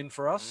massive in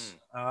for us.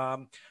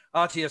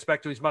 RTS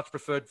back to his much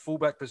preferred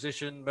fullback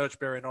position.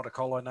 Murchberry and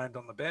Otakolo named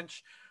on the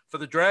bench. For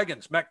the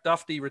Dragons, Mac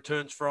Duffy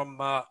returns from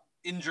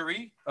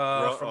injury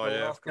from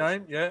the last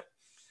game. Yeah.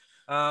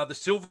 The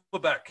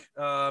Silverback,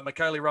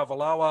 Michaeli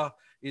Ravalawa,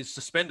 is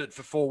suspended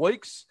for 4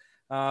 weeks,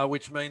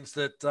 which means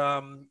that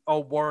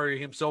old Warrior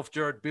himself,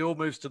 Jared Bill,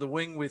 moves to the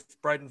wing with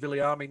Braden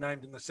Villiamy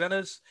named in the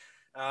centres.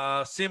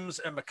 Sims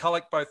and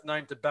McCulloch both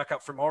named to back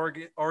up from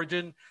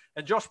Origin,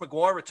 and Josh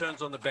Maguire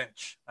returns on the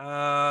bench.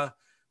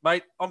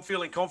 Mate, I'm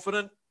feeling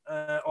confident.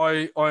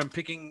 I am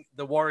picking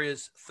the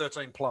Warriors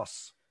 13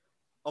 plus.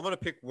 I'm going to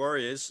pick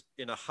Warriors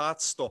in a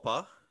heart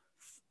stopper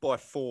by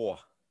 4.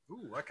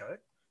 Ooh, okay.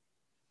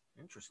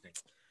 Interesting.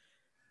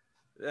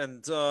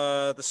 And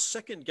the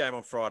second game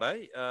on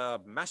Friday,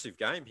 massive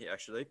game here,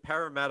 actually.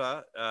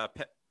 Parramatta,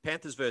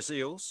 Panthers versus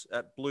Eels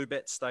at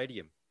Bluebet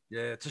Stadium.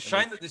 Yeah, it's a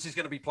shame that this is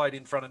going to be played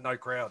in front of no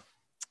crowd.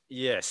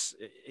 Yes,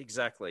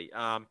 exactly.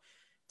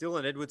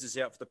 Dylan Edwards is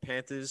out for the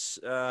Panthers.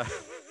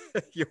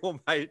 Your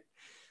mate,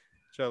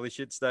 Charlie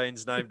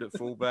Shitstain's named at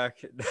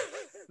fullback.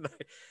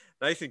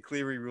 Nathan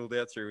Cleary ruled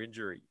out through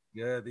injury.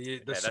 Yeah,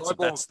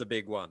 that's the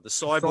big one. The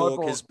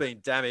cyborg has been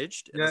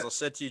damaged. And as I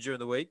said to you during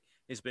the week,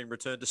 he's been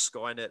returned to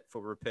Skynet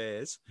for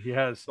repairs. He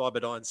has.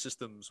 Cyberdyne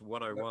Systems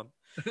 101.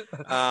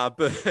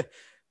 But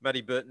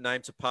Matty Burton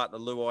named to partner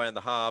Luai in the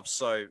halves.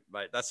 So,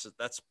 mate, that's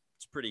it's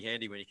pretty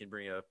handy when you can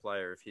bring a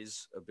player of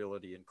his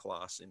ability and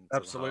class into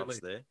the halves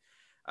there.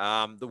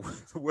 The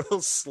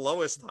world's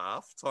slowest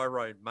half,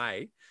 Tyrone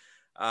May,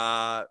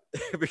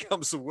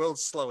 becomes the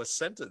world's slowest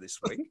centre this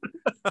week.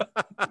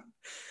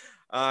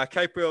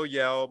 KPL,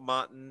 Yao,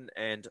 Martin,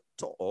 and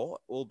To'o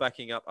all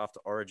backing up after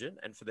Origin.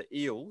 And for the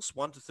Eels,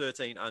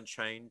 1-13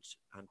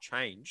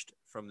 unchanged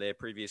from their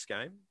previous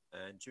game.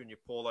 And Junior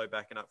Paulo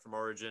backing up from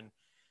Origin.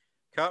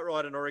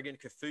 Cartwright and Oregon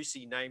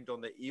Kafusi named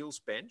on the Eels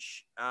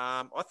bench.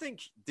 I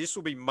think this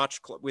will be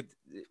with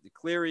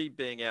Cleary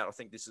being out. I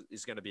think this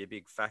is going to be a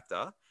big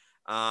factor.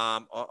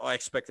 I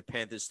expect the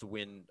Panthers to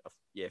win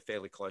a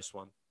fairly close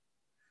one.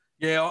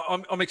 Yeah,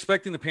 I'm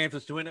expecting the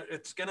Panthers to win it.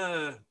 It's going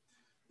to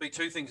be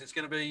two things. It's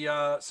going to be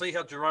see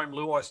how Jerome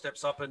Luai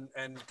steps up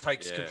and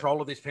takes control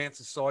of this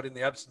Panthers side in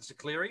the absence of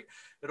Cleary.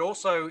 It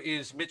also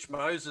is Mitch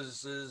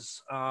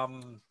Moses'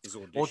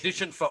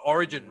 audition for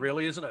Origin,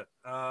 really, isn't it?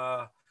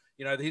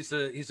 He's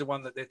the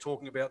one that they're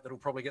talking about that'll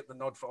probably get the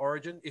nod for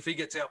Origin. If he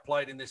gets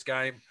outplayed in this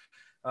game,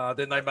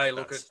 then they may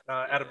look at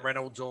Adam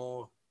Reynolds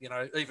or,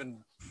 even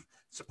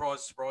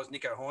surprise,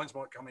 Nico Hines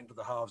might come into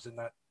the halves in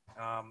that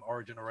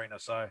Origin arena.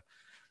 So,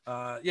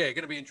 going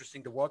to be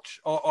interesting to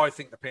watch. I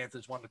think the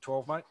Panthers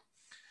 1-12, mate.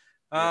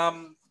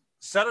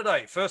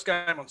 Saturday, first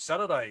game on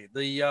Saturday,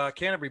 the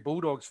Canterbury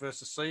Bulldogs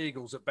versus Sea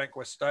Eagles at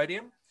Bankwest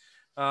Stadium.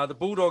 The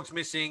Bulldogs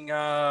missing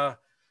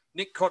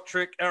Nick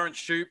Kotrick, Aaron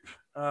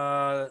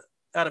Shoup,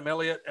 Adam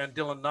Elliott and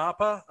Dylan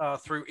Napa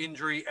through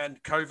injury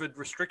and COVID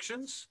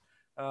restrictions.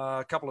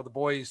 A couple of the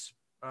boys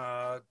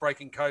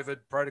breaking COVID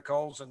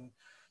protocols and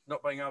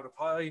not being able to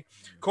play.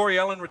 Corey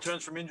Allen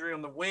returns from injury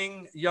on the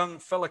wing. Young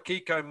fella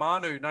Kiko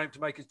Manu named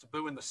to make his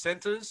debut in the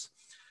centres.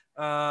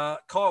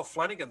 Kyle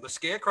Flanagan, the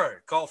scarecrow,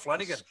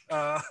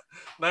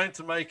 named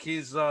to make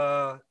his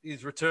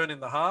return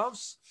in the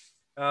halves.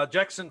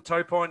 Jackson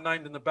Topine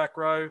named in the back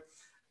row.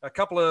 A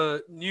couple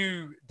of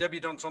new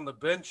debutants on the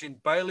bench in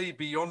Bailey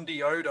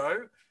Biondi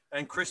Odo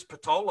and Chris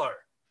Patolo.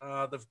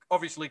 They've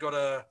obviously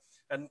got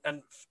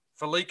and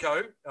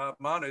Felico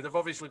Manu. They've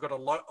obviously got a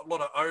lot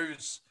of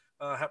O's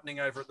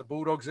happening over at the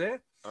Bulldogs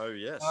there. Oh,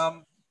 yes.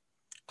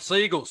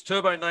 Sea Eagles,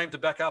 Turbo named to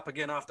back up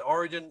again after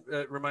Origin.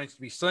 Remains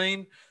to be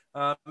seen.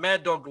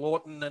 Mad Dog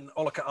Lawton and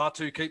Olika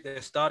Atu keep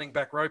their starting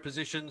back row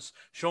positions.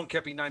 Sean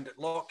Kepi named at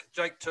lock.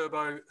 Jake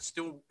Turbo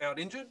still out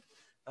injured.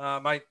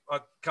 Mate, I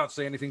can't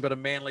see anything but a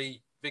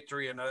Manly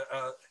victory and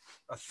a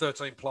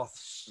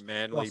 13-plus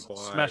Manly by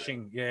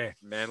smashing,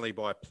 Manly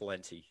by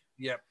plenty.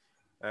 Yep.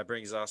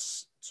 Brings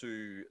us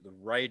to the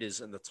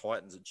Raiders and the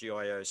Titans at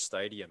GIO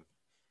Stadium.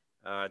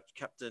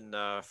 Captain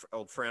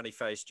old frowny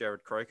face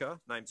Jared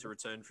Croker named to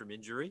return from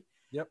injury.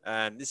 Yep.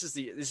 And this is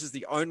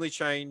the only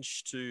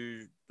change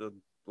to the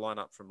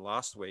lineup from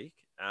last week.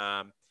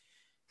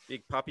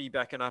 Big Puppy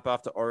backing up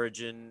after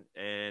Origin,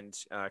 and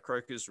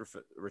Croker's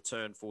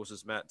return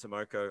forces Matt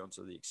Tomoko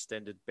onto the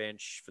extended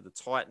bench for the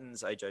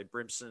Titans. AJ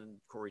Brimson,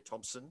 Corey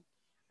Thompson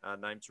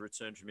named to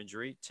return from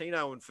injury.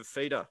 Tino and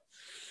Fafita,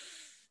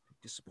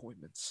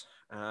 disappointments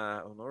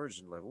on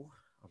Origin level,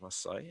 I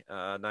must say,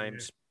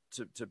 named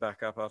to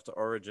back up after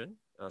Origin.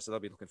 So they'll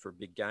be looking for a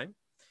big game.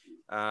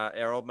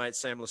 Our old mate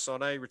Sam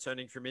Lasone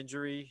returning from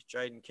injury.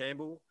 Jaden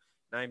Campbell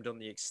named on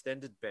the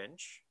extended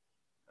bench.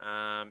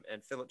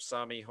 And Philip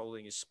Sami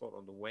holding his spot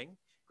on the wing.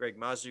 Greg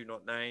Mazu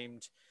not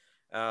named.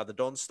 The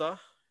Donster,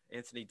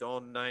 Anthony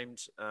Don named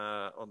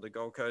on the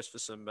Gold Coast for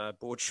some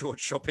board short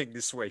shopping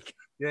this week.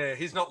 Yeah,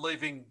 he's not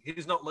leaving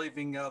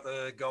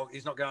the Gold.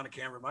 He's not going to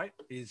Canberra, mate.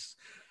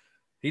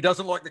 He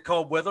doesn't like the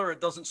cold weather. It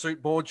doesn't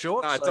suit board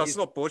shorts. No, it's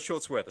not board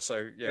shorts weather.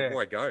 So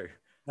why go?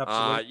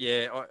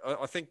 Absolutely.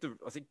 I think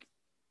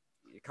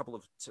a couple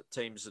of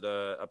teams that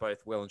are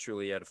both well and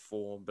truly out of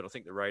form, but I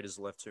think the Raiders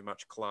will have too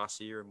much class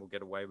here and we'll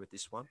get away with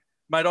this one.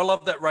 Mate, I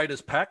love that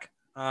Raiders pack.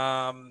 They've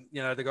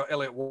got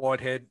Elliot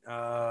Whitehead.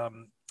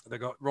 They've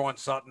got Ryan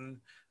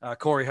Sutton,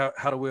 Corey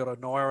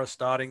Harawira-Naira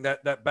starting.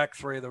 That back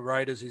three of the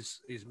Raiders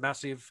is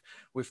massive,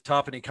 with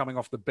Tarpany coming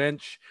off the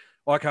bench.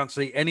 I can't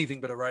see anything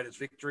but a Raiders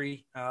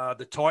victory.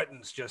 The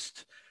Titans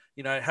just,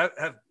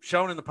 have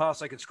shown in the past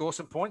they can score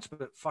some points,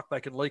 but fuck,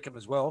 they can leak them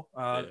as well.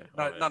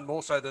 None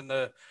more so than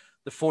the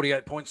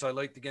 48 points they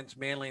leaked against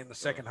Manly in the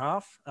second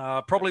half.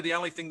 Probably the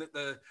only thing that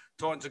the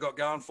Titans have got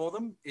going for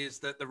them is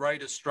that the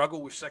Raiders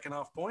struggle with second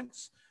half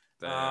points.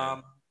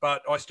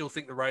 But I still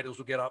think the Raiders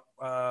will get up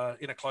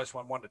in a close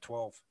one,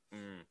 1-12.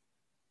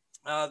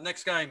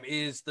 Next game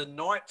is the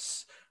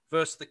Knights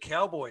versus the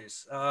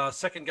Cowboys.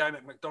 Second game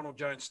at McDonald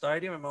Jones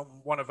Stadium, and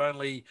one of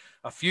only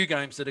a few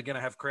games that are going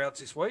to have crowds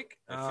this week.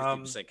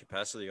 50%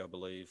 capacity, I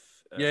believe.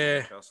 In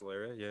the Newcastle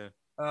area,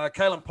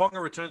 Kalen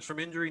Ponga returns from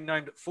injury,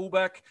 named at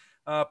fullback.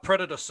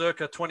 Predator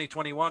circa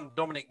 2021,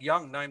 Dominic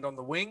Young named on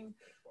the wing.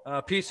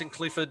 Pearson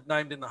Clifford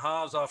named in the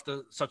halves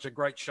after such a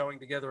great showing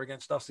together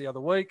against us the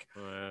other week.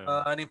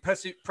 An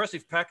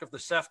impressive pack of the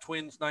Saf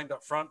twins named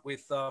up front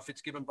with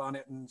Fitzgibbon,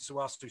 Barnett and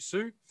Suastu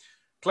Su.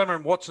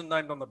 Cameron Watson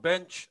named on the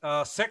bench.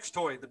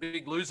 Sextoy, the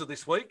big loser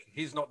this week,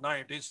 he's not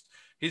named.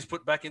 He's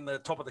put back in the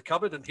top of the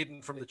cupboard and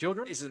hidden from the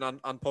children. He's an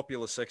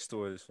unpopular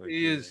Sextoy this week.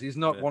 He is. He's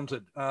not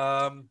wanted.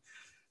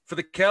 For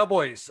the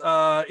Cowboys,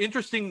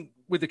 interesting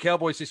with the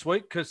Cowboys this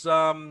week because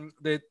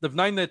they've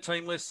named their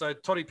team list. So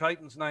Toddy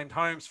Payton's named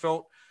Holmes,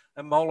 Felt,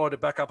 and Molo to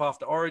back up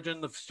after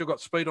Origin. They've still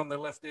got speed on their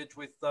left edge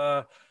with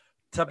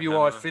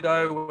Tabuai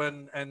Fido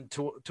and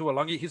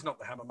Tuolungi. He's not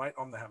the hammer, mate.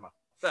 I'm the hammer.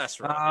 That's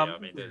right. I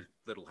mean, the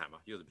little hammer.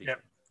 You're the big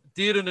hammer.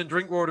 Dearden and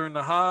Drinkwater in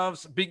the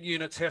halves. Big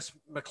units, Hess,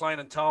 McLean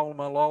and Tal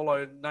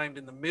Malolo named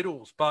in the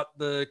middles. But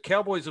the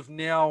Cowboys have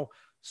now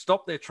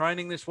stopped their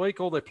training this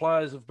week. All their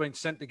players have been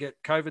sent to get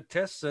COVID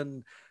tests,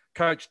 and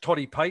coach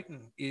Toddy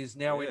Payton is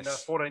now in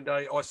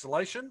 14-day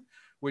isolation,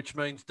 which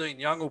means Dean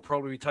Young will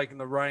probably be taking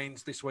the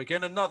reins this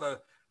weekend. Another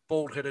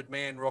bald-headed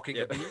man rocking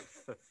the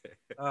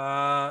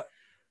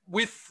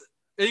beard.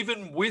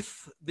 Even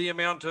with the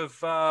amount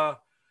of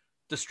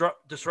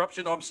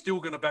disruption, I'm still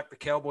going to back the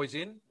Cowboys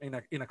in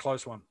a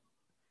close one.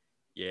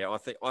 Yeah,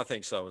 I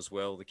think so as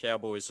well. The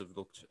Cowboys have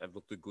looked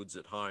the goods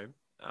at home,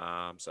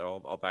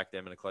 so I'll back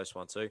them in a close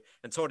one too.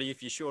 And Toddy,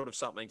 if you're short of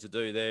something to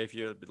do there, if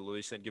you're a bit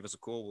loose, then give us a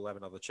call. We'll have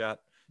another chat.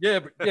 Yeah,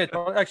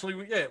 actually,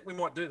 we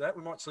might do that.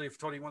 We might see if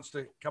Toddy wants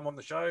to come on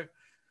the show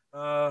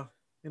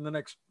in the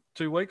next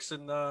 2 weeks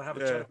and have a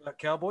chat about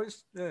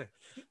Cowboys. Yeah,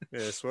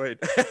 sweet.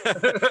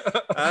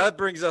 That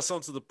brings us on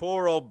to the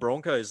poor old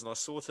Broncos, and I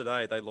saw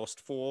today they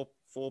lost four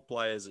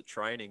players at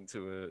training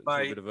to a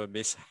bit of a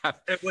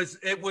mishap. It was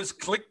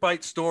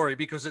clickbait story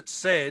because it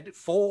said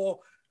 4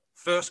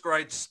 first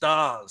grade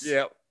stars.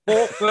 Yeah,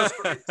 4 first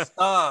grade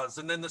stars,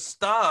 and then the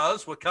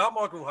stars were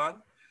Carmichael Hunt.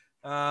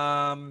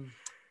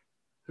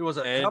 Who was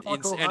it?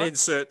 And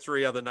insert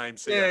 3 other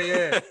names.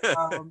 Yeah.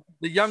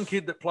 The young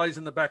kid that plays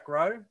in the back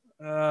row.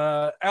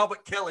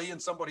 Albert Kelly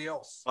and somebody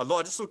else. I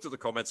just looked at the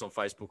comments on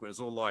Facebook and it's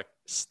all like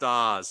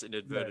stars in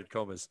inverted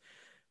commas.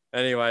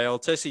 Anyway,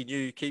 Altesi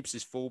New keeps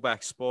his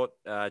fullback spot.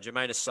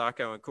 Jermaine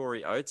Asako and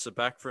Corey Oates are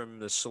back from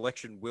the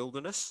selection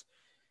wilderness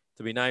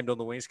to be named on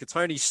the wings.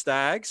 Katoni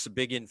Staggs, a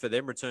big in for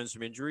them, returns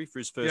from injury for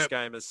his first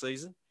game of the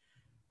season.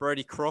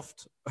 Brody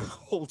Croft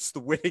holds the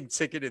winning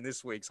ticket in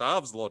this week's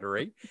halves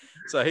lottery,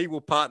 so he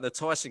will partner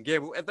Tyson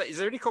Gamble. Is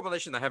there any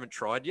combination they haven't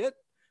tried yet?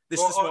 This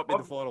might be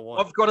the final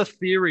one. I've got a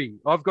theory.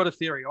 I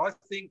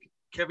think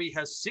Kevy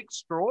has 6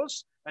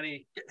 straws, and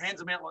he hands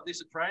them out like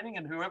this at training,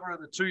 and whoever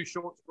the 2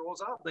 short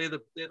straws are, they're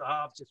the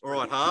halves. All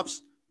right,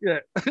 halves? Yeah.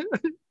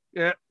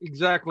 Yeah,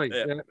 exactly.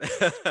 Yeah.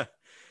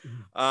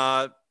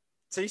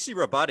 TC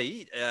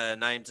Rabuddy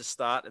named to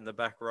start in the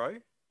back row.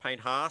 Payne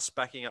Haas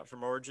backing up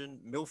from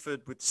Origin.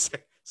 Milford with the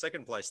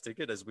second place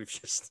ticket, as we've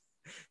just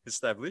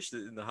established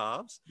in the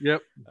halves.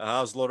 Yep.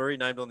 Halves lottery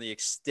named on the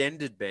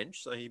extended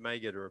bench, so he may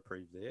get a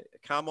reprieve there.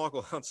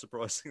 Carmichael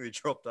unsurprisingly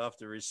dropped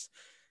after his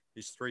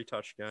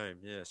 3-touch game.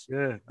 Yes.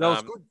 Yeah, that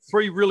was good.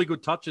 3 really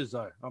good touches,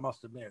 though, I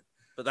must admit.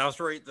 But that was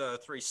the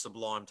 3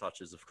 sublime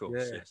touches, of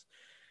course. Yeah. Yes.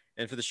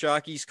 And for the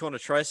Sharkies, Connor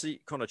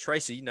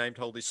Tracy named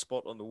hold his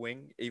spot on the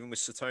wing, even with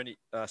Sione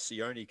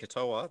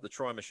Katoa, the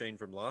try machine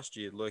from last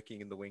year,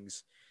 lurking in the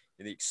wings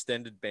in the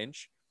extended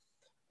bench.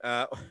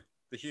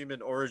 The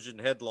Human Origin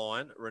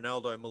headline,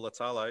 Ronaldo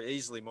Mulatalo,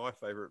 easily my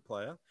favourite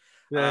player,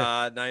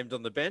 named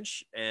on the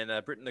bench, and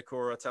Britton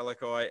Nakora,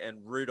 Talakai, and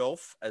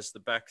Rudolph as the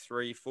back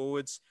 3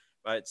 forwards.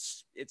 But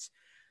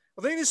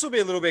I think this will be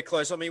a little bit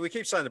close. I mean, we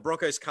keep saying the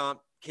Broncos can't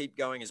keep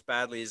going as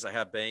badly as they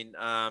have been.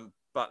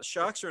 But the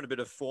Sharks are in a bit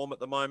of form at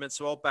the moment,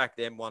 so I'll back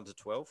them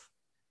 1-12.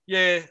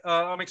 Yeah,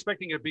 I'm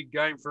expecting a big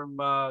game from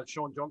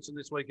Sean Johnson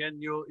this weekend.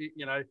 You'll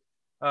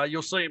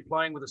see him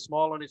playing with a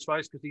smile on his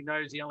face because he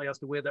knows he only has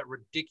to wear that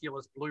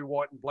ridiculous blue,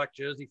 white, and black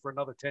jersey for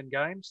another 10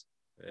 games,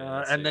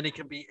 and then he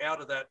can be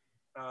out of that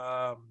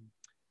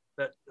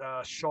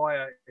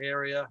Shire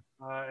area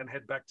and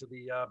head back to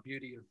the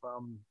beauty of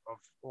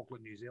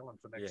Auckland, New Zealand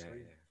for next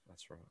week. Yeah,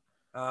 that's right.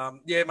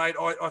 Mate,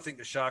 I think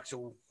the Sharks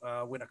will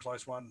win a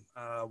close one,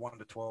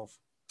 1-12.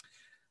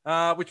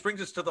 Which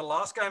brings us to the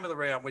last game of the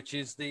round, which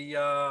is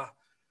the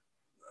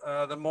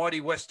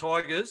mighty West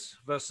Tigers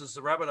versus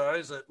the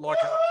Rabbitohs at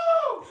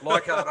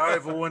Leichhardt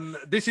Oval. And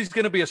this is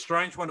going to be a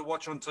strange one to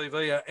watch on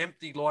TV, an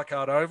empty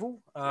Leichhardt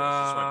Oval. This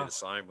won't be the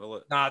same, will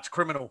it? Nah, it's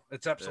criminal.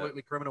 It's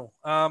absolutely criminal.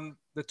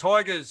 The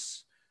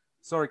Tigers,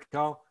 sorry,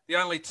 Carl, the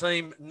only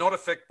team not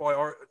affected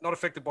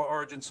by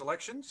Origin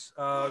selections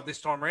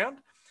this time round.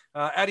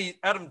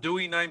 Adam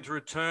Dewey named to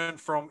return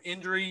from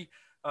injury.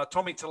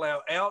 Tommy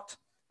Talau out.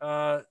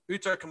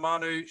 Uto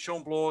Kamanu,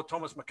 Sean Bloor,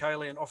 Thomas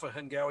McKaylee, and Offa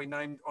Hingawi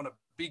named on a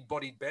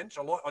big-bodied bench.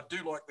 I do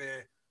like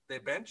their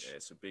bench. Yeah,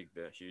 it's a big,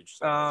 huge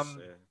South.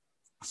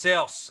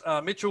 South.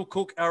 Mitchell,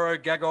 Cook, Arrow,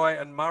 Gagai,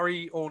 and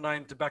Murray all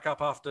named to back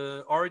up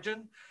after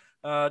Origin.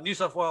 New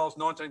South Wales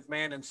 19th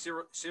man and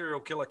serial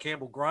killer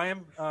Campbell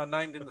Graham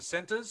named in the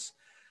centres.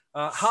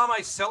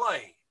 Hame Sele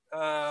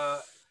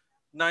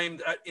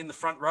named in the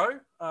front row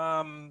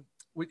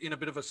in a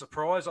bit of a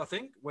surprise, I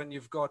think, when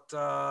you've got,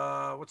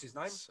 what's his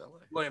name?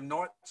 Liam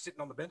Knight sitting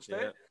on the bench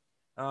there.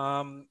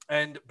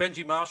 And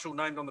Benji Marshall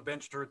named on the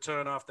bench to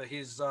return after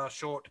his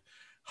short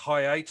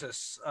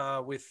hiatus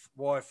with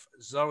wife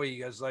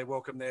Zoe as they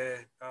welcome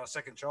their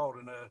second child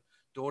and a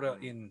daughter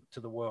into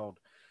the world.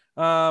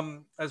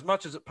 As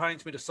much as it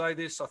pains me to say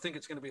this, I think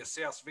it's going to be a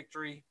South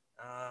victory.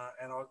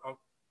 And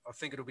I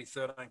think it'll be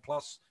 13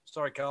 plus.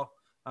 Sorry, Carl.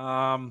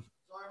 Sorry, mate.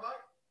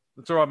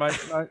 It's all right, mate.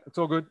 No, it's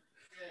all good.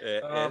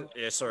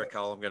 Yeah, sorry,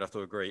 Carl. I'm going to have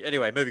to agree.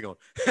 Anyway, moving on.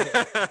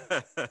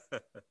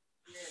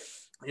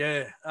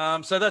 Yeah.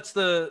 So that's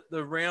the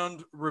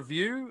round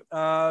review.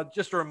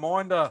 Just a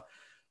reminder,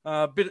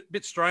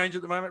 bit strange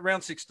at the moment.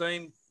 Round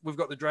 16, we've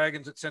got the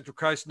Dragons at Central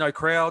Coast, no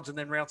crowds, and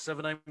then round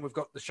 17, we've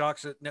got the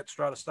Sharks at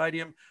Netstrata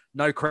Stadium,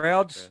 no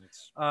crowds.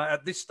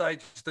 At this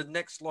stage, the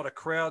next lot of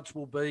crowds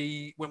will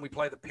be when we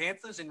play the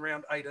Panthers in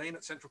round 18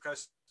 at Central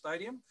Coast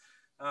Stadium.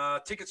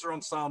 Tickets are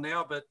on sale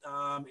now, but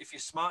if you're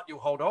smart, you'll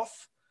hold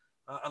off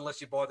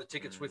unless you buy the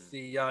tickets with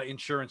the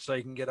insurance, so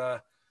you can get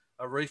a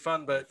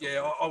refund. But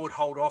yeah, I would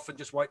hold off and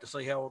just wait to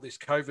see how all this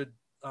COVID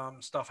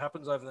stuff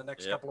happens over the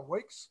next couple of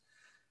weeks.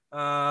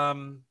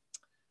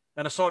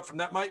 And aside from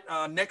that, mate,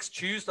 next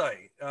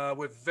Tuesday,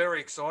 we're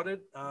very excited.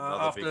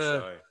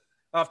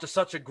 After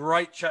such a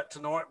great chat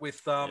tonight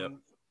with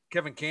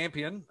Kevin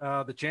Campion,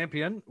 the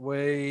champion,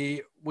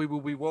 we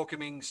will be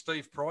welcoming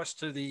Steve Price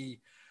to the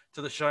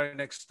show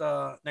next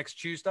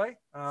Tuesday.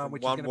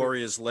 Which one is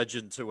Warriors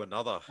legend to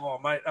another. Oh,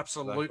 mate,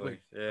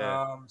 absolutely.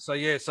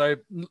 Exactly. Yeah. So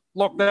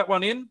lock that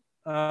one in.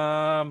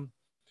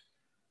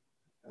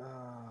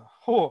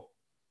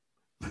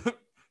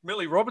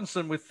 Millie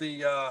Robinson with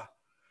the.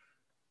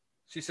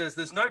 She says,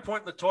 "There's no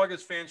point in the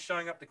Tigers fans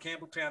showing up to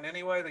Campbelltown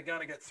anyway. They're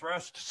going to get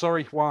thrashed."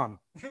 Sorry, Juan.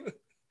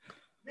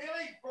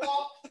 Millie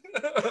blocked.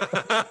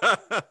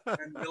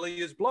 And Millie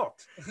is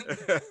blocked.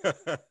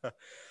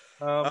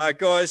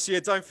 Guys,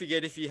 don't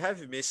forget, if you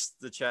have missed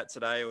the chat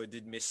today or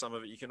did miss some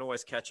of it, you can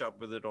always catch up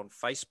with it on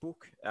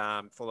Facebook.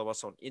 Follow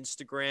us on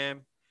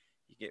Instagram.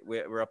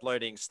 We're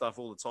uploading stuff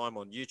all the time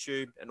on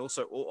YouTube and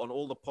also on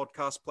all the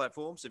podcast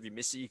platforms. If you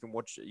miss it, you can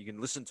watch it. You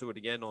can listen to it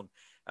again on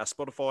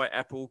Spotify,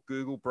 Apple,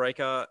 Google,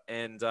 Breaker,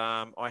 and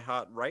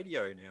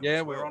iHeartRadio now.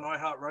 Yeah, we're on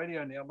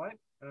iHeartRadio now, mate.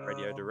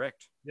 Radio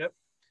Direct. Yep.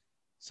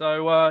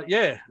 So,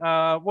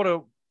 what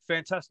a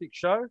fantastic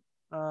show.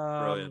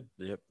 Brilliant.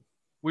 Yep.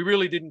 We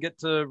really didn't get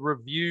to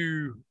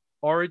review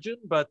Origin,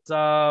 but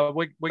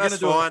we're going to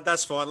do fine.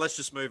 That's fine. Let's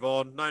just move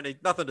on.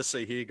 Nothing to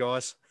see here,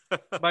 guys.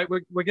 Mate,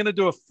 we're going to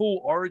do a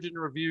full Origin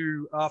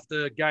review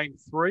after Game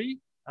 3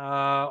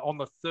 on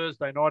the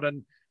Thursday night,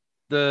 and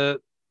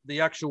the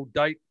actual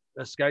date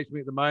escapes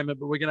me at the moment.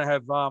 But we're going to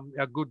have our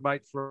good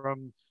mate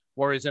from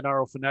Warriors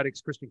NRL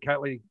Fanatics, Christian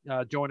Catley,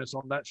 join us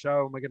on that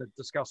show, and we're going to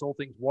discuss all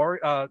things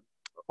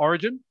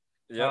Origin.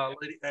 Yeah,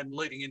 and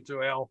leading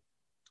into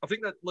I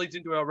think that leads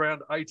into our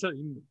round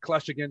 18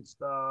 clash against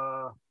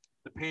the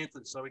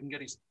Panthers, so we can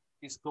get his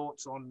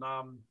thoughts on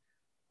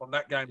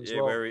that game as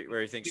well.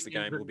 Where he thinks the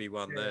game will be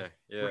won there.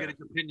 Yeah. We'll get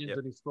his opinions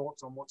and his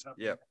thoughts on what's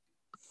happening.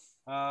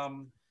 Yeah.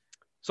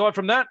 Aside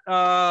from that,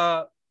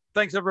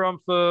 thanks everyone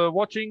for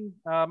watching.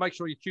 Make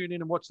sure you tune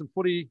in and watch some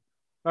footy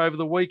over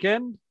the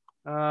weekend.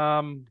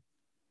 Go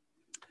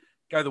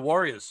the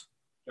Warriors.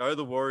 Go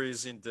the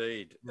Warriors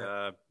indeed.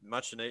 Yeah.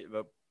 Much needed,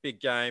 a big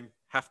game,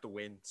 have to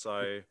win.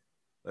 So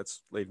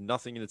let's leave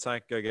nothing in the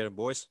tank. Go get them,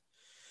 boys.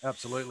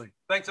 Absolutely.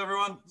 Thanks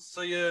everyone.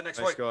 See you next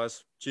week. Thanks,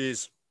 guys.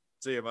 Cheers.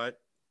 See you, mate.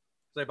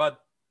 See you, bud.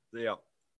 See ya.